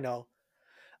Shakir, I know.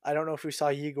 I don't know if we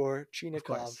saw Igor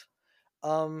Chinikov.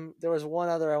 There was one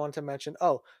other I wanted to mention.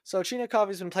 Oh, so Chinikov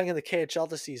has been playing in the KHL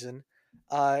this season.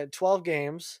 12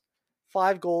 games,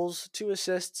 5 goals, 2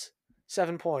 assists,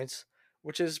 7 points,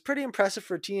 which is pretty impressive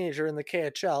for a teenager in the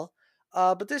KHL.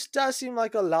 But this does seem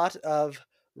like a lot of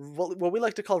what we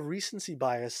like to call recency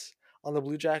bias on the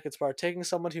Blue Jackets part, taking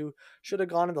someone who should have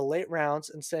gone in the late rounds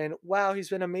and saying, wow, he's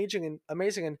been amazing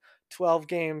in 12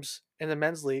 games in the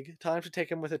men's league. Time to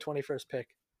take him with a 21st pick.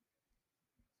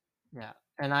 Yeah.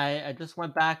 And I just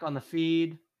went back on the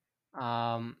feed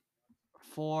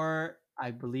for,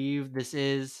 I believe this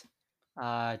is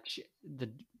the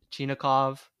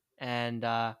Chinikov and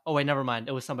oh wait, never mind.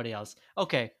 It was somebody else.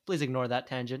 Okay, please ignore that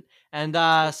tangent. And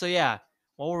so yeah,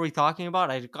 what were we talking about?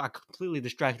 I got completely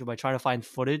distracted by trying to find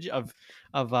footage of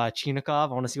Chinikov.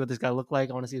 I want to see what this guy looked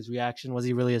like. I want to see his reaction. Was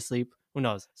he really asleep? Who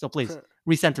knows? So please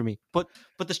recenter me. Put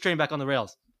this train back on the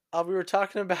rails. We were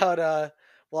talking about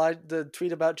the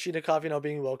tweet about Chinikov,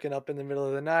 being woken up in the middle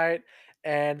of the night,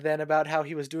 and then about how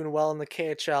he was doing well in the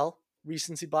KHL.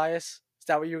 Recency bias. Is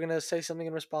that what you were gonna say? Something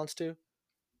in response to?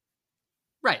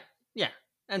 Right. Yeah.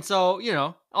 And so,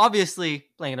 obviously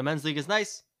playing in a men's league is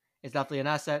nice. It's definitely an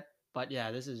asset. But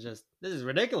yeah, this is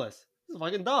ridiculous. This is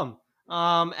fucking dumb.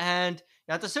 And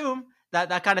you have to assume that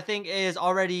that kind of thing is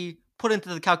already put into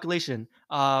the calculation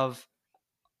of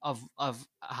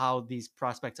how these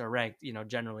prospects are ranked,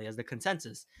 generally as the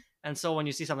consensus. And so when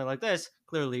you see something like this,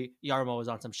 clearly Jarmo is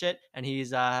on some shit, and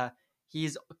he's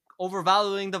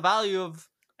overvaluing the value of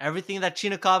everything that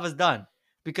Chinikov has done.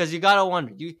 Because you gotta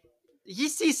wonder, he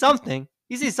sees something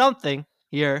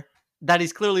here that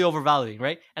he's clearly overvaluing,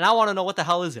 right? And I want to know what the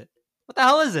hell is it? What the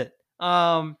hell is it?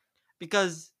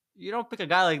 Because you don't pick a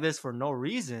guy like this for no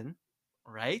reason,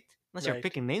 right? Unless you're Right.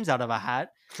 picking names out of a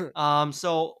hat.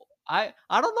 So I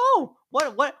don't know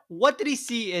what did he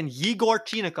see in Yegor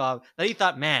Chinikov that he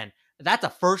thought, man, that's a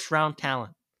first round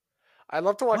talent. I'd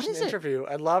love to watch What an is it? interview.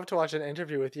 I'd love to watch an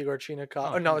interview with Igor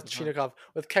Chinikov. Oh, Oh, no, please, it's go on. Chinikov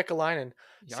with Kekalainen.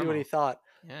 See what he Yarmo. thought.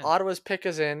 Yeah. Ottawa's pick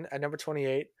is in at number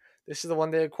 28. This is the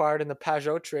one they acquired in the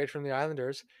Pajot trade from the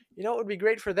Islanders. You know what would be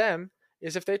great for them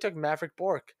is if they took Maverick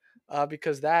Bourque,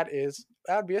 because that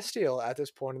would be a steal at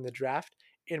this point in the draft,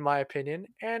 in my opinion,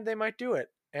 and they might do it.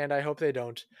 And I hope they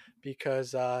don't,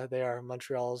 because they are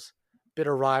Montreal's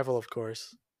bitter rival, of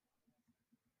course.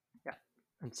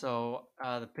 And so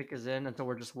the pick is in, and so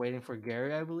we're just waiting for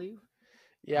Gary, I believe.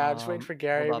 Yeah, just waiting for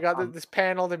Gary. hold We up, got this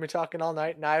panel. They've been talking all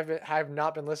night, and I've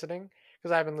not been listening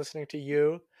because I've been listening to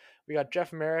you. We got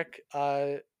Jeff Merrick,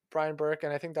 Brian Burke,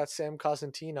 and I think that's Sam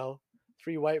Cosentino.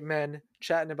 3 white men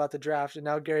chatting about the draft, and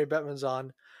now Gary Bettman's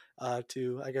on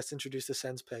to, I guess, introduce the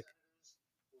Sens pick.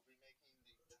 Will be making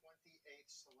the 28th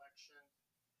selection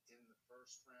in the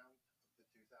first round of the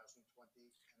 2020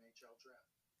 NHL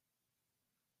draft.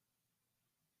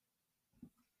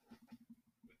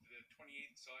 With the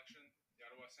 28th selection, the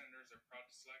Ottawa Senators are proud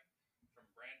to select from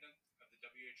Brandon of the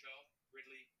WHL,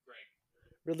 Ridley Gregg.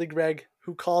 Ridley Gregg,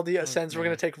 who called the Sens were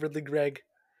going to take Ridley Gregg.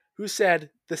 Who said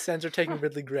the Sens are taking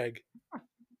Ridley Gregg?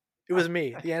 It was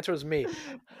me. The answer was me.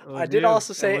 I did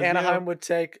also say Anaheim would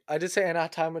take. I did say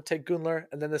Anaheim would take Gunler,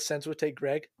 and then the Sens would take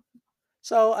Gregg.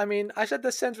 So I mean, I said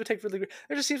the Sens would take Ridley Gregg.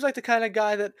 It just seems like the kind of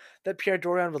guy that Pierre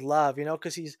Dorion would love, you know,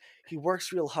 because he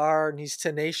works real hard and he's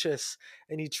tenacious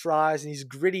and he tries and he's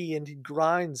gritty and he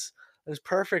grinds. And it's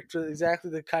perfect for exactly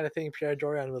the kind of thing Pierre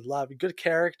Dorion would love. Good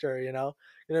character, you know,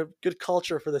 good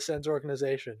culture for the Sens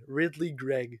organization. Ridley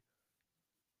Gregg.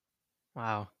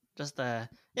 Wow. Just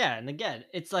yeah, and again,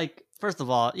 it's like, first of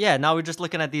all, yeah, now we're just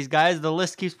looking at these guys. The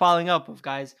list keeps piling up of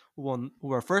guys who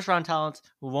are first round talents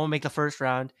who won't make the first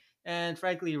round. And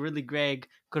frankly, Ridley Gregg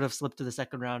could have slipped to the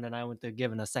second round, and I wouldn't have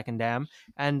given a second damn.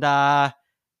 And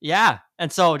yeah,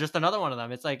 and so just another one of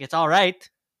them. It's like, it's all right,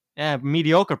 yeah,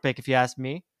 mediocre pick if you ask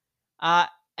me.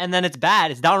 And then it's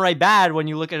bad. It's downright bad when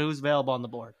you look at who's available on the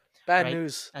board. Bad right?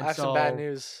 news. And I have some bad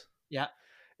news. Yeah.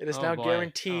 It is Oh, now boy.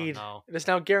 guaranteed. Oh, no. It is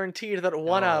now guaranteed that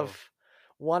one of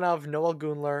Noel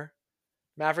Gunler,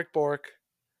 Maverick Bourque,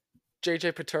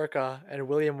 JJ Peterka, and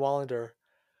William Wallander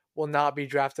will not be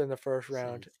drafted in the first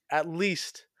round. At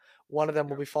least one of them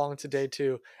will be falling to day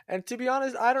 2. And to be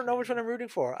honest, I don't know which one I'm rooting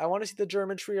for. I want to see the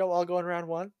German trio all go in round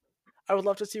 1. I would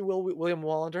love to see William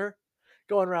Wallander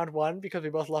go in round 1 because we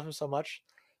both love him so much.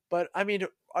 But I mean,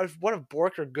 is one of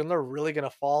Bourque or Gunler really going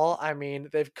to fall? I mean,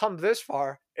 they've come this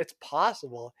far. It's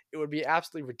possible. It would be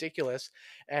absolutely ridiculous.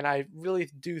 And I really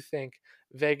do think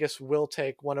Vegas will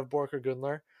take one of Bourque or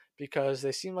Gunler because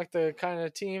they seem like the kind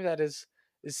of team that is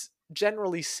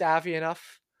generally savvy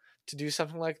enough to do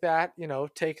something like that. You know,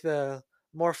 take the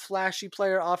more flashy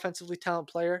player, offensively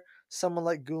talented player. Someone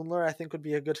like Gunler, I think, would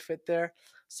be a good fit there.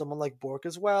 Someone like Bourque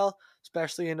as well,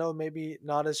 especially, you know, maybe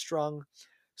not as strong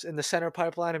in the center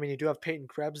pipeline. I mean, you do have Peyton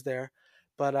Krebs there,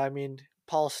 but I mean,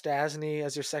 Paul Stastny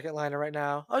as your second liner right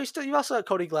now. Oh, you also have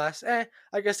Cody Glass. I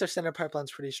guess their center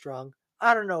pipeline's pretty strong.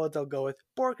 I don't know what they'll go with.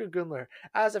 Bourque or Gunler.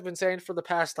 As I've been saying for the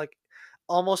past like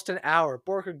almost an hour,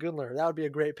 Bourque or Gunler. That would be a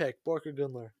great pick. Bourque or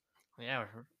Gunler. Yeah,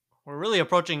 we're really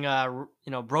approaching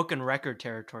broken record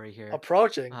territory here.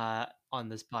 Approaching on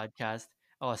this podcast.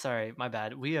 Oh, sorry, my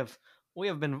bad. We're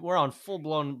on full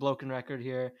blown broken record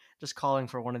here, just calling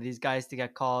for one of these guys to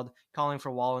get called, calling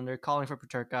for Wallander, calling for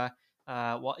Peterka.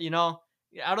 Well, you know,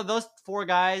 out of those 4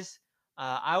 guys,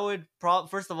 I would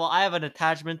first of all, I have an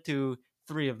attachment to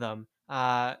 3 of them.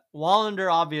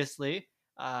 Wallander, obviously,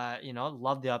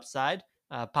 love the upside.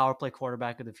 Power play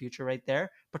quarterback of the future right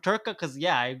there. Peterka, because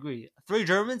yeah, I agree. 3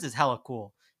 Germans is hella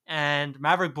cool. And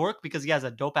Maverick Bourque, because he has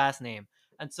a dope ass name.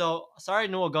 And so, sorry,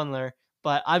 Noah Gunler,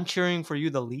 but I'm cheering for you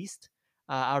the least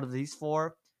out of these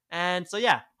 4. And so,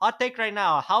 yeah, hot take right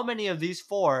now. How many of these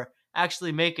 4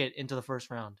 actually make it into the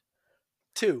first round?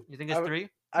 2. You think it's 3?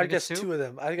 I guess 2 of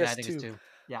them. I guess think 2. It's 2.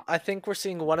 Yeah. I think we're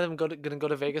seeing one of them going to go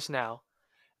to Vegas now.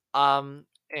 And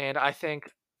I think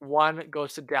one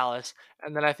goes to Dallas,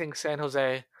 and then I think San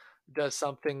Jose does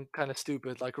something kind of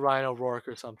stupid, like Ryan O'Rourke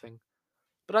or something.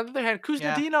 But on the other hand,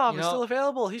 Kuznetsov is still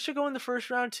available. He should go in the first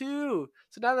round too.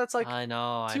 So now that's like I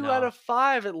know. 2 out of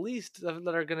 5 at least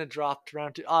that are going to drop to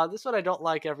round 2. This is what I don't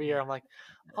like every year. I'm like,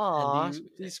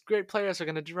 these great players are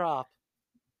going to drop.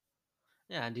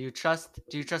 Yeah, and do you trust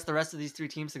the rest of these 3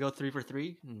 teams to go 3 for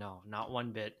 3? No, not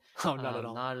one bit. Oh, not at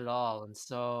all. Not at all. And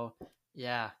so,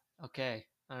 yeah, okay.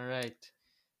 All right.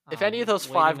 If any of those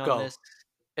Waiting five on go, this.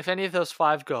 if any of those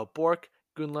five go, Bork,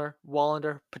 Gunler,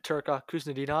 Wallander, Peterka,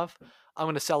 Kuznetsov, I'm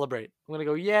gonna celebrate. I'm gonna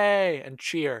go yay and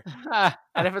cheer.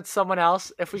 And if it's someone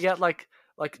else, if we get like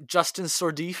Justin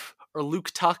Sordif or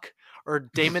Luke Tuck or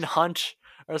Damon Hunt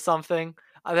or something,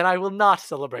 then I will not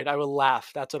celebrate. I will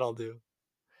laugh. That's what I'll do.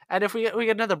 And if we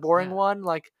get another boring Yeah. one,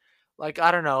 like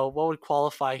I don't know, what would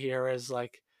qualify here as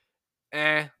like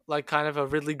like kind of a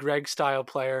Ridley Gregg style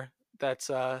player that's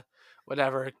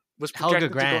whatever was Helga projected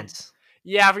to go. Grant.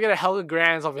 Yeah, if we get a Helga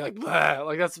Grands, I'll be like, "Bleh."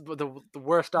 Like that's the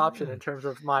worst option in terms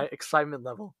of my excitement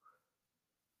level.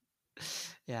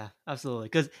 Yeah, absolutely.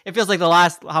 Because it feels like the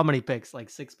last how many picks? Like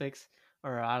 6 picks,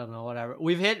 or I don't know, whatever.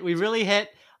 We really hit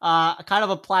kind of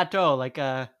a plateau, like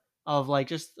of like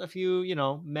just a few,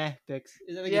 meh picks.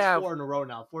 I think Yeah. it's 4 in a row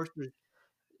now. 4 straight.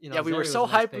 Yeah, we were Zeri was so a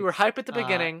nice hyped. We were pick. hyped at the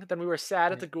beginning, then we were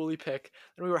sad at yeah. the Gouli pick,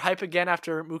 then we were hyped again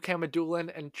after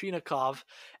Mukhamadullin and Chinikov,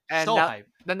 and So hyped.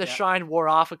 then the Yeah. shine wore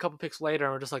off a couple picks later,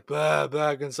 and we're just like, blah,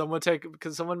 blah. Can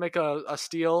someone make a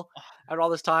steal after all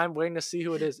this time, waiting to see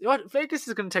who it is? You know what? Vegas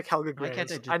is going to take Helga Why can't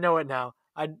Grands. they just- I know it now.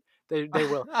 They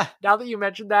will. Now that you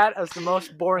mentioned that as the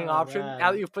most boring Oh, option, now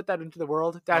man. that you've put that into the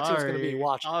world, that's who's going to be Sorry.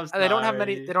 watched. I'm And they don't have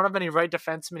sorry. many right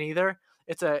defensemen either.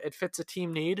 It fits a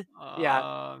team need. Yeah.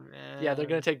 Oh, man. Yeah, they're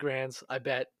gonna take Grands. I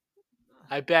bet.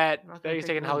 I'm not gonna Vegas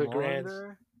take taking Helga William Grands.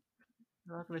 Wallander.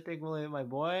 I'm not gonna take William, my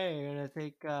boy. You're gonna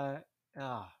take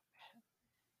yeah.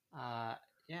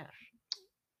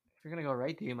 If you're gonna go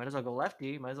righty, you might as well go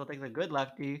lefty. Might as well take the good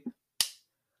lefty.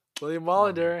 William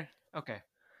Wallander. Wallander. Okay.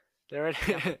 They're ready.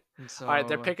 And so, All right,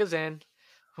 their pick is in.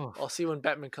 whew, I'll see when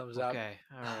Bettman comes up. okay.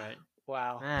 All right.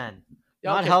 Wow. Man.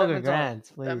 Yeah, Not okay, Helga Bettman's on.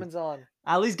 Grant, please. Bettman's on.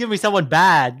 At least give me someone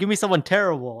bad. Give me someone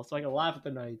terrible so I can laugh at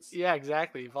the Knights. Yeah,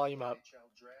 exactly. Volume up.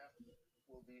 NHL draft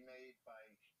will be made by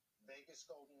Vegas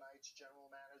Golden Knights general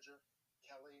manager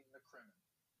Kelly McCrimmon.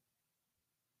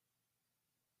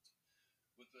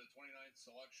 With the 29th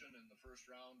selection in the first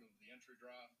round of the entry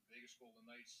draft, Vegas Golden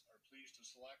Knights are pleased to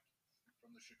select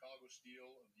from the Chicago Steel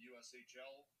of the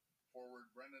USHL forward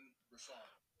Brendan Brisson.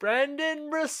 Brendan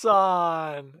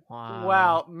Brisson.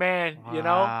 Wow, man. You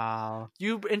know,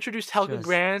 you introduced Helga Just-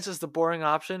 Grands as the boring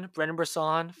option. Brendan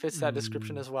Brisson fits that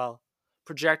description as well.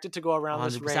 Projected to go around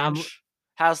this 100%. range.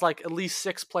 Has like at least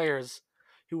 6 players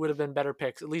who would have been better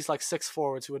picks. At least like 6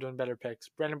 forwards who would have been better picks.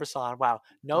 Brendan Brisson. Wow.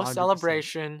 No 100%.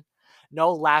 celebration.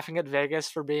 No laughing at Vegas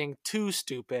for being too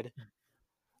stupid.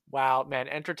 Wow, man.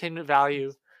 Entertainment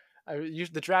value.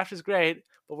 The draft is great,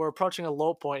 but we're approaching a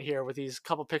low point here with these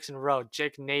couple picks in a row.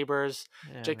 Jake Neighbors,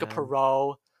 Yeah, Jacob man.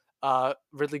 Perreault,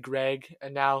 Ridley Gregg,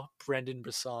 and now Brendan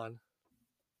Brisson.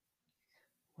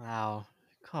 Wow.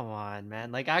 Come on,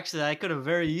 man. Like, actually, I could have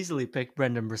very easily picked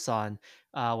Brendan Brisson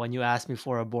when you asked me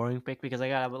for a boring pick because I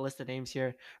got a list of names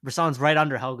here. Brisson's right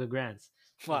under Helga Grants.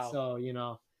 Wow. So,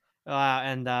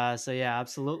 so yeah,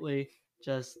 absolutely.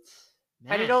 Just,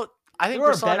 man. And you know, I think there were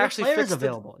Brisson better actually players fits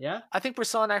available. Yeah. I think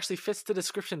Brisson actually fits the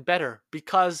description better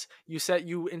because you said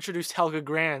you introduced Helga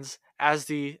Grands as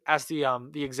the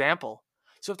example.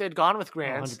 So if they had gone with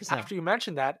Grands 100%. after you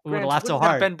mentioned that, We would've Grands laughed so wouldn't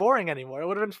have hard. been boring anymore. It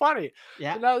would have been funny.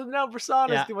 Yeah. But now Brisson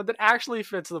is Yeah. the one that actually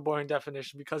fits the boring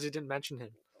definition because you didn't mention him.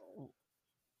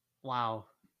 Wow.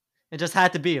 It just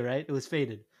had to be, right? It was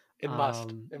fated. It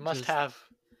must. It must just- have.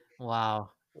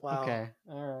 Wow. Wow. Okay.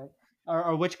 All right.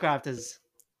 Our witchcraft is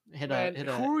hit Man,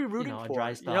 a who are we rooting a for? dry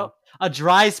You spell. know- A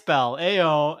dry spell.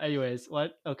 Ayo. Anyways,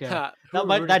 what? Okay. Who are we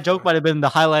that rooting joke for? might have been the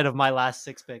highlight of my last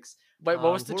 6 picks. Wait,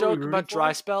 what was the who are we joke rooting about for?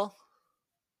 dry spell?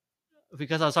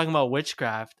 Because I was talking about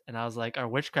witchcraft, and I was like, our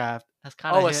witchcraft has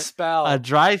kind of Oh, a hit spell. a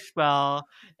dry spell.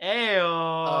 Ayo.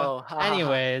 Oh, ha, ha, ha.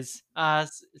 Anyways,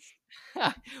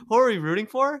 who are we rooting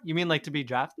for? You mean like to be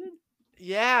drafted?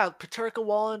 Yeah, Peterka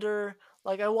Wallander.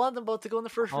 Like I want them both to go in the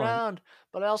first Oh, round,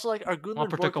 but I also like are Gunler and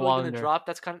Bork Peterka really going to Wallander. drop?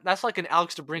 That's like an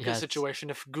Alex DeBrincat Yes. situation.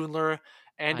 If Gunler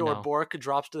and I or know. Bork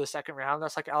drops to the second round,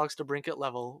 that's like Alex DeBrincat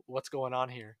level. What's going on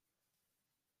here?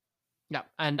 Yeah,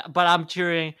 but I'm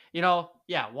cheering.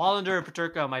 Wallander and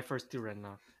Peterka are my first 2 right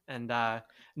now, and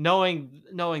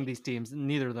knowing these teams,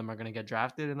 neither of them are going to get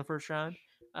drafted in the first round.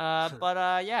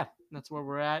 Yeah, that's where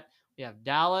we're at. We have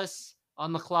Dallas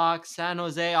on the clock, San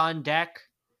Jose on deck,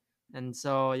 and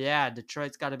so yeah,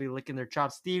 Detroit's got to be licking their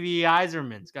chops. Stevie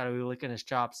Eiserman's got to be licking his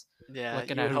chops, Yeah,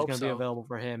 looking you at would who's hope going to be so. available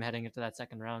for him heading into that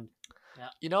second round.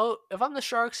 You know, if I'm the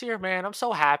Sharks here, man, I'm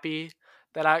so happy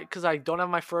that because I don't have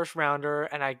my first rounder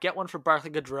and I get one for Barclay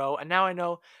Goodrow, and now I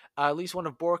know at least one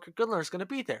of Bork or Gunler is going to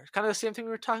be there. It's kind of the same thing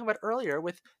we were talking about earlier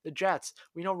with the Jets.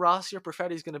 We know Rossi or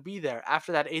Perfetti is going to be there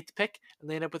after that 8th pick, and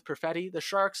they end up with Perfetti. The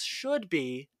Sharks should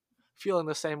be feeling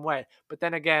the same way, but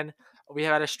then again, we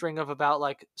had a string of about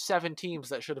like 7 teams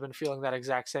that should have been feeling that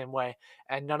exact same way,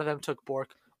 and none of them took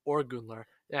Bork or Gunler.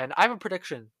 And I have a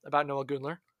prediction about Noah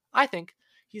Gunler. I think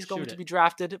he's going Shoot to it. be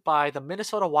drafted by the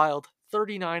Minnesota Wild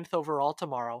 39th overall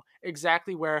tomorrow,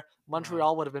 exactly where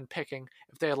Montreal would have been picking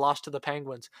if they had lost to the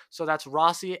Penguins. So that's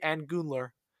Rossi and Gunler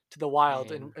to the Wild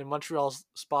Man. in Montreal's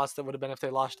spots that would have been if they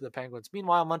lost to the Penguins.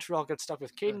 Meanwhile, Montreal gets stuck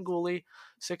with Caden Gooley,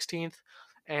 16th,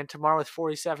 and tomorrow with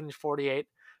 47 and 48.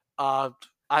 I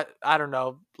don't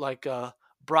know, like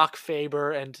Brock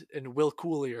Faber and Will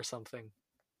Cooley or something.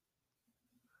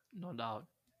 No doubt.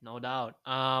 No doubt.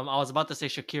 I was about to say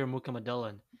Shakir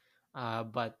Mukhamadullin,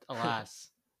 but alas.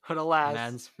 But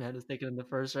alas, Man is taken in the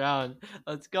first round.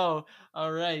 Let's go.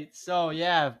 All right. So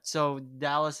yeah. So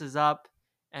Dallas is up,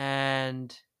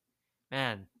 and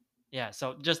man, yeah.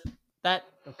 So just that.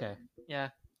 Okay. Yeah.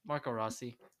 Marco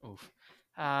Rossi. Oof.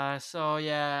 So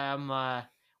yeah. I'm.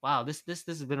 Wow. This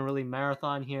has been a really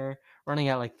marathon here. Running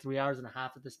at like 3 hours and a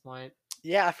half at this point.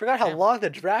 yeah, I forgot how Damn. long the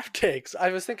draft takes. I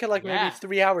was thinking like maybe Yeah.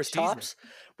 3 hours Jesus. tops.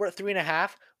 We're at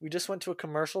 3.5. We just went to a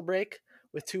commercial break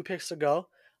with 2 picks to go.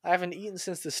 I haven't eaten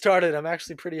since this started. I'm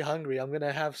actually pretty hungry. I'm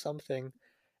gonna have something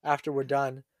after we're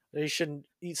done. You shouldn't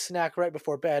eat snack right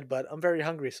before bed, but I'm very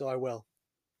hungry, so I will.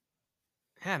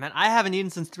 Yeah, man. I haven't eaten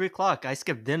since 3 o'clock. I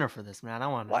skipped dinner for this, man. I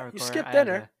want to What? You record. skipped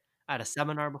dinner? I had a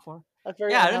seminar before. That's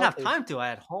very Yeah, I didn't have unhealthy. time to. I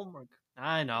had homework.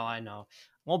 I know.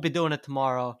 Won't be doing it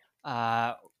tomorrow.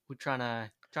 We're trying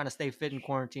to stay fit in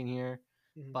quarantine here.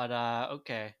 Mhm. But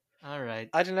okay. All right.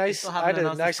 I had a We nice, still I haven't had a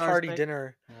announced the nice stars hearty pick?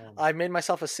 dinner. Oh. I made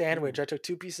myself a sandwich. I took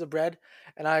 2 pieces of bread,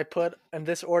 and I put in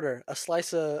this order: a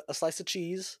slice of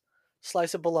cheese,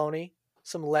 slice of bologna,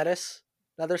 some lettuce,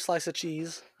 another slice of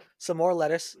cheese, some more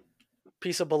lettuce,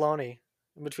 piece of bologna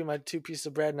in between my 2 pieces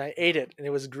of bread, and I ate it, and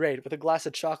it was great with a glass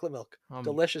of chocolate milk. I'm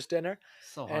Delicious dinner,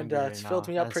 so and hungry right it's filled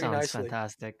now. me up That pretty sounds nicely.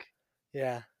 fantastic.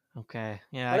 Yeah, Okay.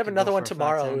 Yeah. might I have could go another one for a fat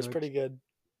tomorrow. It was sandwich. pretty good.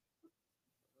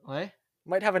 What?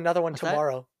 Might have another one What's that?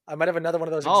 tomorrow. I might have another one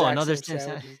of those Oh, exact another same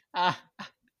sandwich.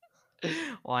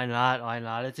 sandwiches. Why not? Why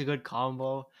not? It's a good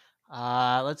combo.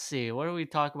 Let's see. What do we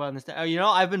talk about in this? Oh,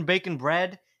 I've been baking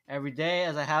bread every day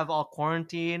as I have all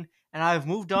quarantine, and I've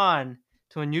moved on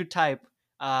to a new type.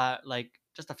 Like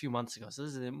just a few months ago. So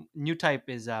this is a new type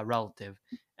is relative,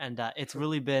 and it's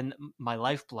really been my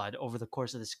lifeblood over the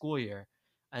course of the school year.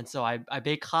 And so I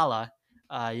bake challah,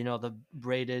 the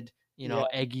braided, Yeah,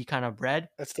 eggy kind of bread.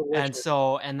 that's And delicious.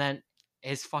 so and then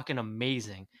it's fucking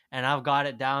amazing. And I've got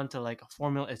it down to like a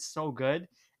formula. It's so good.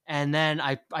 And then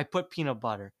I put peanut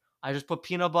butter. I just put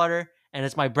peanut butter, and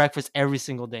it's my breakfast every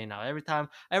single day now.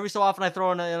 Every so often I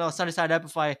throw in a sunny side up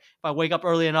if I wake up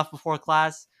early enough before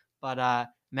class. But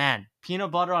man,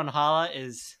 peanut butter on challah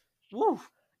is woo.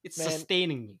 It's Man,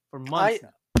 sustaining me for months now.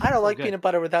 I don't So like good. peanut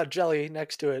butter without jelly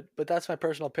next to it, but that's my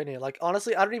personal opinion. Like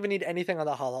honestly, I don't even need anything on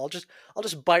the challah. I'll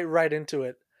just bite right into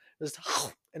it. Just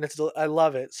and I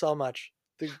love it so much.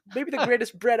 Maybe the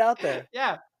greatest bread out there.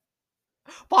 Yeah,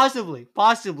 possibly,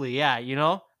 yeah.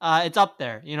 It's up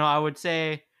there. I would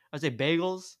say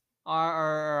bagels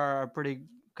are pretty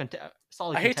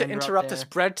solid. I hate to contender up interrupt this there.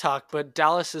 bread talk, but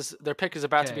their pick is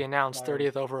about to be Okay, announced, sorry.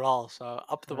 30th overall. So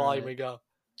up the volume we Alright. go.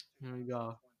 Here we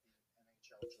go.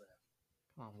 NHL draft.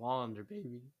 Come on, Wallander,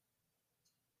 baby.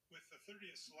 With the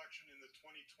 30th selection in the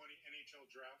 2020 NHL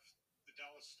draft, the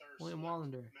Dallas Stars William select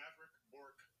Wallander. Maverick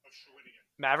Bork of Shawinigan.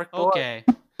 Maverick Boy. Okay,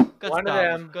 good One of stuff.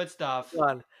 them. Good stuff.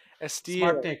 Done. A steal.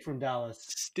 Smart pick from Dallas.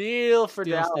 Steal for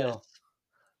Steal, Dallas. steal.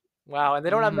 Wow, and they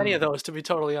don't have many of Mhm. those, to be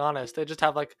totally honest. They just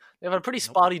have they have a pretty Nope.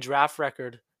 spotty draft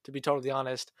record, to be totally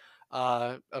honest.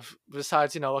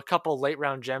 Besides, a couple late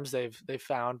round gems they've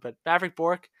found, but Maverick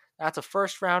Bork, that's a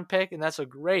first round pick, and that's a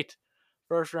great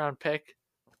first round pick.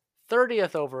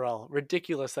 30th overall.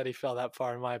 Ridiculous that he fell that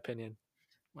far, in my opinion.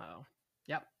 Wow.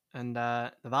 Yep. And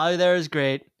the value there is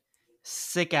great.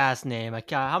 Sick ass name.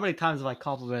 How many times have I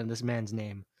complimented this man's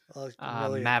name? Well, a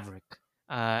million. Maverick.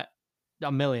 A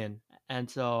million. And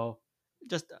so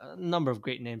just a number of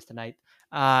great names tonight.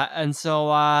 And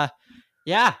so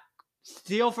yeah,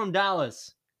 steal from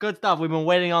Dallas. Good stuff. We've been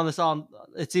waiting on this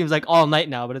it seems like all night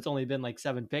now, but it's only been like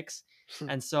 7 picks.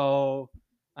 And so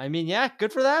I mean, yeah,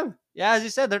 good for them. Yeah, as you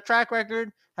said, their track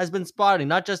record has been spotting,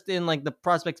 not just in like the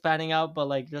prospects panning out, but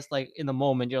like just like in the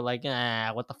moment, you're like,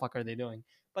 what the fuck are they doing?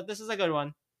 But this is a good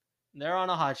one. They're on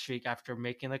a hot streak after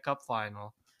making the cup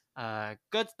final.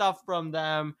 Good stuff from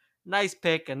them. Nice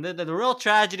pick. And the real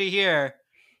tragedy here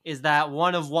is that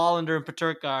one of Wallander and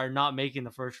Peterka are not making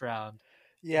the first round.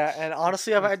 Yeah, and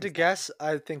honestly, if I had to guess,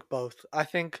 I think both. I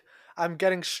think I'm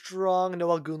getting strong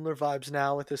Noah Gunler vibes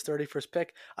now with his 31st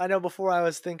pick. I know before I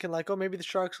was thinking like, oh, maybe the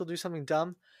Sharks will do something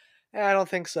dumb. I don't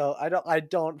think so. I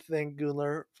don't think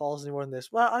Gunler falls any more than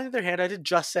this. Well, on the other hand, I did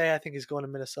just say I think he's going to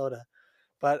Minnesota.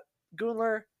 But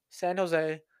Gunler, San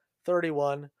Jose,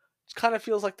 31. It kind of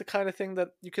feels like the kind of thing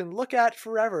that you can look at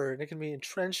forever and it can be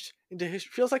entrenched into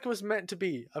history. Feels like it was meant to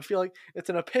be. I feel like it's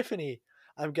an epiphany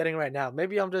I'm getting right now.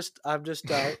 Maybe I'm just a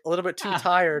little bit too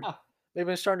tired. Maybe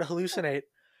I'm starting to hallucinate.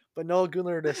 But Noah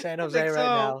Gunler to San Jose right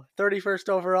now, 31st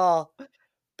overall.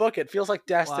 Book it. Feels like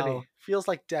destiny. Wow. Feels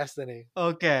like destiny.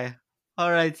 Okay.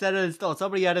 All right. Set it in stone.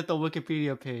 Somebody edit the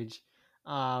Wikipedia page.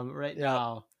 Right Yep.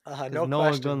 now. No Noah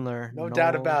question. Gunler. No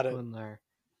doubt Noah about it. Gunler.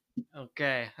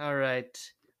 Okay. All right.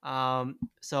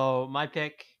 So my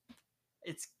pick,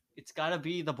 it's gotta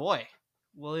be the boy,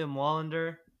 William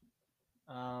Wallander.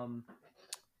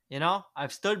 You know,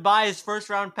 I've stood by his first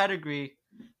round pedigree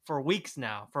for weeks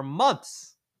now, for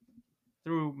months,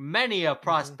 through many a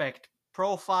prospect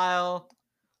profile.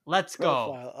 Let's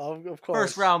go. Of course.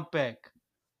 First round pick,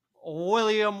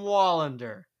 William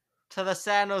Wallander to the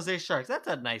San Jose Sharks. That's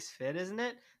a nice fit, isn't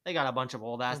it? They got a bunch of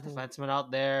old ass defensemen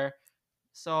out there.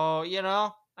 So, you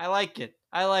know, I like it.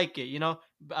 You know,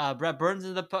 Brett Burns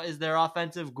is their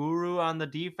offensive guru on the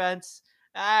defense.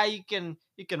 You can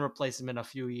replace him in a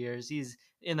few years. He's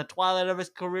in the twilight of his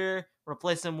career.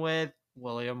 Replace him with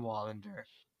William Wallander.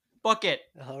 Book it.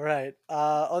 All right.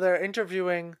 They're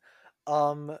interviewing.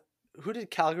 Who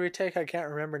did Calgary take? I can't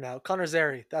remember now. Connor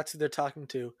Zary. That's who they're talking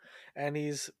to, and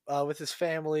he's with his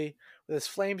family with his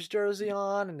Flames jersey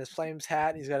on and his Flames hat.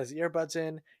 And he's got his earbuds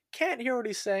in. Can't hear what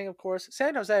he's saying, of course.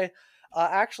 San Jose,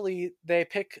 actually, they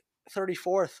pick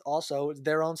 34th. Also,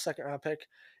 their own second round pick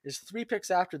is 3 picks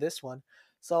after this one.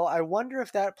 So I wonder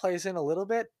if that plays in a little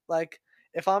bit. Like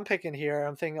if I'm picking here,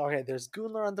 I'm thinking, okay, there's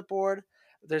Gunler on the board.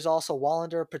 There's also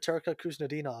Wallander, Peterka,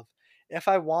 Kuznetsov. If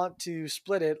I want to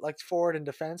split it like forward and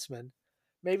defenseman,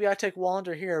 maybe I take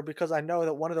Wallander here because I know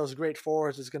that one of those great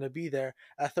forwards is going to be there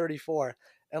at 34.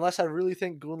 Unless I really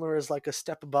think Gunler is like a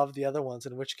step above the other ones,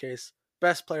 in which case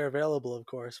best player available, of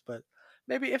course. But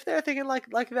maybe if they're thinking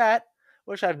like that,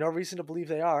 which I have no reason to believe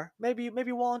they are, maybe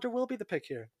Wallander will be the pick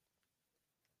here.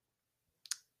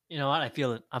 You know what? I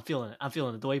feel it. I'm feeling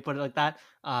it. The way you put it like that.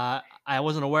 I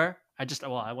wasn't aware. I just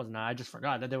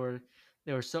forgot that they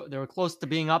were close to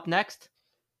being up next.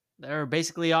 They're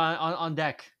basically on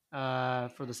deck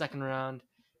for the second round.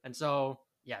 And so,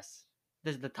 yes,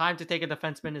 the time to take a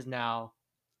defenseman is now.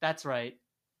 That's right.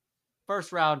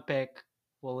 First round pick,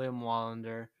 William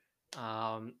Wallander.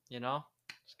 You know,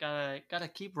 just gotta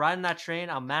keep riding that train.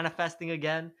 I'm manifesting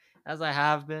again, as I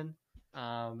have been.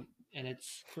 And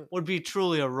it's would be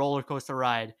truly a roller coaster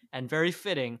ride, and very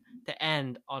fitting to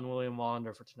end on William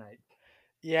Wallander for tonight.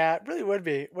 Yeah, it really would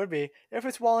be. If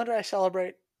it's Wallander, I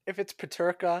celebrate. If it's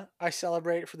Peterka, I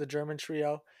celebrate for the German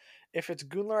trio. If it's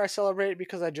Gunler, I celebrate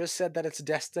because I just said that it's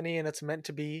destiny and it's meant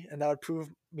to be, and that would prove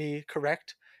me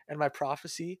correct and my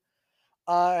prophecy.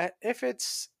 If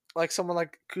it's like someone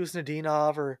like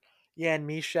Kuznetsov or Jan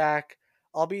Mysak,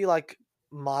 I'll be like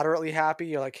moderately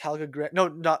happy, or like Helga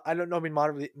I don't mean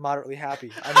moderately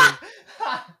happy.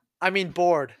 I mean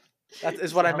bored. That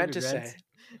is what I meant to say.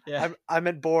 Yeah. I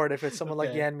meant bored. If it's someone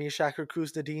like Jan Mysak or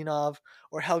Kuznetsov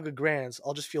or Helga Granz,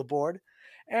 I'll just feel bored.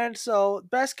 And so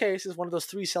best case is one of those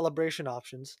 3 celebration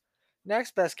options.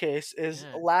 Next best case is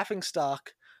a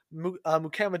laughingstock,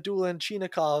 Mukhamadullin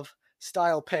Chinikov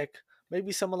style pick.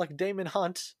 Maybe someone like Damon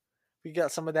Hunt. We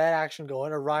got some of that action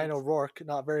going. Or Ryan O'Rourke,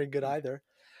 not very good either.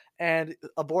 And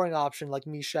a boring option like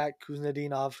Mysak,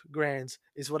 Kuznetsov, Granz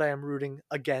is what I am rooting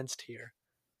against here.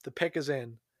 The pick is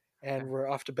in, and we're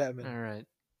off to Bettman. All right.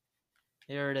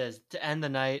 Here it is to end the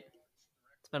night.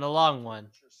 It's been a long one,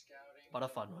 but a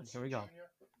fun one. Here we go.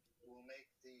 Will make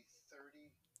the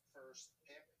 31st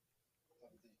pick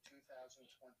of the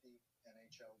 2020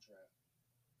 NHL Draft.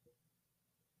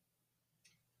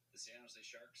 The San Jose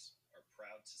Sharks are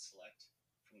proud to select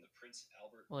from the Prince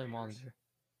Albert William Raiders, Wallander.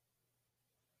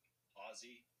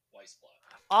 Ozzy Weisblatt.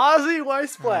 Ozzy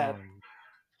Weisblatt.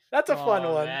 That's a fun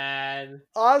one. Man.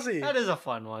 Ozzy. That is a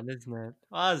fun one, isn't it?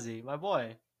 Ozzy, my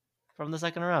boy. From the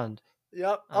second round.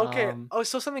 Yep. Okay.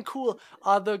 So something cool.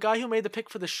 The guy who made the pick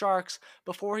for the Sharks,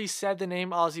 before he said the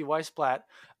name Ozzy Weisblatt,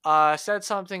 said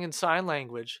something in sign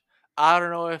language. I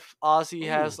don't know if Ozzy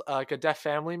has like a deaf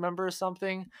family member or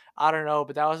something. I don't know,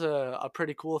 but that was a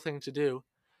pretty cool thing to do.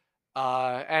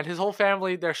 And his whole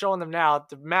family, they're showing them now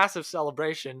the massive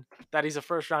celebration that he's a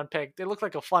first round pick. They look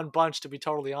like a fun bunch, to be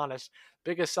totally honest.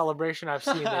 Biggest celebration I've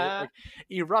seen. They like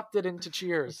erupted into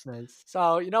cheers. That's nice.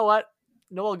 So you know what?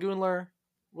 Noel Gunler,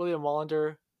 William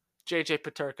Wallander, JJ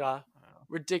Peterka,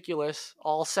 ridiculous.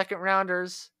 All second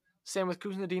rounders. Same with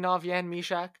Kuznetsov, Jan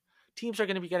Mysak. Teams are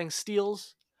going to be getting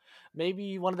steals.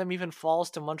 Maybe one of them even falls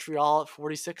to Montreal at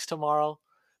 46 tomorrow.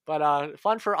 But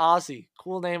fun for Ozzy.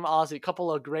 Cool name Ozzy. A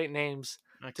couple of great names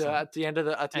Excellent. at the end of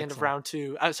Excellent. round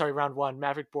two. Round one.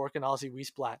 Maverick Bork and Ozzy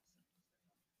Wiesblatt.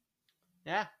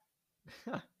 Yeah.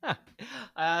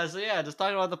 So yeah, just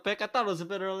talking about the pick. I thought it was a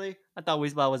bit early. I thought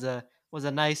Wiesblatt was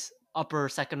a nice upper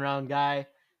second round guy,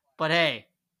 but hey,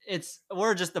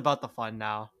 we're just about the fun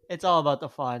now. It's all about the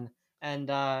fun, and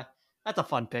that's a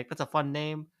fun pick. That's a fun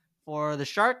name for the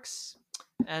Sharks,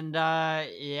 and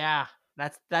yeah,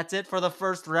 that's it for the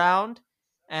first round.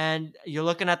 And you're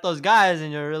looking at those guys,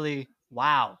 and you're really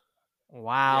wow.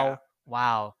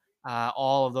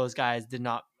 All of those guys did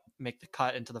not make the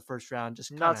cut into the first round.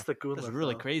 Just kind Nuts of the Gunler. just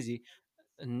really though. crazy.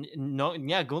 And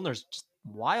Gunler's just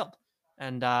wild.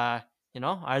 And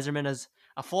Yzerman is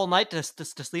a full night to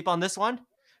sleep on this one.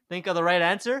 Think of the right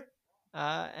answer.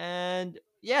 And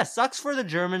yeah, sucks for the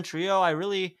German trio. I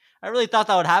really thought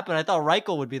that would happen. I thought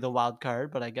Reichel would be the wild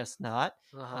card, but I guess not.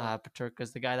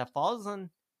 Peterka's the guy that falls, and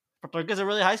Peterka's a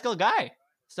really high skill guy.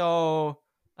 So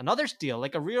another steal,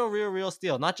 like a real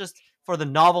steal, not just for the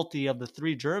novelty of the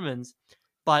three Germans,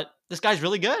 but this guy's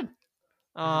really good.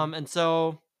 And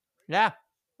so, yeah,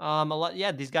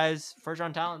 these guys, first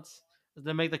round talents,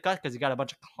 they make the cut because you got a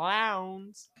bunch of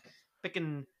clowns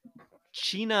picking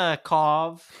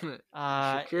Chinakov in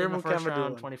the first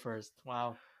round, 21st.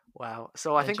 Wow.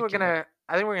 So I think we're gonna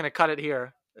cut it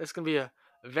here. It's gonna be a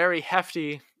very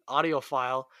hefty audio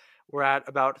file. We're at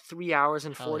about 3 hours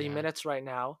and 40 minutes right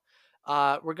now.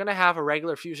 We're gonna have a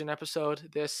regular Fusion episode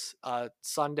this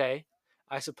Sunday,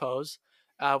 I suppose.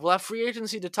 We'll have free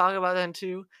agency to talk about then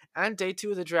too, and day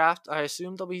 2 of the draft. I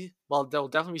assume there'll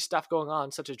definitely be stuff going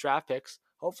on, such as draft picks.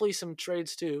 Hopefully some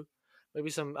trades too. Maybe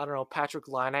some, I don't know, Patrick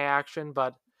Laine action,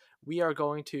 but we are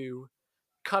going to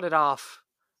cut it off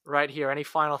right here. Any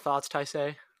final thoughts,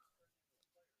 Taisei?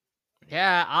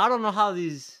 Yeah, I don't know how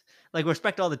these,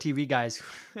 respect all the TV guys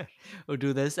who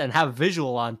do this and have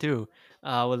visual on too,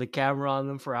 with a camera on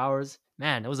them for hours.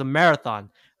 Man, it was a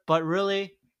marathon, but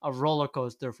really a roller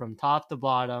coaster from top to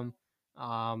bottom.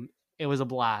 It was a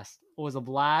blast.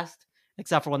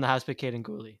 Except for when the house picked Kaiden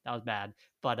Guhle. That was bad,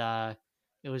 but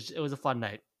it was a fun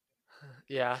night.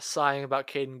 Yeah, sighing about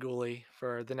Kaiden Guhle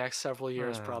for the next several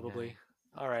years, probably. Man.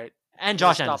 All right. And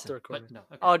Josh Stop Anderson. the recording. But no,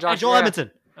 okay. Oh, Josh. And Joel Edmondson.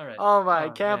 All right. Oh my, I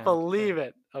can't believe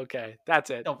it. Okay,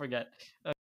 that's it. Don't forget.